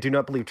 Honestly, I do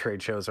not believe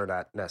trade shows are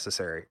not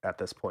necessary at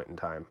this point in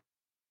time.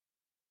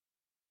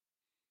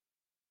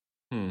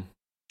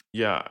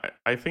 Yeah,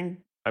 I think,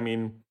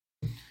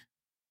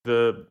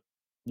 the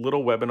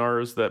little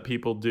webinars that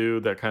people do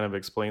that kind of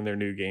explain their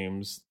new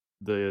games,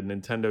 the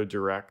Nintendo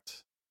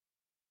Direct,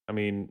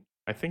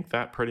 I think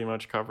that pretty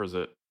much covers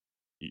it.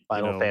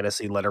 Final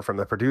Fantasy letter from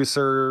the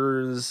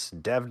producers,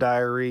 dev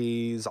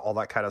diaries, all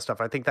that kind of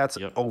stuff. I think that's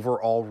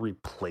overall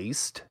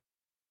replaced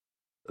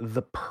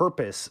the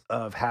purpose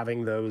of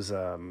having those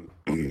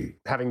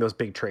having those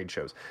big trade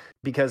shows,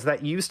 because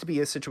that used to be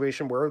a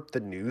situation where the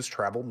news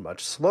traveled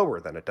much slower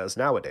than it does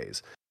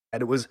nowadays,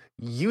 and it was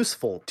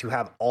useful to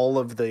have all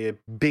of the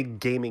big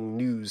gaming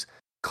news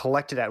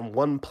collected at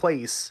one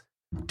place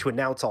to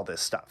announce all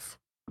this stuff.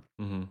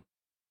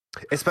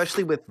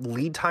 Especially with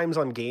lead times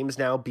on games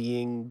now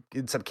being,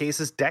 in some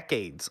cases,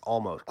 decades,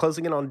 almost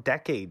closing in on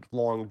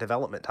decade-long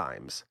development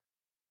times,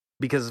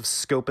 because of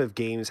scope of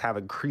games have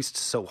increased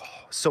so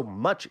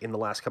much in the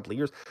last couple of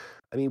years.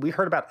 I mean, we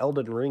heard about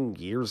Elden Ring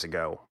years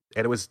ago,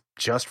 and it was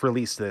just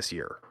released this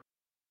year.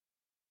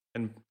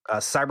 And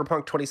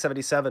Cyberpunk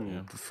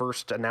 2077, the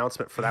first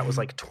announcement for that was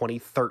like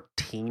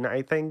 2013,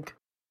 I think.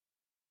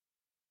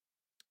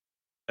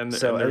 And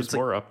there's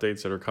more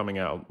updates that are coming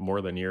out more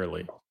than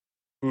yearly.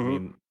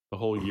 The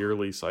whole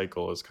yearly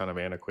cycle is kind of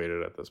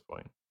antiquated at this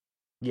point.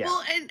 Yeah.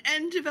 Well,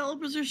 and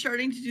developers are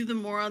starting to do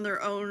them more on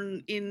their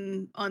own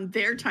on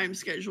their time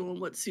schedule and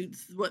what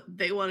suits what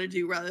they want to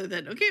do, rather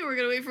than, okay, we're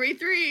going to wait for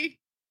E3.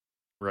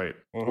 Right.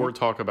 Or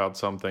talk about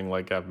something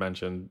like I've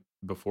mentioned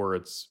before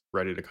it's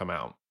ready to come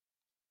out.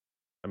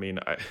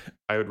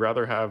 I would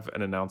rather have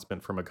an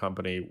announcement from a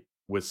company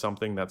with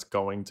something that's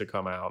going to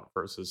come out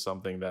versus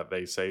something that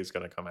they say is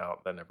going to come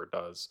out that never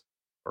does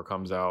or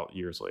comes out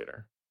years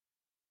later.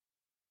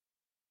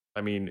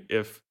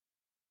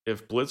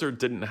 If Blizzard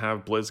didn't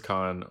have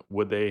BlizzCon,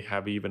 would they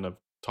have even have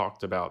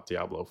talked about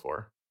Diablo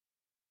 4?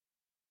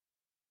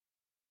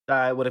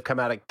 It would have come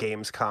out at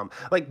Gamescom.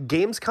 Like,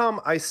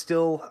 Gamescom,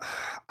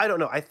 I don't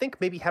know. I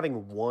think maybe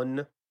having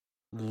one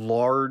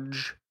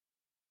large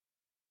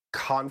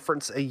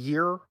conference a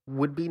year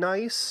would be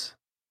nice.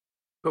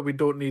 But we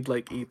don't need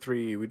like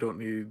E3. We don't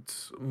need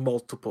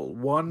multiple.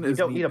 We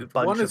don't need a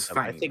bunch one of is them.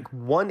 fine. I think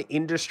one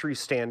industry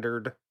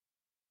standard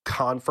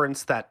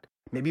conference that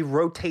maybe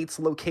rotates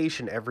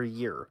location every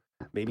year.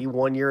 Maybe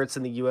one year it's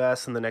in the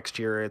US and the next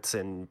year it's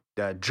in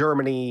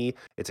Germany,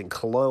 it's in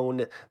Cologne,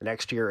 the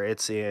next year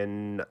it's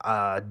in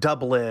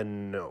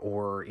Dublin,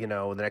 or,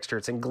 the next year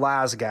it's in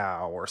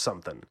Glasgow or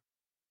something.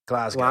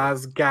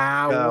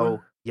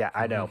 Glasgow. Yeah,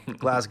 I know.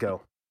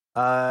 Glasgow.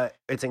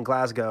 It's in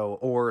Glasgow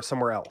or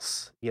somewhere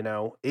else,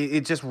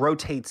 It just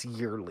rotates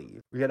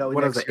yearly.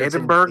 What is it,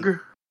 Edinburgh?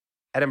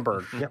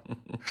 Edinburgh, yeah.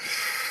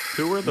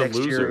 Who are the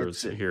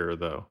losers here,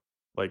 though?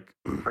 Like,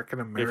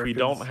 if we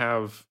don't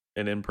have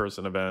an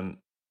in-person event,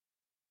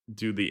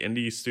 do the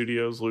indie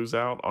studios lose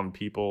out on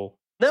people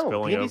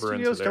spilling over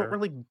into there?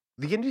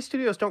 The indie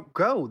studios don't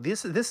go.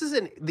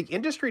 The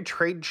industry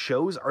trade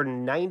shows are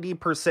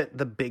 90%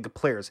 the big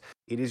players.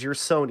 It is your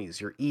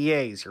Sonys, your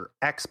EAs, your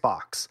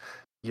Xbox,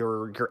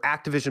 your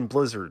Activision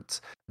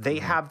Blizzards. They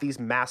have these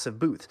massive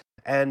booths.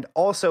 And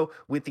also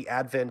with the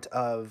advent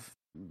of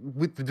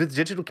with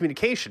digital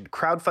communication,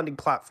 crowdfunding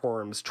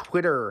platforms,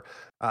 Twitter,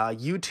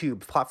 YouTube,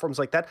 platforms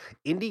like that,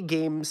 indie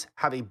games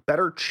have a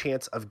better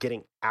chance of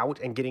getting out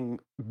and getting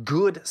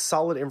good,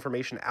 solid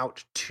information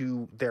out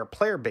to their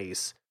player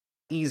base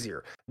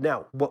easier.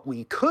 Now, what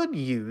we could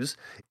use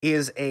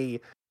is a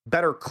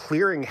better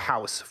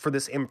clearinghouse for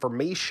this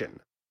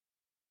information.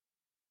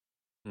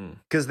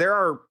 Because there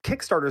are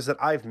Kickstarters that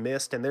I've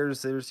missed, and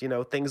there's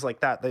things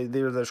like that.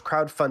 There's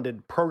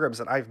crowdfunded programs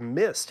that I've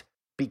missed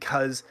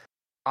because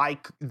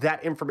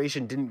that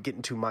information didn't get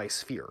into my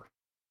sphere.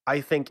 I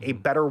think a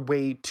better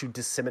way to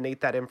disseminate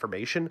that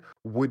information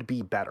would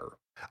be better.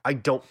 I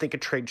don't think a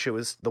trade show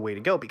is the way to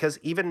go, because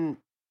even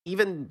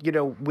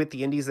with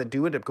the indies that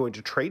do end up going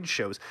to trade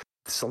shows,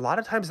 a lot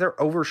of times they're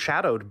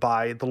overshadowed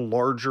by the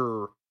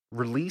larger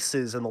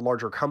releases and the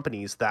larger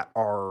companies that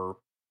are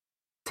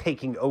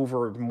taking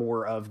over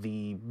more of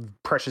the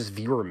precious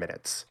viewer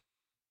minutes.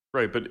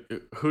 Right, but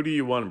who do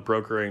you want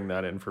brokering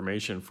that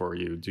information for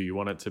you? Do you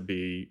want it to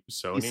be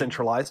Sony?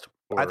 Decentralized.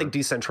 I think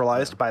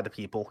decentralized by the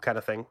people kind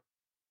of thing.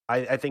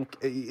 I think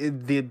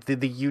the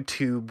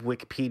YouTube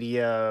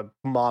Wikipedia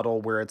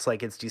model where it's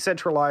like it's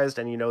decentralized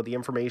and the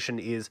information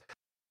is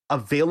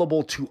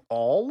available to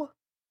all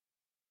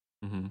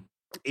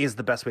is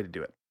the best way to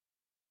do it.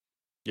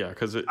 Yeah,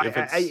 because if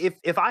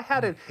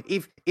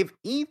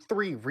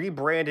E3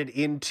 rebranded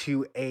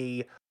into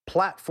a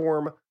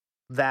platform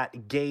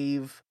that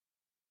gave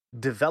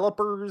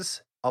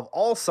developers of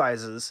all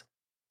sizes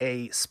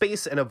a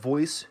space and a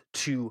voice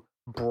to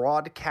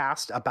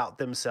broadcast about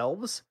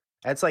themselves,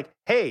 it's like,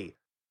 hey,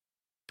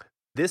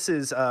 This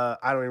is I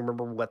don't even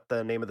remember what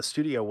the name of the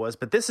studio was,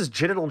 but this is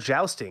genital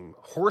jousting,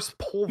 horse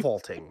pole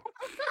vaulting.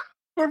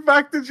 We're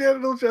back to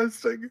genital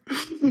jousting.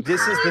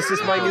 This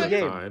is my new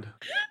game. Died.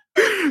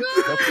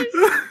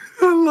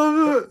 I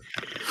love it.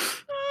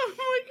 Oh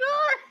my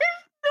god!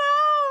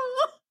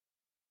 No.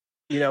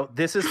 You know,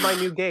 this is my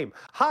new game.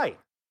 Hi,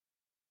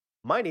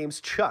 my name's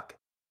Chuck.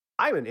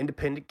 I'm an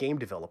independent game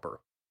developer.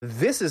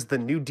 This is the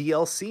new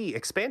DLC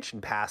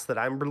expansion pass that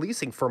I'm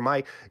releasing for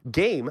my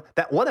game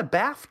that won a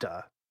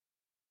BAFTA.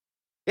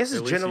 This is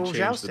At least genital you changed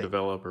jousting. the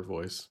developer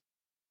voice.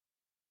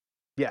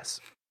 Yes.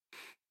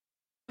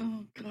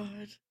 Oh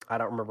god. I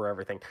don't remember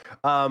everything.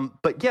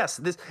 But yes,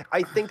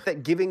 I think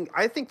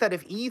that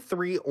if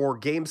E3 or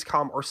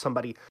Gamescom or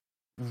somebody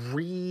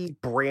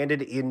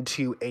rebranded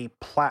into a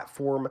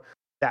platform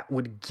that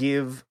would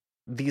give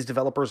these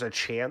developers a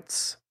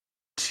chance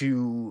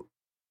to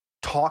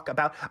talk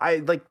about, I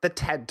like the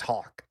TED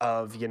Talk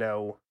of,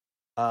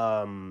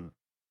 of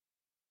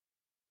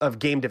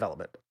game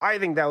development. I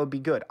think that would be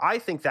good. I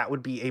think that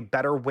would be a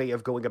better way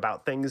of going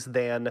about things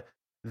than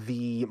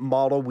the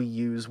model we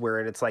use where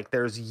it's like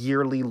there's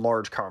yearly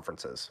large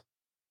conferences.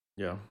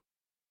 Yeah.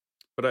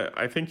 But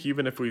I think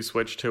even if we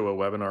switch to a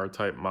webinar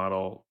type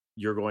model,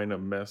 you're going to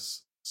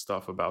miss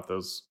stuff about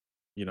those,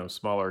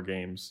 smaller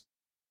games.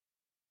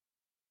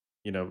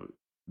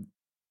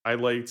 I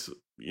liked,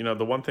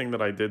 the one thing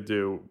that I did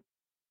do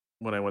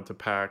when I went to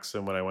PAX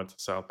and when I went to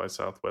South by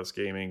Southwest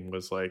Gaming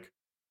was like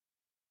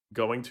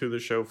going to the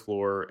show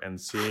floor and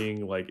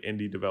seeing like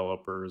indie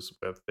developers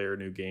with their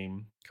new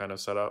game kind of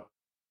set up.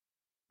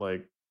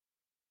 Like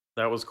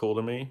that was cool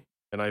to me.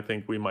 And I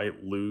think we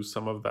might lose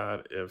some of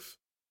that if,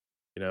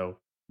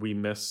 we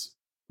miss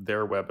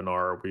their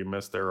webinar, we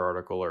miss their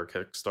article or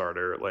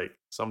Kickstarter. Like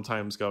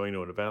sometimes going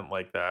to an event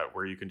like that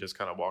where you can just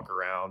kind of walk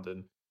around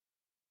and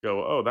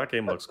go, oh, that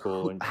game looks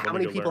cool. And how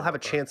many people have a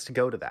chance to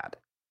go to that?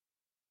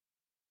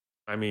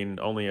 I mean,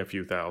 only a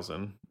few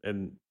thousand,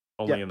 and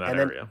only in that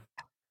area.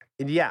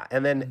 Yeah,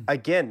 and then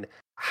again,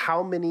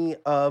 how many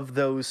of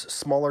those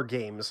smaller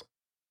games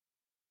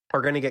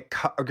are going to get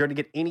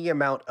any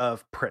amount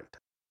of print,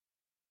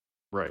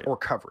 right, or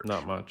coverage?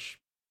 Not much.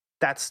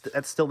 That's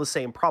still the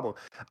same problem.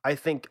 I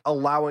think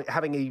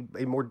having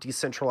a more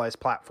decentralized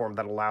platform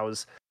that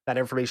allows that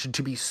information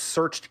to be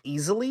searched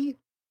easily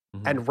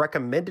and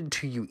recommended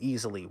to you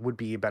easily would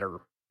be a better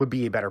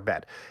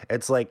bet.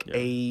 It's like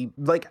the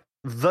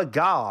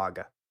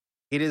GOG.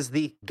 It is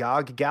the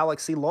GOG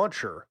Galaxy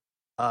launcher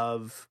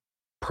of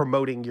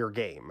promoting your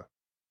game,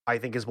 I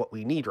think, is what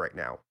we need right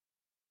now.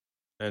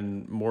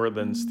 And more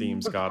than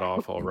Steam's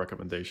god-awful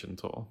recommendation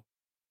tool.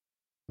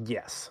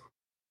 Yes.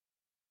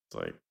 It's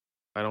like,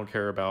 I don't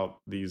care about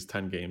these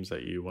 10 games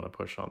that you want to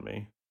push on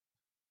me.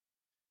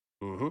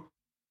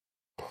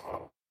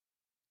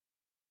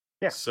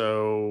 Yeah.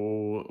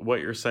 So what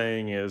you're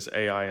saying is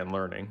AI and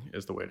learning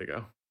is the way to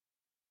go.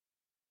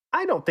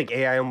 I don't think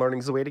AI and learning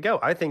is the way to go.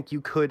 I think you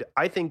could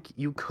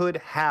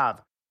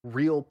have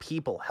real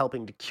people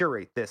helping to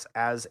curate this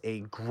as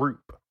a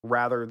group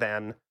rather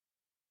than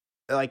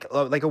like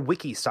a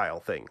wiki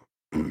style thing.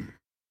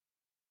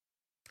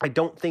 I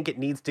don't think it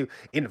needs to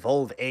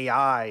involve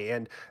AI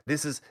and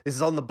this is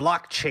on the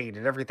blockchain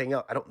and everything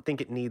else. I don't think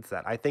it needs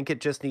that. I think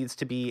it just needs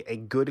to be a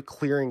good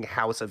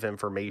clearinghouse of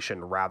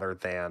information rather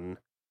than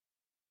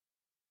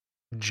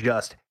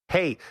just,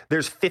 hey,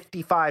 there's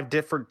 55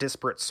 different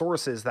disparate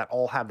sources that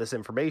all have this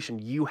information.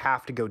 You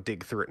have to go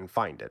dig through it and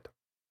find it.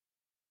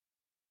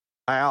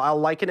 I'll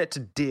liken it to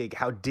Dig,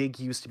 how Dig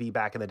used to be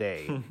back in the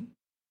day.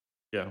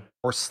 Yeah.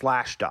 Or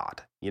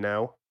Slashdot,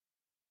 Yeah.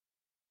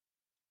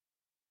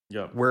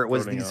 Where it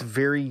was these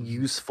very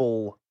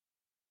useful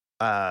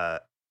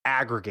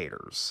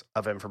aggregators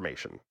of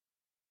information.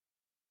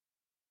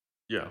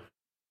 Yeah.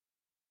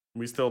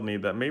 We still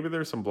need that. Maybe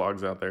there's some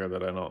blogs out there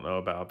that I don't know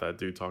about that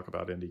do talk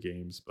about indie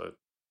games, but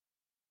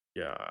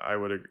yeah, I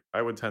would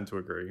tend to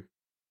agree.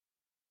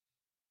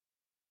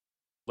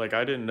 Like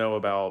I didn't know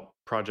about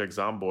Project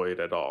Zomboid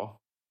at all.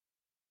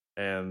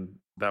 And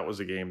that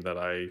was a game that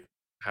I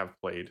have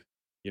played,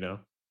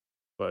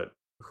 but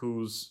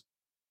who's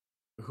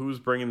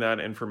bringing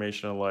that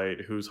information to light?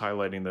 Who's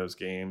highlighting those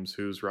games?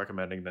 Who's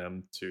recommending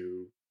them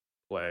to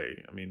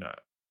play? I mean,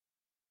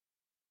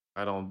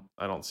 I don't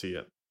see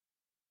it.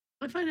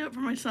 I find out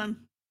from my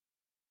son.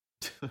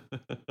 No,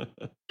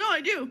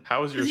 I do.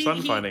 How is your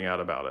son finding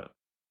out about it?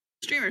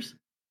 Streamers.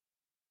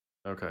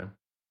 Okay.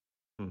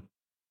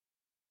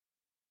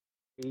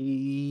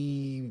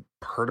 He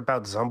heard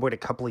about Zomboid a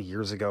couple of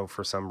years ago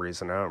for some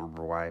reason. I don't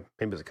remember why.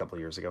 Maybe it was a couple of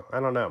years ago. I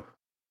don't know.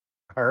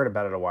 I heard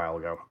about it a while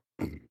ago.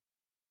 Do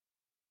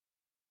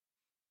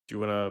you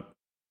want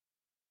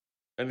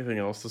anything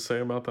else to say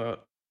about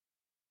that?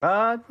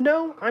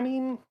 No. I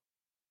mean,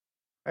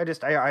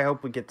 I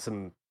hope we get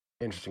some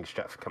interesting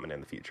stuff coming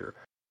in the future.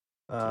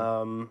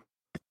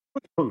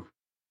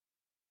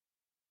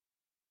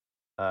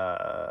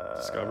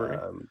 Discovery.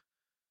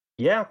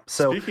 Yeah.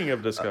 So speaking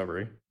of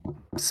discovery,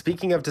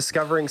 speaking of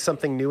discovering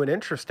something new and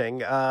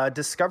interesting,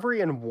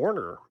 Discovery and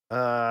Warner,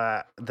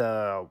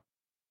 the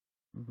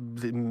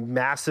the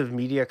massive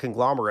media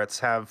conglomerates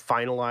have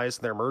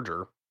finalized their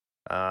merger,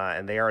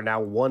 and they are now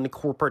one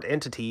corporate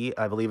entity.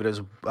 I believe it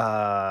is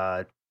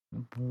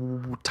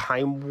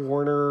Time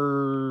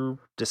Warner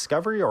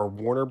Discovery or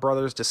Warner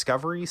Brothers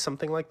Discovery,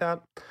 something like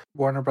that.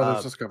 Warner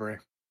Brothers Discovery.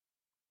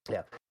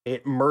 Yeah,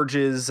 it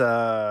merges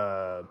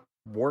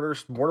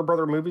Warner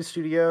Brother Movie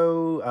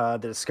Studio,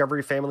 the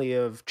Discovery family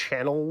of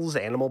channels,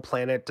 Animal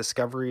Planet,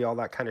 Discovery, all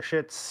that kind of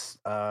shits.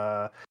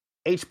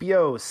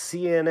 HBO,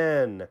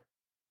 CNN,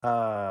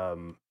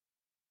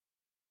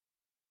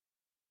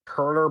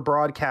 Turner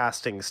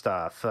Broadcasting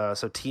stuff.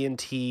 So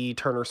TNT,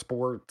 Turner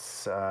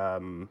Sports.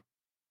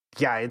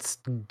 Yeah,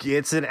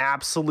 it's an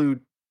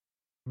absolute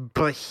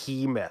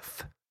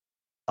behemoth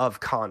of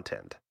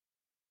content.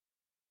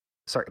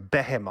 Sorry,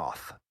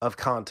 behemoth of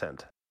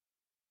content.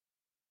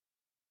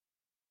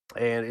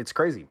 And it's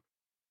crazy.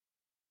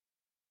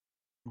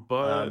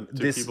 But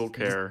do people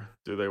care?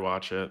 Do they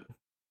watch it?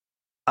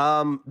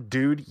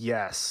 Dude,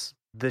 yes.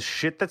 The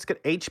shit that's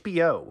good.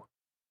 HBO,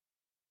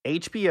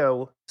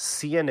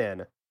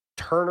 CNN,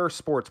 Turner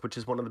Sports, which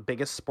is one of the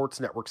biggest sports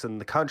networks in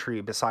the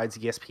country besides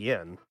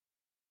ESPN.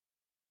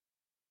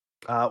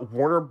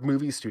 Warner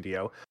Movie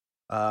Studio,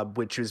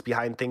 which is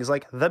behind things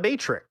like The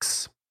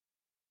Matrix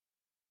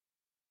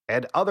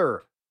and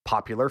other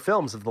popular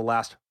films of the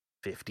last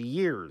 50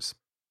 years.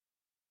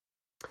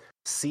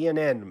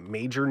 CNN,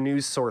 major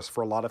news source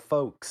for a lot of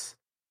folks.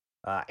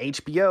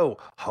 HBO,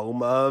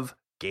 home of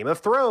Game of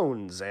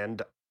Thrones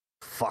and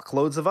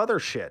fuckloads of other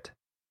shit.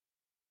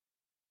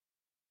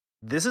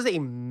 This is a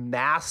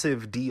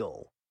massive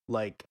deal.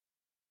 Like,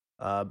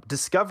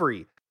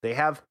 Discovery, they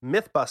have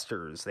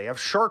Mythbusters, they have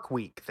Shark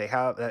Week, they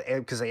have,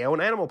 because they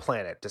own Animal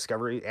Planet.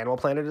 Animal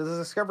Planet is a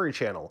Discovery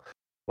Channel.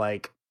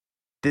 Like,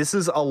 this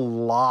is a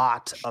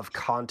lot of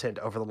content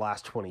over the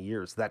last 20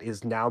 years that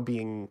is now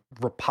being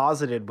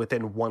reposited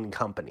within one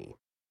company.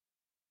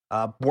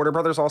 Warner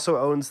Brothers also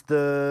owns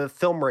the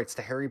film rights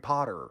to Harry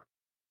Potter.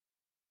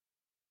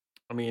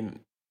 I mean,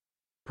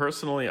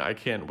 personally, I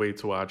can't wait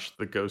to watch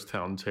The Ghost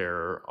Town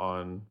Terror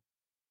on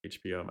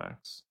HBO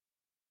Max.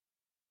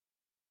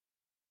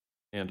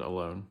 And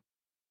Alone.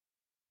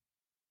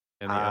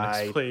 And The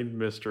Unexplained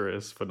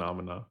Mysterious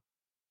Phenomena.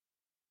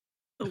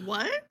 The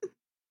what?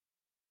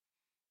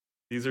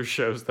 These are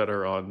shows that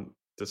are on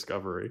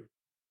Discovery.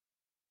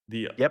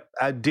 Yep,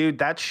 dude,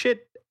 that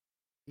shit.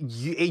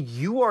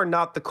 You are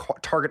not the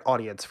target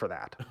audience for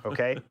that.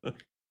 Okay. Like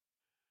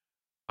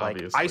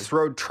Obviously. Ice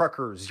Road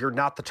Truckers, you're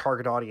not the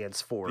target audience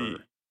for.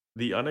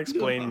 The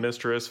Unexplained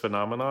Mysterious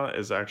Phenomena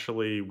is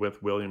actually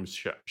with William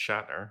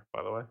Shatner,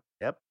 by the way.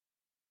 Yep.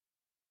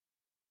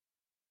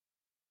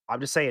 I'm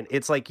just saying,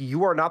 it's like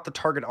you are not the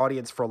target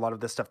audience for a lot of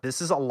this stuff.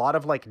 This is a lot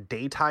of like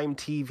daytime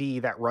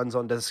TV that runs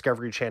on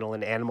Discovery Channel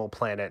and Animal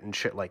Planet and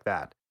shit like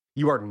that.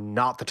 You are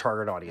not the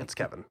target audience,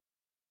 Kevin.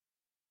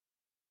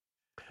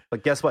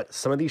 But guess what?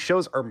 Some of these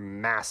shows are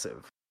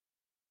massive.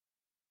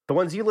 The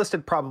ones you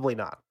listed, probably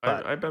not.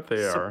 But I bet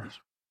they are.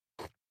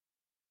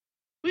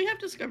 We have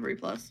Discovery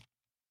Plus.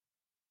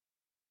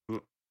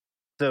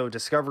 So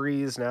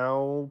Discovery is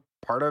now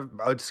part of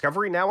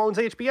Discovery now owns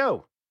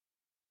HBO,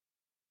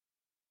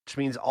 which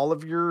means all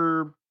of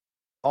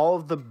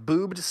the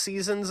boobed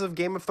seasons of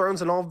Game of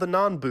Thrones and all of the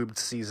non-boobed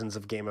seasons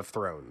of Game of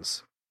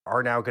Thrones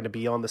are now going to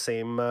be on the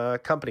same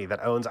company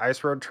that owns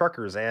Ice Road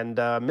Truckers and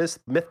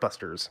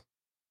Mythbusters.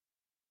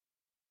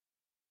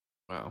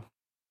 Wow.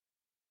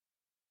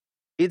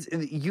 It's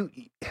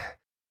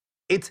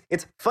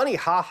funny,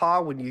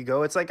 haha, when you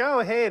go, it's like,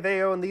 oh, hey,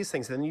 they own these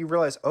things. And then you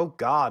realize, oh,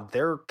 God,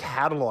 their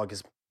catalog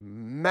is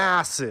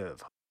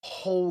massive.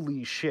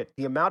 Holy shit.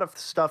 The amount of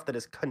stuff that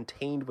is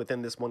contained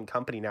within this one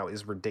company now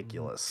is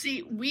ridiculous.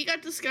 See, we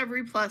got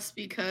Discovery Plus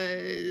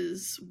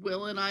because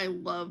Will and I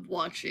love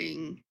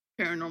watching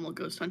paranormal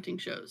ghost hunting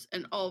shows.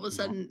 And all of a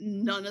sudden,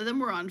 none of them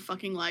were on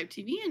fucking live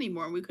TV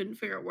anymore. And we couldn't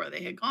figure out where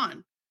they had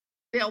gone.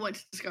 They all went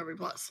to Discovery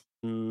Plus.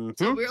 Mm-hmm.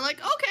 So we were like,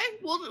 okay,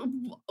 well,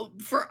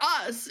 for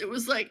us, it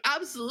was like,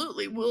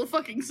 absolutely, we'll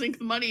fucking sink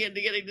the money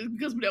into getting this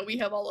because now we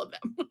have all of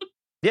them.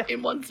 Yeah.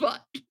 In one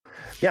spot.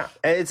 Yeah.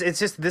 It's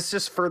just, this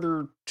just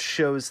further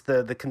shows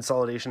the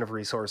consolidation of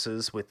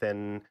resources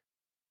within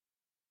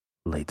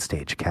late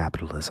stage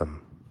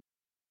capitalism.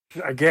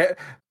 I get.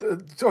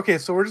 Okay,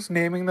 so we're just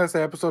naming this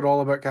episode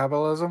all about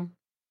capitalism?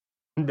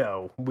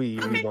 No, we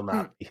will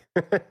not be.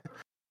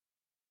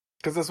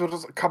 Because that's what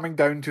it's coming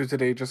down to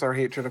today, just our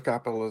hatred of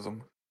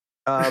capitalism.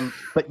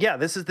 But yeah,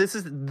 this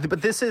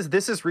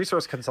is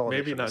resource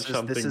consolidation. Maybe not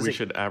something we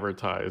should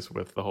advertise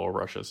with the whole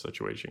Russia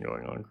situation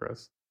going on,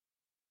 Chris.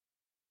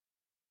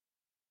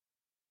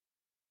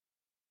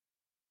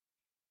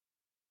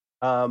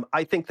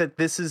 I think that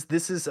this is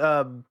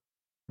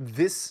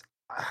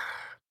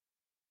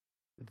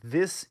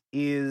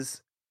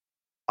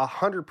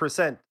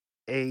 100%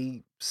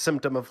 a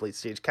symptom of late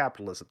stage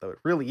capitalism, though it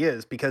really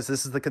is, because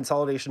this is the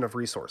consolidation of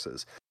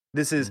resources.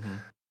 This is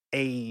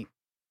a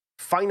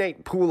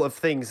finite pool of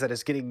things that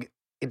is getting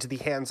into the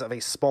hands of a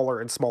smaller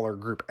and smaller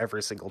group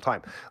every single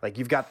time. Like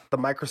you've got the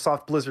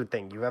Microsoft Blizzard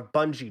thing. You have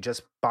Bungie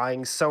just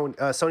buying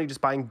Sony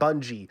just buying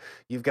Bungie.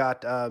 You've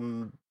got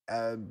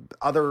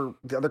other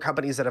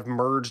companies that have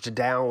merged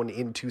down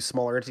into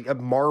smaller entities.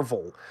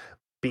 Marvel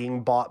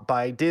being bought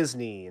by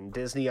Disney and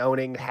Disney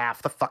owning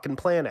half the fucking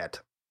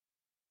planet.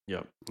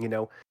 Yep. You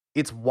know,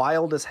 it's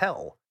wild as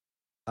hell.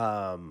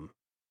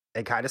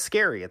 And kind of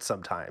scary at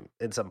some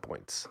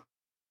points.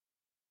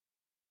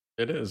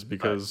 It is,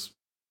 because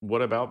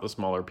what about the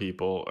smaller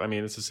people? I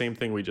mean, it's the same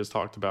thing we just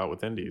talked about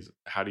with indies.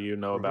 How do you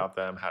know about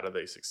them? How do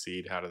they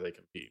succeed? How do they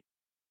compete?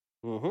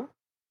 Mm-hmm.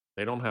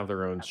 They don't have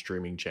their own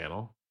streaming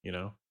channel, you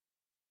know?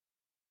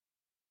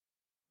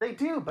 They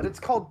do, but it's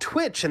called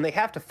Twitch, and they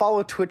have to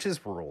follow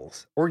Twitch's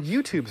rules, or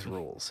YouTube's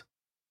rules,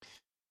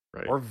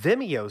 Right. or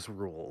Vimeo's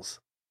rules.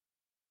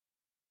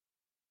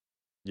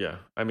 Yeah.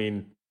 I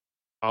mean,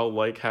 I'll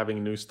like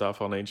having new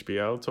stuff on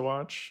HBO to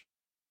watch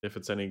if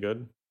it's any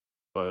good,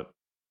 but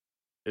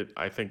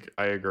I think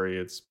I agree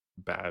it's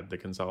bad.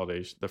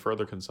 The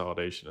further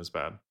consolidation is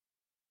bad.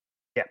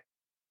 Yeah.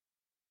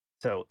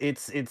 So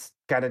it's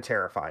kind of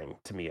terrifying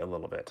to me a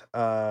little bit.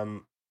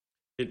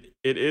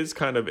 It is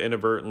kind of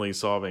inadvertently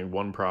solving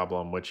one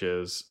problem, which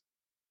is,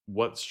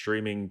 what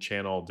streaming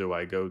channel do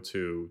I go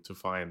to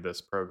find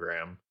this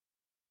program,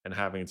 and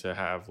having to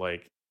have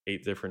like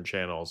 8 different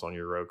channels on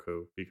your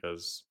Roku,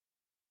 because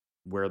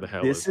where the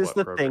hell This is what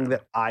the program? thing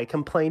that I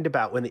complained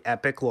about when the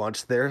Epic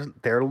launched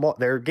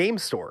their game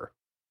store.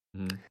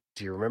 Mhm.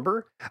 Do you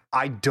remember?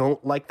 I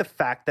don't like the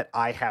fact that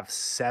I have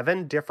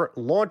 7 different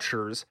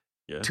launchers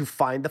Yeah. to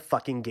find the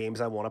fucking games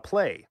I want to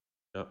play.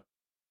 Yep.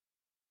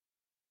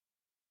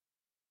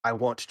 I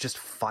want to just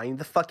find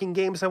the fucking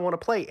games I want to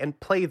play and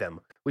play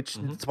them, which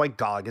is why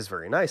GOG is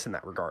very nice in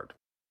that regard.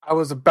 I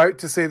was about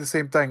to say the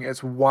same thing.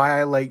 It's why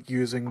I like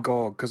using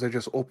GOG, because I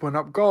just open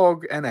up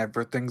GOG and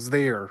everything's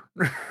there.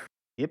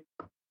 Yep.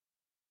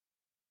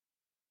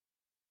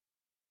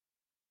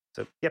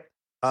 So, yep.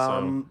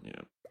 So,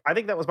 yeah. I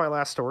think that was my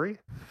last story.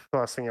 The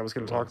last thing I was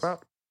going to talk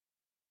about.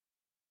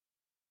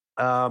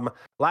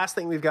 Last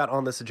thing we've got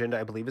on this agenda,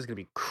 I believe, is going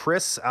to be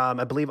Chris.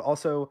 I believe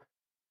also,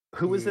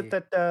 who was it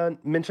that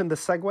mentioned the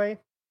segue?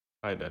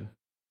 I did.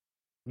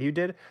 You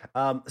did?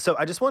 So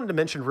I just wanted to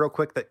mention real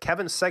quick that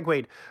Kevin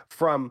segued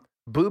from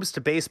boobs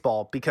to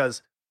baseball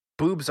because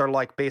boobs are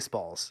like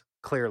baseballs,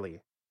 clearly.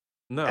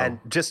 No. And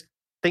just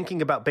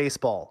thinking about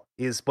baseball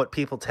is what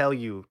people tell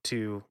you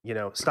to,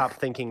 stop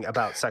thinking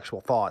about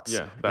sexual thoughts.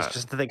 Yeah, it's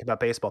just to think about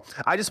baseball.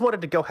 I just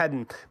wanted to go ahead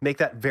and make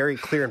that very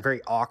clear and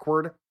very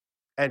awkward,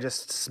 and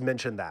just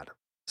mention that.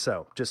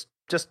 So just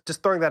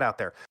throwing that out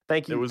there.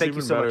 Thank you. It was Thank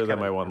even you so better much, than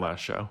Kevin. my one last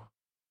show.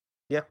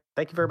 Yeah,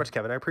 thank you very much,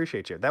 Kevin. I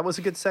appreciate you. That was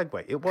a good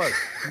segue. It was.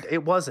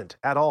 It wasn't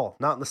at all,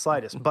 not in the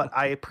slightest. But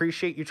I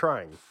appreciate you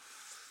trying.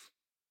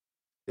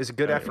 It's a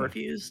good Anyway. effort.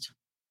 Confused.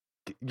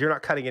 You're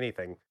not cutting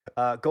anything.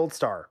 Gold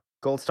star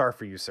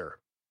for you, sir.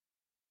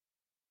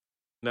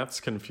 Nett's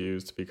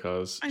confused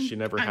because I'm she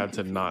never had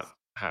confused. to not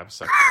have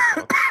sexual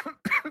thoughts.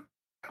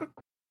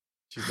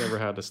 She's never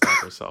had to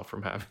stop herself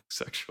from having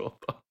sexual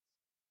thoughts.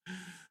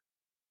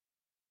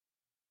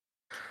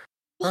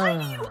 Why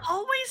do you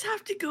always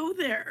have to go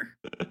there?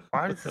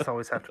 Why does this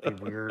always have to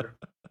be weird?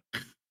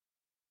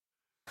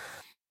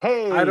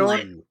 Hey, I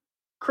don't-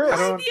 Chris, I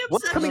don't- the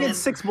what's coming in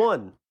obsession?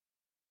 6-1?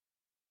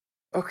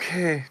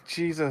 Okay,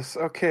 Jesus.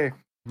 Okay.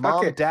 Mom,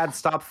 Okay. Dad,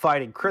 stop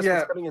fighting. Chris, Yeah.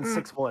 what's coming in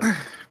 6-1?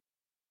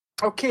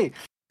 Okay.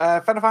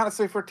 Final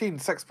Fantasy 14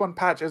 6.1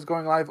 patch is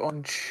going live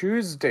on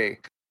Tuesday.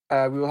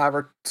 We will have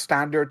our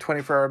standard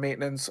 24-hour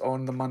maintenance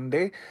on the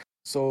Monday.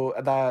 So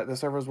that the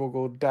servers will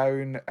go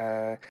down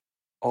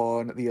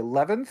on the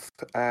 11th.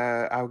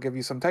 I'll give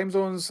you some time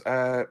zones.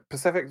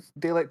 Pacific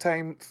Daylight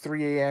Time,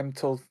 3 a.m.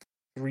 till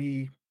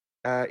 3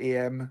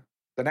 a.m.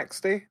 the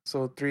next day.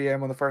 So 3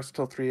 a.m. on the 1st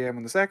till 3 a.m.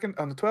 on the 2nd,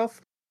 on the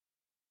 12th.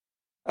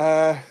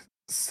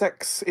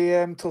 6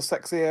 a.m. till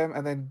 6 a.m.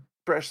 and then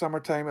British Summer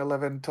Time,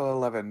 11 till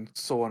 11,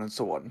 so on and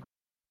so on.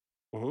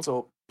 Mhm.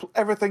 So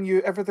everything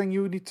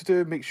you need to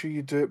do, make sure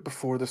you do it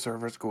before the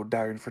servers go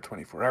down for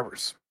 24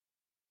 hours.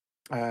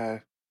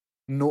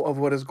 Note of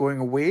what is going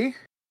away.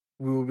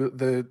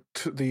 The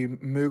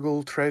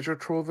Moogle Treasure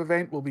Trove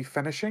event will be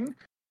finishing.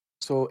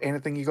 So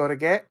anything you gotta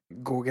get,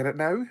 go get it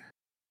now.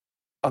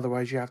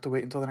 Otherwise, you have to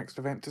wait until the next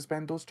event to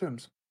spend those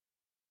tombs.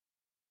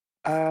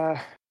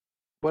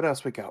 What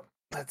else we got?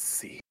 Let's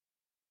see.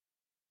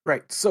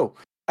 Right, so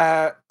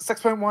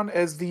 6.1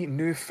 is the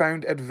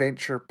Newfound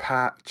Adventure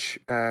patch.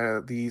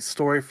 The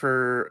story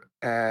for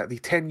the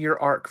 10-year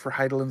arc for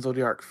Heidel and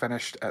Zodiac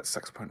finished at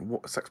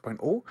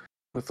 6.0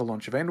 with the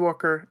launch of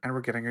Endwalker, and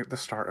we're getting at the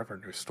start of our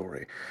new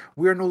story.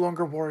 We are no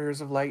longer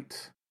warriors of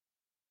light.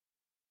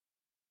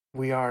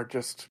 We are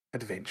just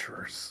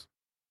adventurers.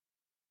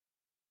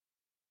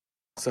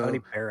 How many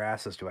So bare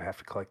asses do I have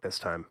to collect this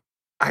time?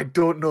 I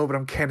don't know, but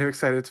I'm kind of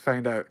excited to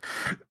find out.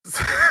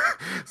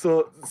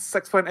 So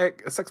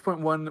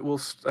 6.1 will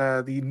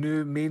the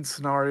new main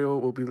scenario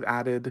will be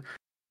added.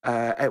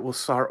 It will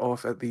start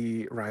off at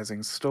the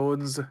Rising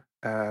Stones.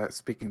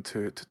 speaking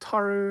to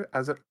Taru,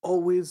 as it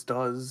always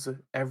does.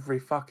 Every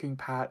fucking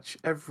patch,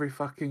 every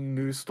fucking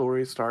news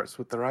story starts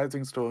with the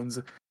Rising Stones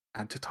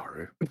and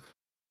Tataru.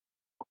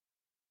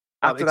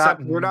 After Except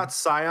that, we're not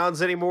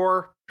Scions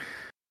anymore.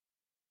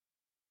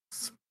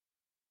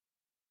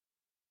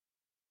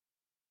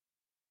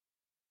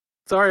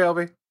 Sorry,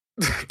 Elby.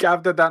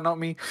 Gav did that, not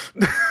me.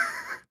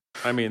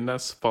 I mean,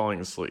 that's falling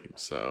asleep,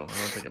 so I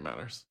don't think it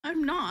matters.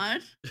 I'm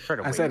not.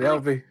 I said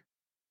Elby.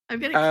 I've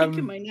got a kink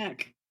in my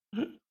neck.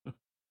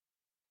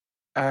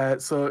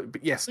 So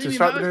but yes, Believe to me,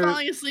 start if I the was new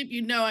falling asleep,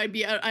 you'd know I'd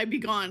be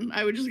gone.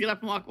 I would just get up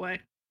and walk away.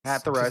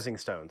 At the Rising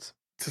Stones.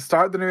 To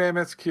start the new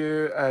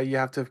MSQ, you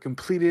have to have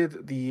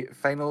completed the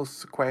final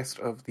quest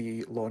of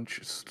the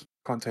launch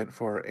content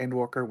for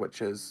Endwalker,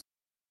 which is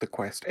the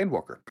quest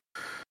Endwalker.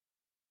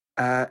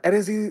 It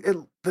is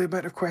the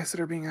amount of quests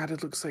that are being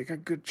added looks like a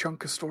good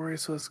chunk of story,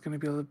 so it's going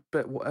to be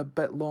a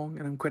bit long,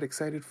 and I'm quite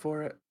excited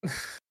for it.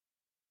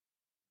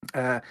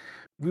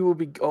 We will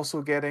be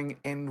also getting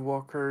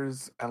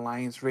Endwalker's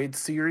Alliance Raid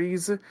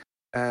series,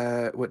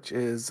 which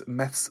is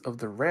Myths of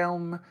the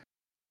Realm.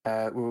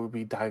 We will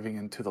be diving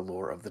into the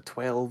lore of the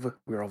 12.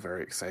 We're all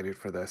very excited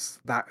for this.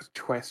 That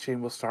quest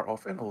chain will start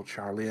off in Old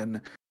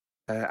Charlian,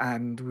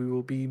 and we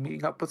will be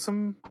meeting up with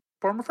some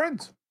former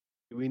friends.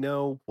 Do we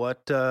know what?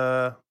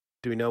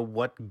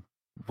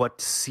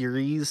 What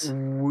series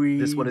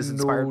this one is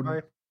inspired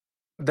by?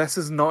 This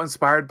is not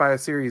inspired by a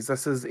series.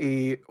 This is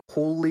a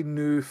wholly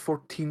new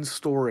 14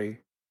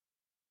 story.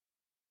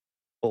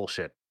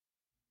 Bullshit.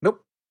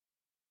 Nope.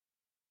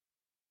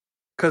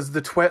 Because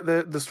the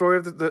story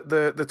of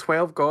the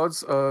 12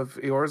 gods of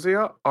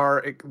Eorzea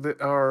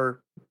are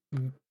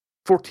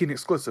 14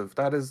 exclusive.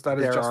 That is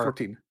just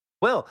 14.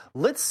 Well,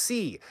 let's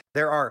see.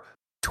 There are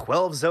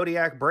 12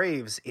 Zodiac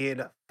Braves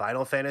in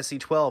Final Fantasy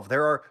 12.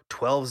 There are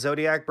 12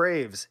 Zodiac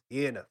Braves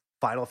in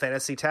Final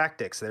Fantasy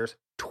Tactics. There's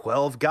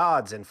 12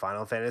 gods in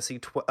Final Fantasy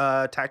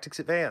Tactics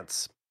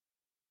Advance.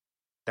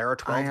 There are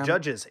 12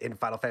 judges in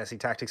Final Fantasy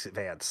Tactics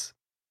Advance.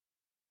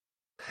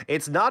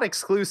 It's not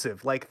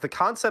exclusive. Like, the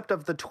concept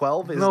of the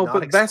 12 is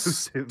not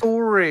exclusive.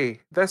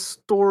 This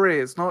story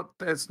is not.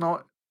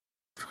 Oh,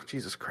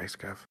 Jesus Christ,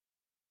 Gav.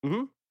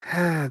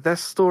 Mm-hmm.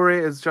 This story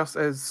is just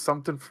as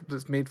something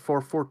that's made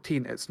for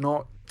 14. It's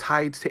not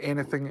tied to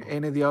anything,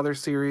 any of the other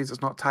series.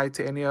 It's not tied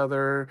to any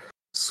other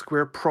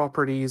Square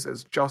properties.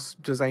 It's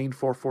just designed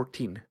for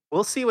 14.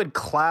 We'll see when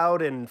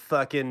Cloud and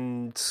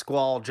fucking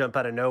Squall jump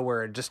out of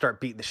nowhere and just start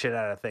beating the shit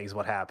out of things.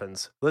 What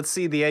happens? Let's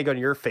see the egg on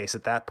your face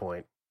at that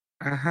point.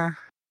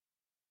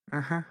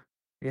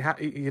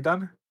 You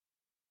done?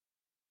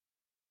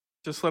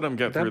 Just let him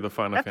get through the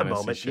Final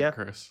Fantasy shit,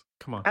 Chris.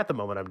 Come on. At the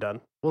moment, I'm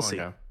done. We'll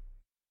see. Okay.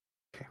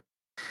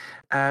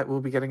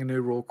 We'll be getting a new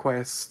role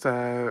quest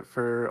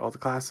for all the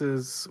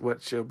classes,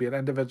 which will be an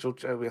individual,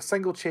 a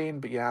single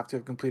chain, but you have to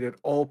have completed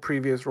all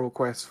previous role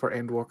quests for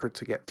Endwalker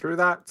to get through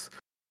that.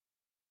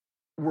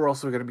 We're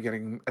also going to be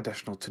getting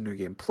additional to New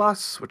Game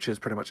Plus, which is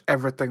pretty much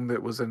everything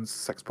that was in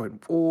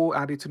 6.0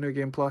 added to New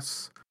Game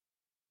Plus.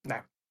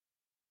 Now,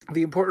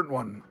 the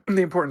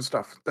important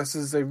stuff. This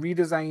is a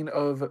redesign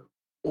of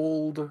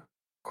old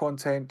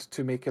content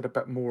to make it a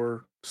bit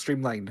more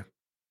streamlined.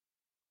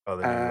 Oh,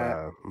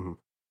 the new.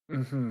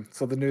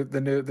 So the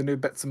new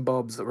bits and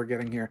bobs that we're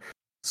getting here.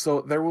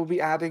 So there will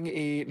be adding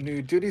a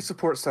new duty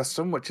support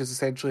system, which is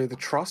essentially the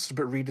trust,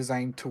 but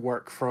redesigned to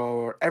work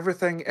for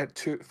everything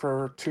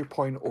for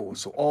 2.0.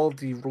 So all of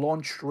the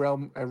launched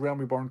Realm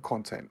Reborn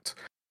content.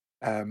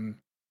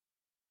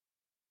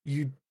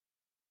 It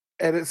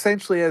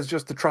essentially is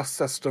just the trust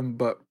system,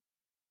 but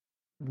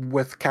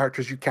with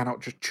characters you cannot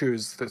just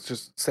choose. That's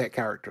just set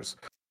characters.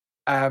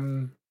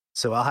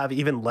 So I'll have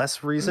even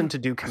less reason to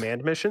do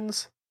command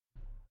missions?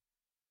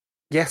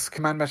 Yes,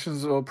 command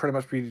missions will pretty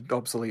much be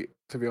obsolete,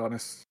 to be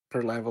honest,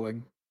 for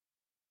leveling.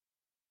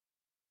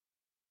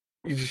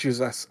 You just use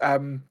this.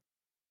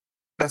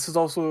 This is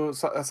also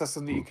a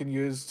system that you can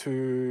use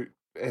to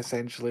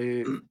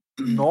essentially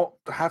not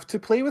have to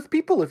play with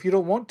people if you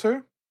don't want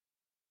to.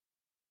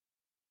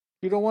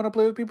 You don't want to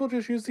play with people,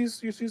 just use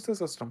the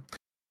system.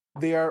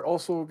 They are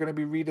also going to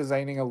be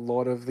redesigning a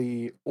lot of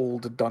the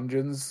old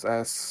dungeons.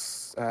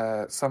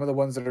 Some of the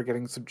ones that are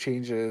getting some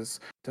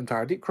changes to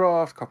Entire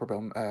Deepcroft,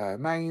 Copperbell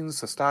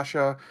Mines,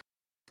 Sestasha,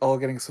 all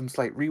getting some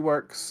slight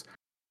reworks,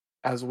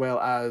 as well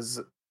as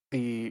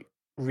the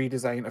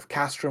redesign of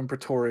Castrum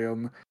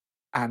Praetorium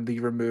and the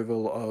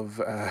removal of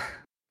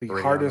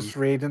the hardest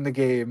raid in the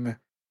game.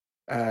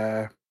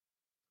 What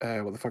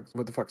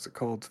the fuck's it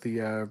called?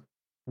 The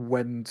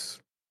Wind.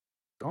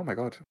 Oh my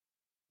god.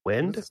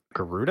 Wind?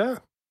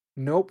 Garuda?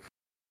 Nope.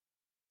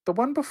 The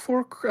one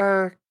before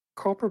the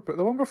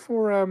one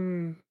before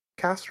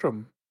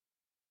Castrum.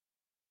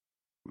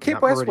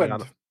 Cape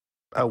Westwind.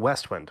 Oh,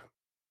 Westwind.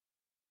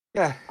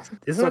 Yeah.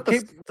 Isn't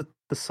that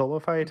the solo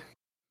fight?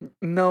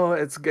 No,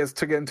 it's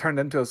getting turned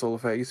into a solo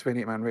fight. It used to be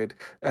an 8-man raid.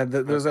 And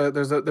there's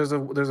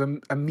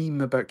a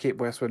meme about Cape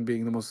Westwind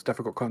being the most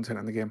difficult content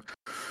in the game.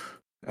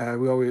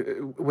 We always,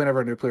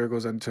 whenever a new player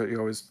goes into it, you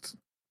always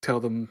tell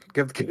them,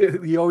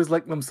 you always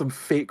link them some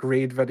fake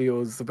raid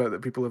videos about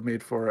that people have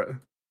made for it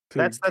to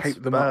That's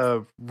hype them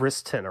up.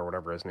 Riston or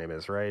whatever his name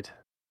is, right?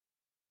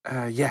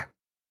 Yeah,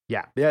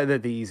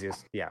 the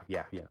easiest. Yeah.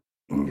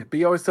 but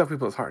you always tell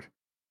people it's hard.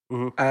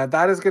 Mhm.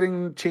 That is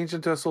getting changed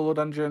into a solo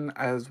dungeon,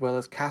 as well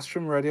as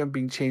Castrum Meridian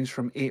being changed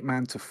from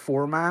 8-man to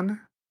 4-man,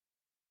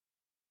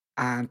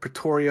 and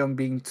Praetorium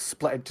being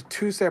split into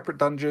 2 separate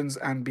dungeons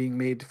and being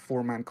made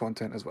 4-man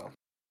content as well.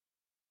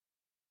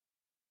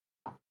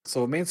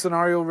 So main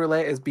scenario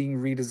roulette is being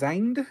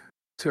redesigned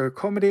to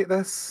accommodate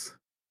this.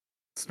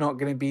 It's not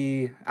going to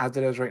be as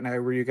it is right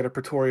now, where you get a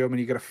Praetorium and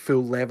you get a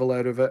full level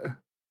out of it.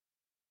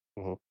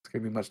 Mhm. It's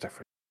going to be much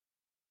different.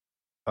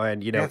 Oh,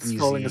 and Death's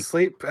falling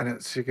asleep, and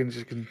it's she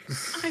can.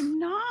 I'm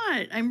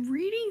not. I'm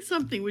reading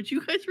something. Would you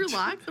guys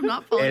relax? I'm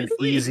not falling and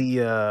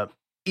asleep.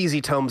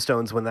 easy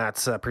tombstones when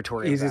that's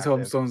Praetorium. Easy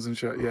tombstones and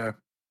shit. Yeah.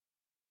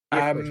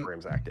 If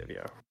Praetorium's active,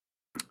 yeah.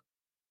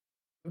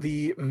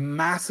 The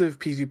massive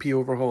PvP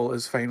overhaul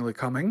is finally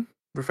coming.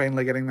 We're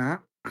finally getting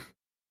that.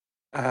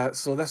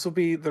 So this will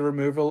be the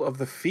removal of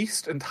the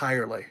feast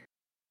entirely.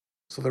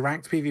 So the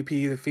ranked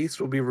PvP, the feast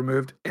will be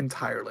removed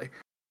entirely.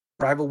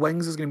 Rival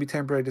Wings is going to be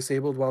temporarily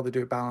disabled while they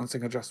do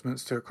balancing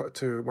adjustments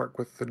to work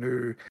with the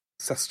new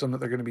system that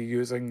they're going to be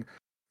using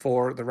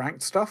for the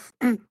ranked stuff.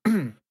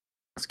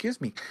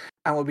 Excuse me.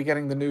 And we'll be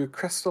getting the new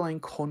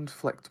Crystalline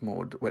Conflict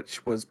mode,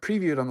 which was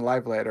previewed on the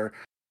live letter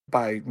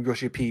by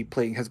Yoshi P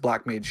playing his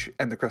Black Mage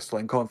in the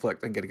Crystalline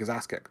Conflict and getting his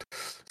ass kicked.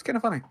 It's kind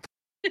of funny.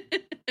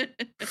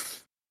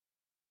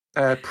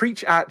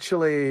 Preach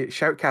actually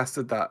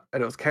shoutcasted that,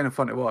 and it was kind of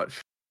fun to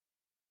watch.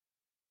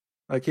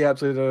 Like, he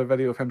actually did a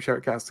video of him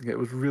shoutcasting it. It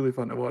was really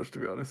fun to watch, to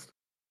be honest.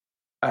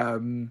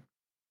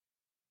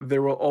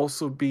 There will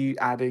also be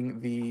adding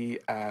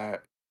the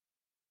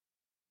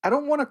I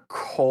don't want to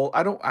call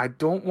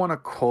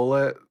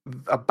it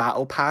a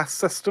battle pass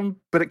system,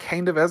 but it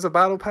kind of is a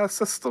battle pass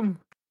system.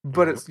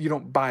 But it's, you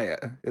don't buy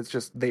it; it's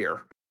just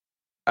there.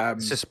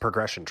 It's just a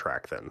progression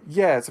track, then.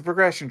 Yeah, it's a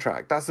progression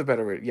track. That's the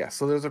better way. Yeah,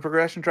 so there's a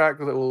progression track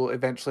that will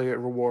eventually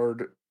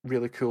reward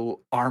really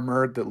cool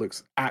armor that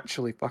looks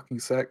actually fucking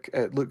sick.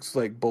 It looks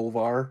like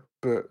Bolvar,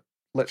 but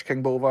Lich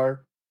King Bolvar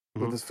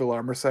with his full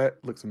armor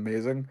set. Looks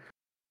amazing.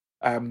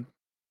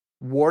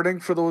 Warding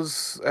for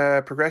those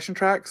progression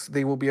tracks,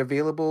 they will be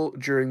available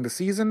during the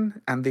season,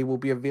 and they will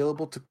be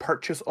available to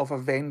purchase off a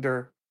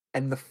vendor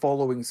in the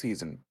following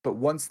season. But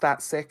once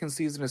that second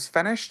season is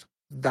finished,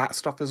 that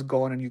stuff is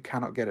gone and you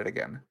cannot get it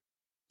again.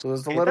 So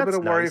there's a little bit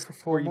of worry for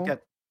FOMO.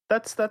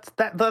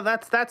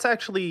 That's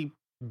actually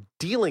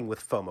dealing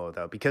with FOMO,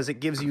 though, because it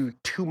gives you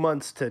 2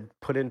 months to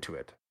put into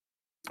it.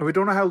 We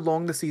don't know how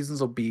long the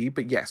seasons will be,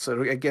 but yes,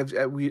 so it gives.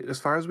 As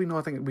far as we know,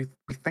 I think we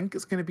think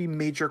it's going to be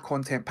major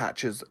content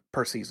patches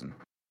per season.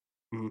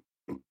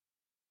 Mm-hmm.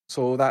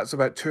 So that's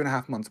about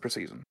 2.5 months per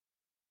season,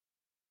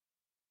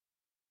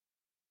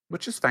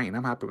 which is fine.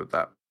 I'm happy with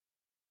that.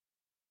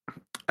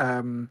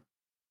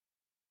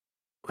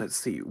 Let's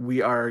see.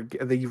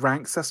 The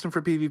rank system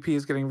for PvP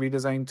is getting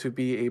redesigned to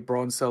be a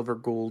bronze, silver,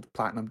 gold,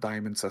 platinum,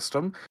 diamond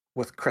system,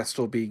 with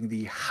crystal being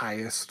the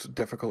highest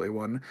difficulty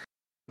one.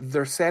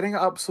 They're setting it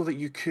up so that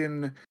you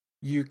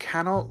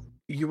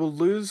will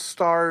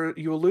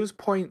lose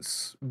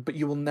points, but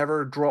you will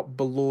never drop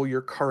below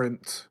your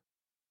current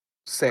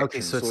section.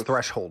 Okay, so it's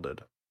thresholded.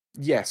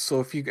 Yes, so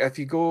if you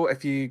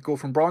go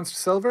from bronze to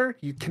silver,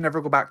 you can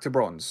never go back to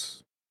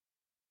bronze.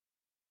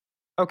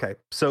 Okay,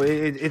 so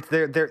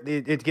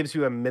it gives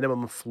you a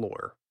minimum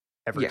floor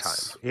every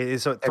time.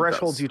 So it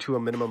thresholds you to a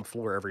minimum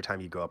floor every time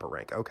you go up a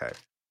rank. Okay.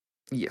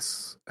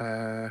 Yes.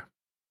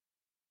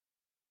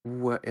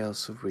 What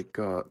else have we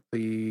got?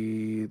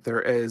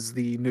 There is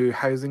the new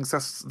housing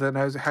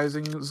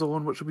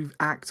zone, which will be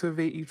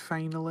activated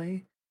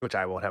finally. Which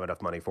I won't have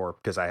enough money for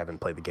because I haven't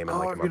played the game in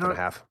like a month and a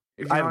half.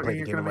 I haven't played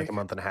the game in like a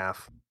month and a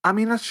half. I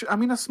mean, a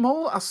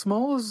small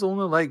is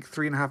only like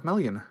 3.5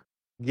 million.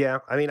 Yeah,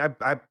 I mean,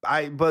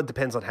 but it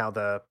depends on how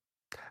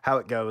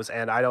it goes,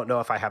 and I don't know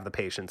if I have the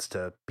patience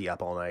to be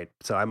up all night,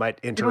 so I might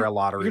enter a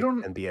lottery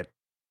and be it.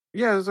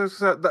 Yeah,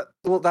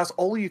 that's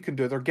all you can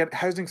do.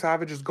 Housing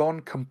Savage is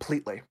gone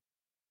completely.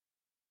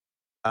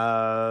 They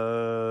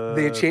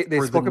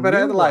spoke about it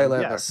at the live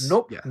letter. Yes.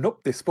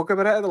 Nope. They spoke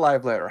about it at the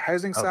live letter.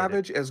 Housing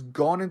Savage is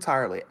gone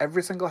entirely.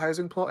 Every single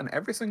housing plot and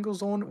every single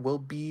zone will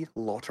be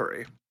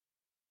lottery.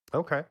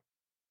 Okay.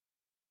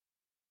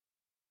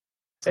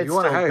 So you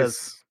want a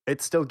house?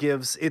 It still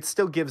gives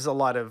a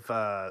lot of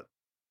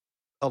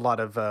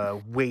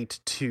weight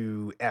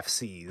to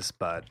FCs,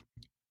 but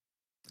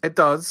it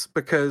does,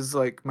 because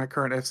like my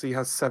current FC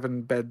has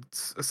 7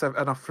 beds,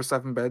 enough for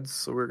 7 beds,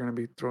 so we're going to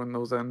be throwing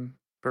those in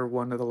for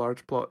one of the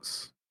large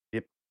plots.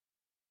 Yep.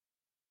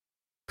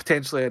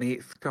 Potentially an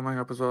 8th coming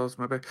up as well, as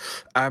maybe.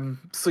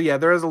 So yeah,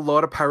 there is a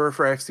lot of power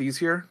for FCs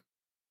here.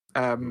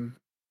 But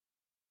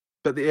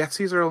the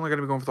FCs are only going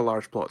to be going for the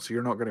large plot, so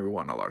you're not going to be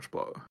wanting a large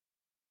plot.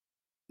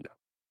 No.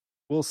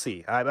 We'll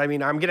see. I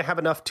mean, I'm going to have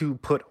enough to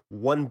put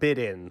 1 bid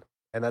in,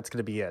 and that's going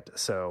to be it.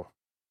 So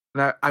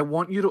now I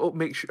want you to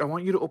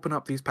open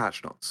up these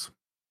patch notes.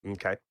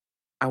 Okay.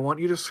 I want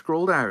you to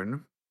scroll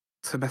down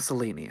to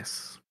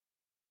miscellaneous.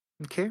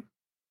 Okay?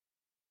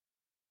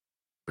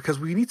 Because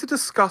we need to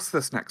discuss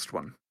this next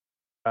one.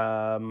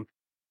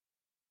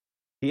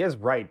 He is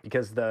right,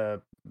 because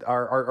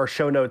our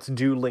show notes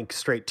do link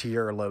straight to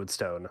your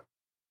lodestone.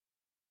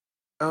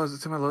 Oh, is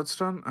it to my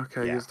lodestone?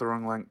 Okay, I Yeah. used the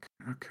wrong link.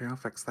 Okay, I'll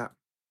fix that.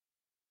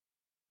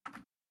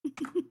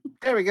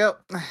 There we go.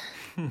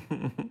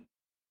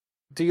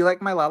 Do you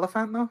like my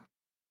Lalafant, though?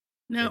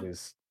 No. It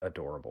is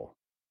adorable.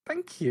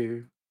 Thank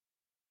you.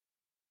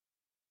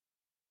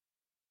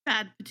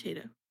 Bad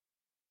potato.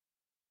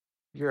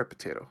 You're a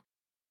potato.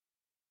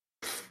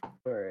 All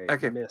right,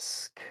 Okay.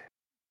 Misk.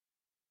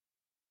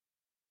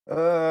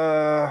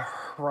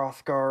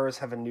 Hrothgars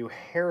have a new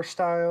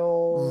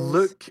hairstyle.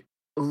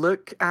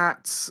 Look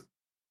at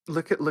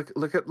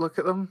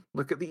them.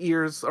 Look at the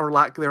ears or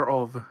lack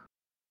thereof.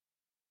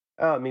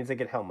 Oh, it means they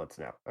get helmets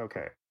now.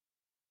 Okay.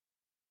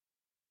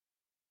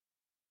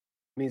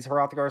 Means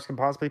Hrothgars can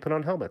possibly put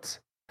on helmets.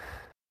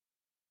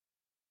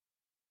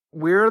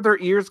 Where are their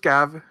ears,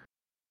 Gav?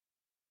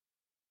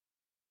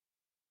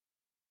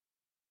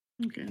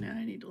 Okay, now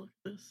I need to look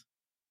at this.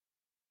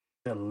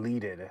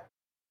 Deleted.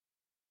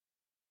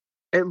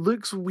 It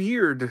looks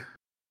weird.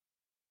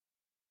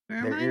 Where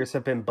am Their I? ears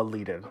have been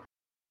deleted.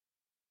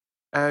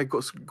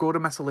 Go to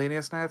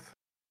miscellaneous now.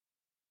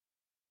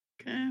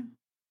 Okay.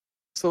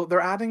 So they're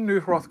adding new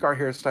Hrothgar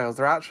hairstyles.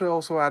 They're actually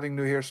also adding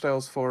new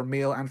hairstyles for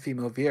male and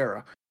female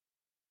Viera.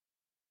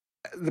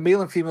 The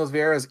male and female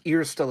Viera's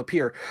ears still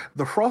appear.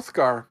 The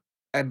Hrothgar,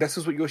 and this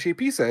is what Yoshi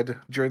P said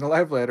during the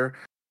live letter,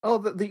 oh,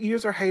 the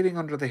ears are hiding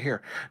under the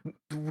hair.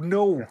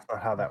 No, That's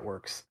not how that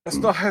works. that's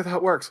not how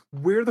that works.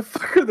 Where the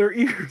fuck are their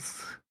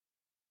ears?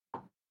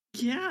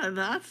 Yeah,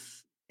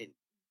 that's It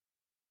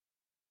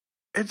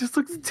just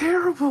looks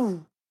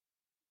terrible.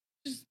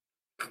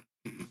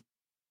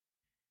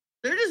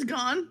 they're just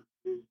gone.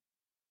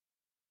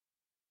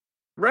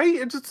 Right?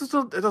 It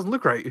doesn't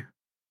look right.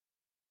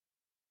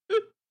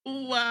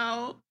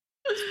 Wow.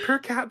 Poor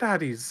cat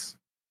daddies.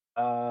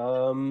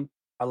 I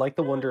like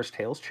the Wondrous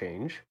Tales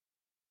change.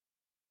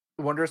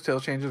 Wondrous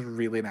Tales change is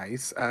really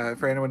nice.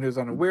 For anyone who's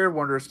unaware,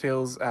 Wondrous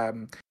Tales.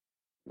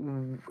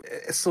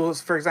 So,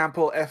 for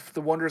example, if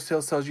the Wondrous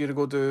Tales tells you to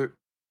go do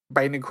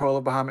Binding Coil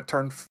of Bahamut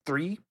turn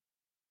 3,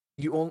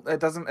 you only it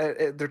doesn't.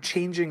 They're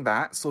changing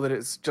that so that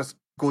it's just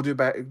go do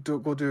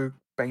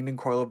Binding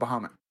Coil of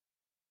Bahamut.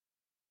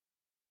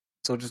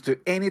 So just do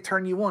any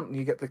turn you want, and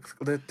you get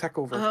the tick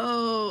over.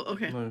 Oh,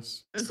 okay.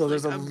 Nice. I was So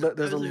there's like, a I'm- li-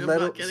 there's I a was like, I'm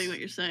little. not getting what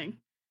you're saying.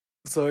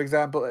 So,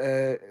 example,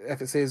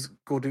 if it says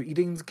go to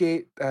Eden's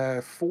Gate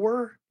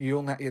 4, you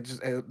only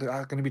they're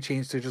going to be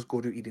changed to just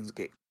go to Eden's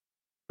Gate,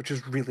 which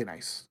is really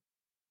nice.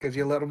 Gives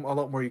you a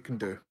lot more you can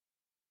do.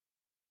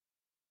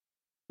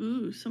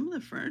 Ooh, some of the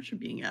furniture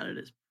being added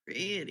is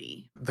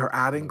pretty. They're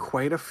adding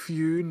quite a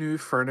few new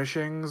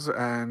furnishings,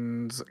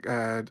 and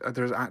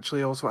there's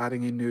actually also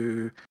adding a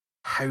new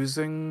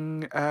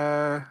housing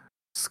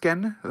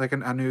skin, like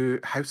a new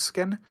house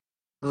skin.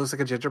 It looks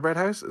like a gingerbread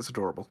house. It's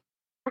adorable.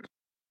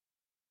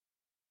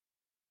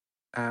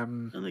 I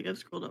don't think I've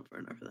scrolled up far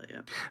enough for that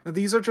yet. Now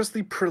these are just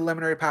the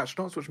preliminary patch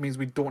notes, which means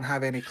we don't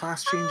have any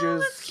class changes. Oh,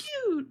 that's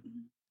cute.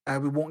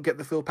 We won't get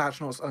the full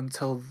patch notes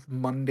until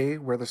Monday,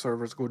 where the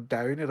servers go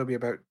down. It'll be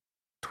about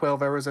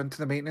 12 hours into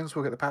the maintenance.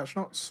 We'll get the patch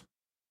notes.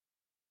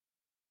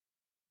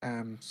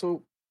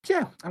 So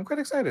yeah, I'm quite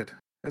excited.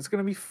 It's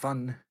gonna be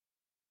fun.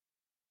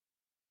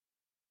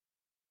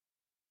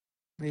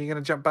 Are you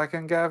gonna jump back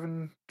in, Gav,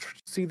 and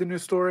see the new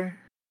story?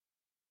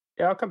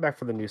 Yeah, I'll come back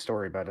for the new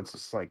story, but it's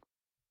just like,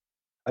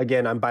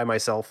 again, I'm by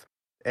myself.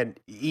 And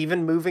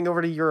even moving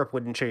over to Europe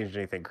wouldn't change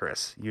anything,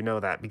 Chris. You know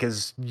that,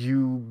 because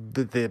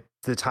the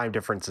time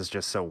difference is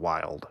just so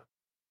wild.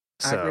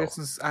 So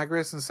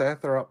Agris and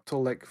Seth are up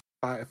till like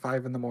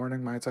 5 in the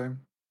morning my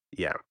time.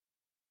 yeah,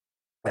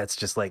 that's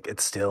just like,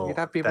 it's still, You'd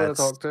have people to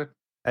talk to.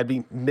 That'd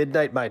be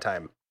midnight my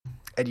time,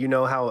 and you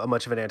know how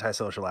much of an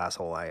antisocial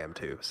asshole I am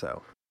too.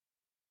 So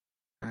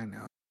I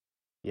know.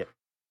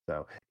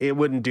 so it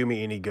wouldn't do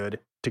me any good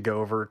to go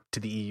over to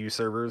the EU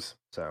servers.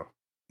 So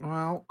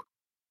Well,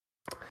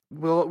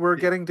 we're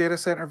getting data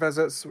center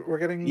visits. We're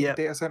getting Yep.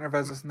 data center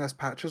visits in this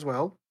patch as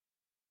well.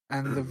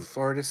 And they've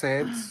already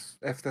said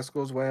if this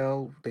goes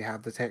well, they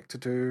have the tech to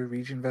do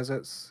region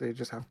visits. They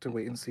just have to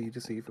wait and see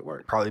to see if it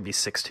works. probably be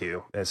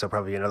 6-2, and so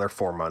probably another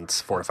 4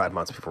 to 5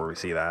 months before we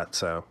see that.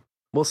 So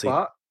we'll see.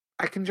 But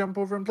I can jump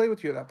over and play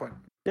with you at that point.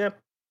 Yeah,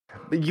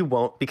 but you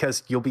won't,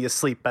 because you'll be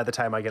asleep by the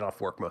time I get off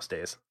work most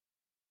days.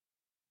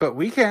 But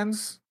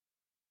weekends,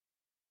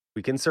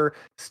 Weekends are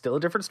still a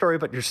different story,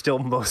 but you're still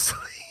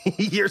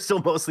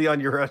mostly on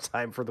Euro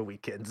time for the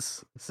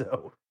weekends.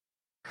 So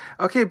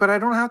okay, but I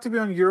don't have to be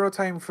on Euro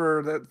time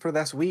for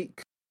this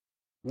week.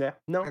 yeah,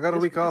 no, I got a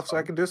this week is off, so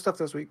I fine. can do stuff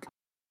this week.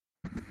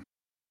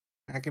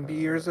 I can be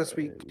yours this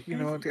week. You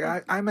know,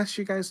 I miss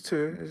you guys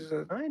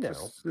too. I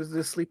know.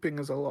 The sleeping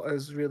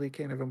is really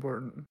kind of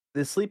important.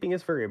 The sleeping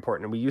is very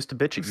important, and we used to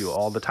bitch at you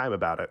all the time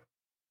about it.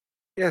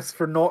 Yes,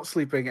 for not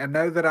sleeping. And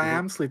now that I Mhm.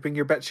 am sleeping,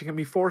 you're bitching at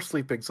me for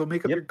sleeping. So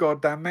make up Yep. your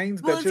goddamn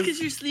minds, Well, it's bitches.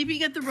 because you're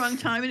sleeping at the wrong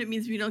time, and it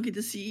means we don't get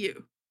to see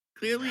you.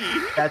 Clearly.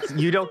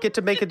 You don't get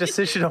to make a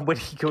decision on when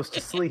he goes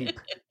to sleep.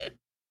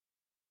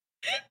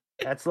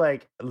 That's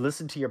like,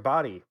 listen to your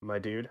body, my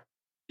dude.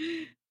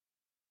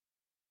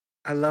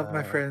 I love my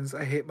Uh, friends.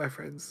 I hate my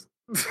friends.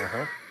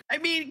 Uh-huh. I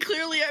mean,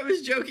 clearly I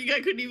was joking. I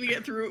couldn't even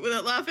get through it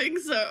without laughing,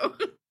 so.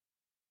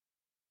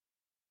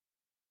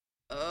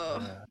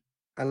 Oh.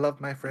 I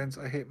love my friends.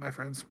 I hate my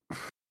friends.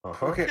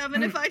 Uh-huh. Okay.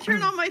 Kevin, if I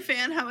turn on my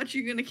fan, how much are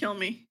you going to kill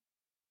me?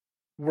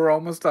 We're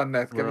almost done,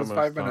 Neth. Give We're us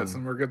almost 5 minutes done.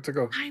 and we're good to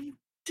go. I'm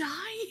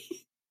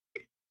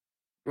dying.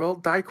 Well,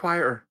 die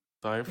quieter.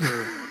 Die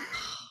for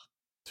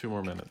 2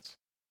 more minutes.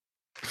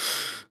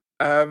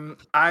 We're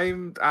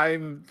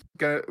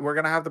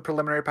gonna have the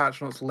preliminary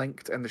patch notes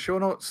linked in the show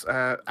notes,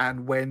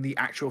 and when the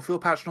actual full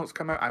patch notes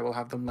come out, I will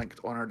have them linked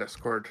on our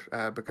Discord,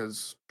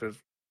 because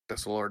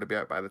this will already be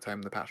out by the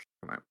time the patch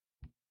come out.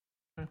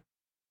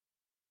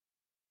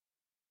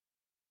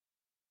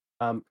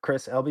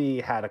 Chris,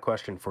 LB had a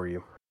question for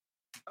you.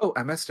 Oh,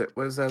 I missed it.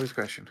 What is Ellie's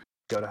question?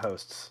 Go to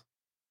hosts.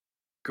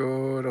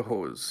 Go to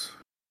hose.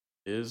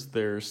 Is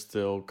there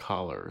still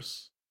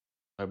collars?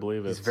 I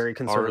believe He's it's very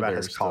concerned are about there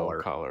his still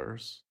collar.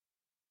 collars.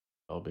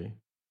 LB.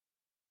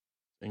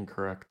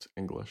 Incorrect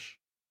English.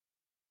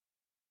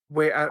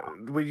 Wait,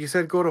 when you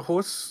said go to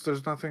hosts,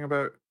 there's nothing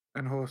about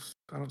in hosts.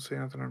 I don't see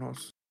anything in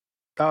hosts.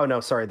 Oh no,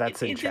 sorry,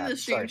 that's in It's chat. in the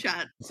stream Sorry.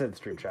 chat. It's in the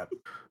stream chat.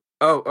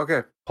 Oh,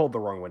 okay. Pulled the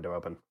wrong window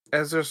open.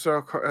 Is there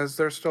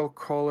still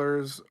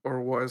callers,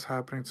 or what is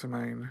happening to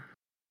mine?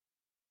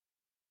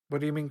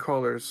 What do you mean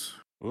callers?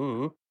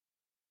 Mm-hmm.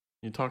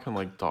 You talking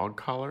like dog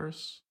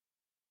collars?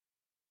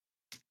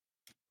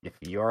 If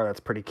you are, that's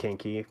pretty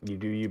kinky. You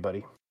do you,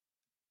 buddy.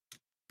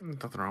 There's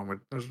nothing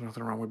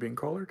wrong with being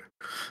collared.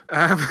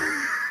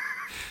 Oh,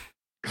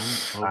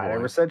 I boy.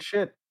 never said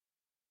shit.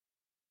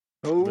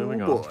 Oh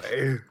Moving on. boy.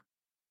 You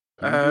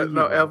do you,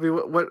 No, bud.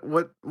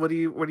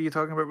 LV, what are you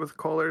talking about with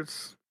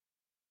collars?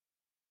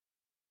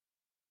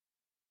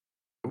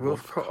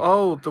 Wolf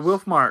Oh, the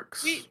wolf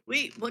marks.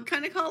 Wait, what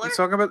kind of collar? He's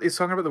talking about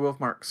the wolf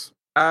marks.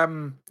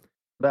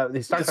 But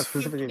he's talking Yes. about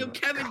specifically No, the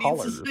Kevin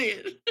collars. needs to say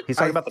it. He's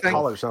talking I about the think-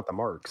 collars, not the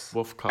marks.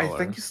 Wolf I collar.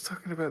 think he's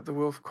talking about the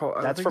wolf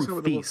collar. That's from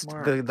Feast.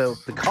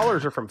 The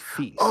collars are from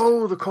Feast.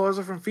 Oh, the collars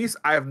are from Feast.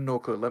 I have no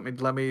clue. Let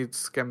me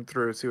skim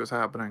through, see what's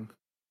happening.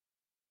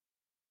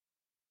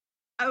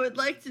 I would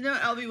like to know,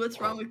 Albie, what's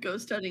wrong with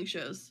ghost hunting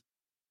shows?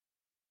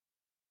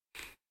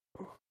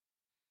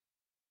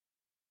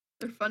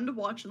 They're fun to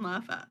watch and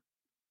laugh at.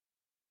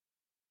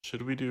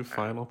 Should we do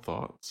final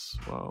thoughts?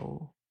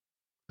 Well,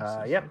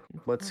 Yep.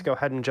 Let's go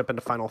ahead and jump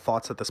into final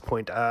thoughts at this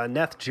point.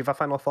 Neth, do you have a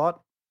final thought?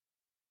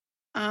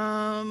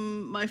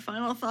 My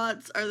final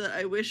thoughts are that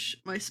I wish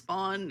my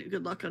spawn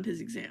good luck on his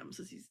exams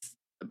as he's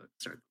about to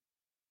start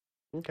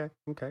Okay.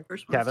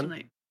 first ones Kevin?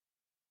 tonight.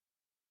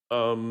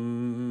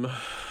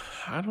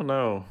 I don't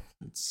know.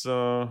 It's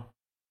I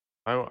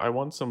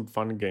want some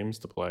fun games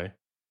to play,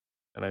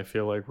 and I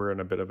feel like we're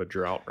in a bit of a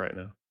drought right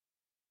now.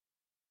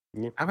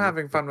 I'm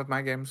having fun with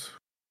my games.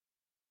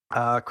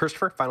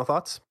 Christopher, final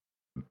thoughts?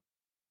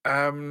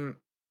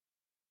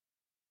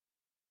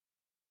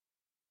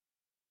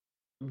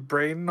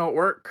 Brain not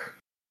work.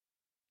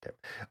 Okay.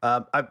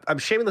 I'm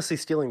shamelessly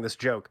stealing this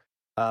joke,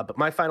 but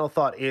my final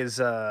thought is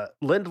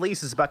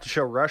Lend-Lease is about to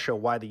show Russia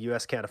why the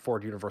U.S. can't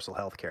afford universal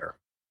health care.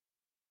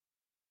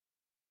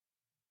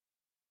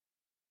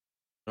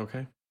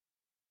 Okay.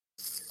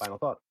 Final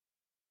thought.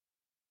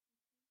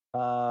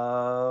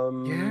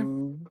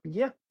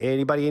 Yeah.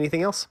 Anybody?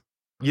 Anything else?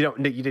 You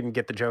didn't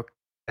get the joke,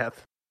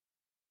 Beth.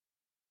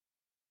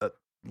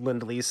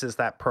 Lend-Lease is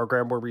that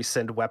program where we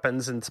send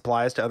weapons and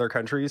supplies to other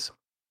countries.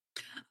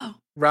 Oh,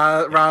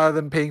 Rather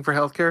than paying for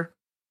healthcare.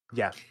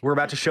 Yeah, we're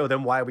about to show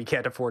them why we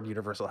can't afford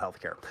universal health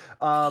care.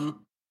 oh,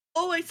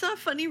 I saw a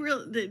funny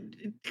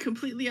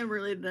completely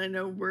unrelated. I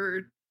know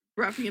we're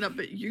wrapping it up,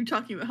 but you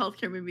talking about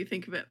healthcare made me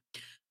think of it.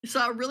 I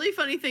saw a really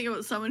funny thing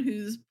about someone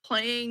who's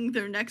playing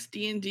their next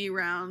D&D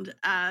round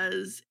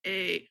as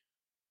a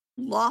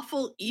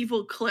lawful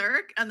evil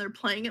cleric, and they're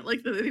playing it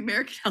like the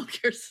American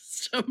healthcare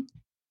system.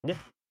 Yeah,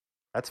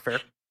 that's fair.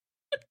 Which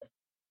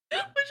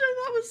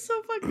I thought was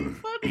so fucking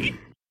funny.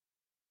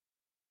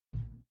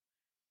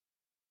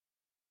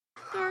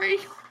 Sorry.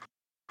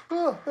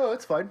 Oh,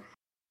 it's fine.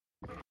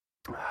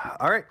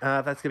 All right,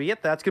 that's gonna be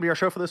it. That's gonna be our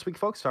show for this week,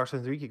 folks. Stars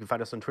this week. You can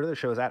find us on Twitter. The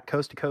show is at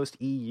Coast to Coast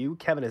EU.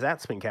 Kevin is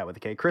at Spincat with a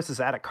K. Chris is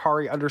at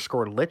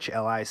Akari_Lich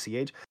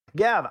LICH.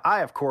 Gav,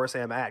 I of course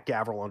am at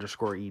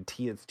Gavril_ET.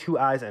 It's 2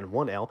 I's and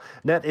 1 L.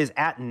 Neth is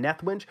at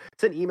Nethwinch.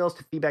 Send emails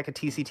to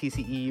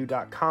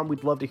feedback@tctceu.com.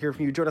 We'd love to hear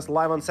from you. Join us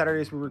live on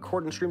Saturdays. We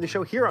record and stream the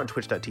show here on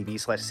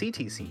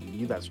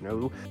twitch.tv/CTCEU. That's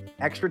no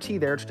extra T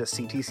there, it's just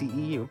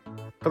CTCEU.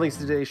 For links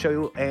to today's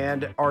show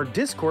and our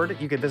Discord,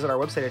 you can visit our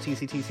website at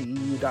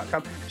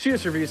tctceu.com. Shoot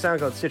us a review,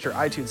 SoundCloud, Stitcher,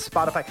 iTunes,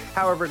 Spotify,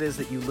 however it is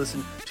that you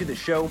listen to the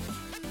show.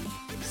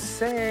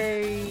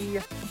 Say...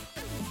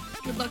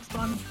 Good luck,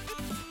 Spawn.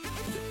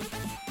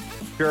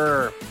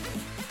 Sure.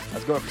 I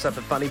was going for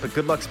something funny, but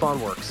good luck,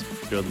 Spawn works.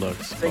 Good luck.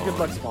 Say good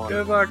luck, Spawn.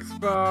 Good luck,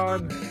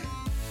 Spawn.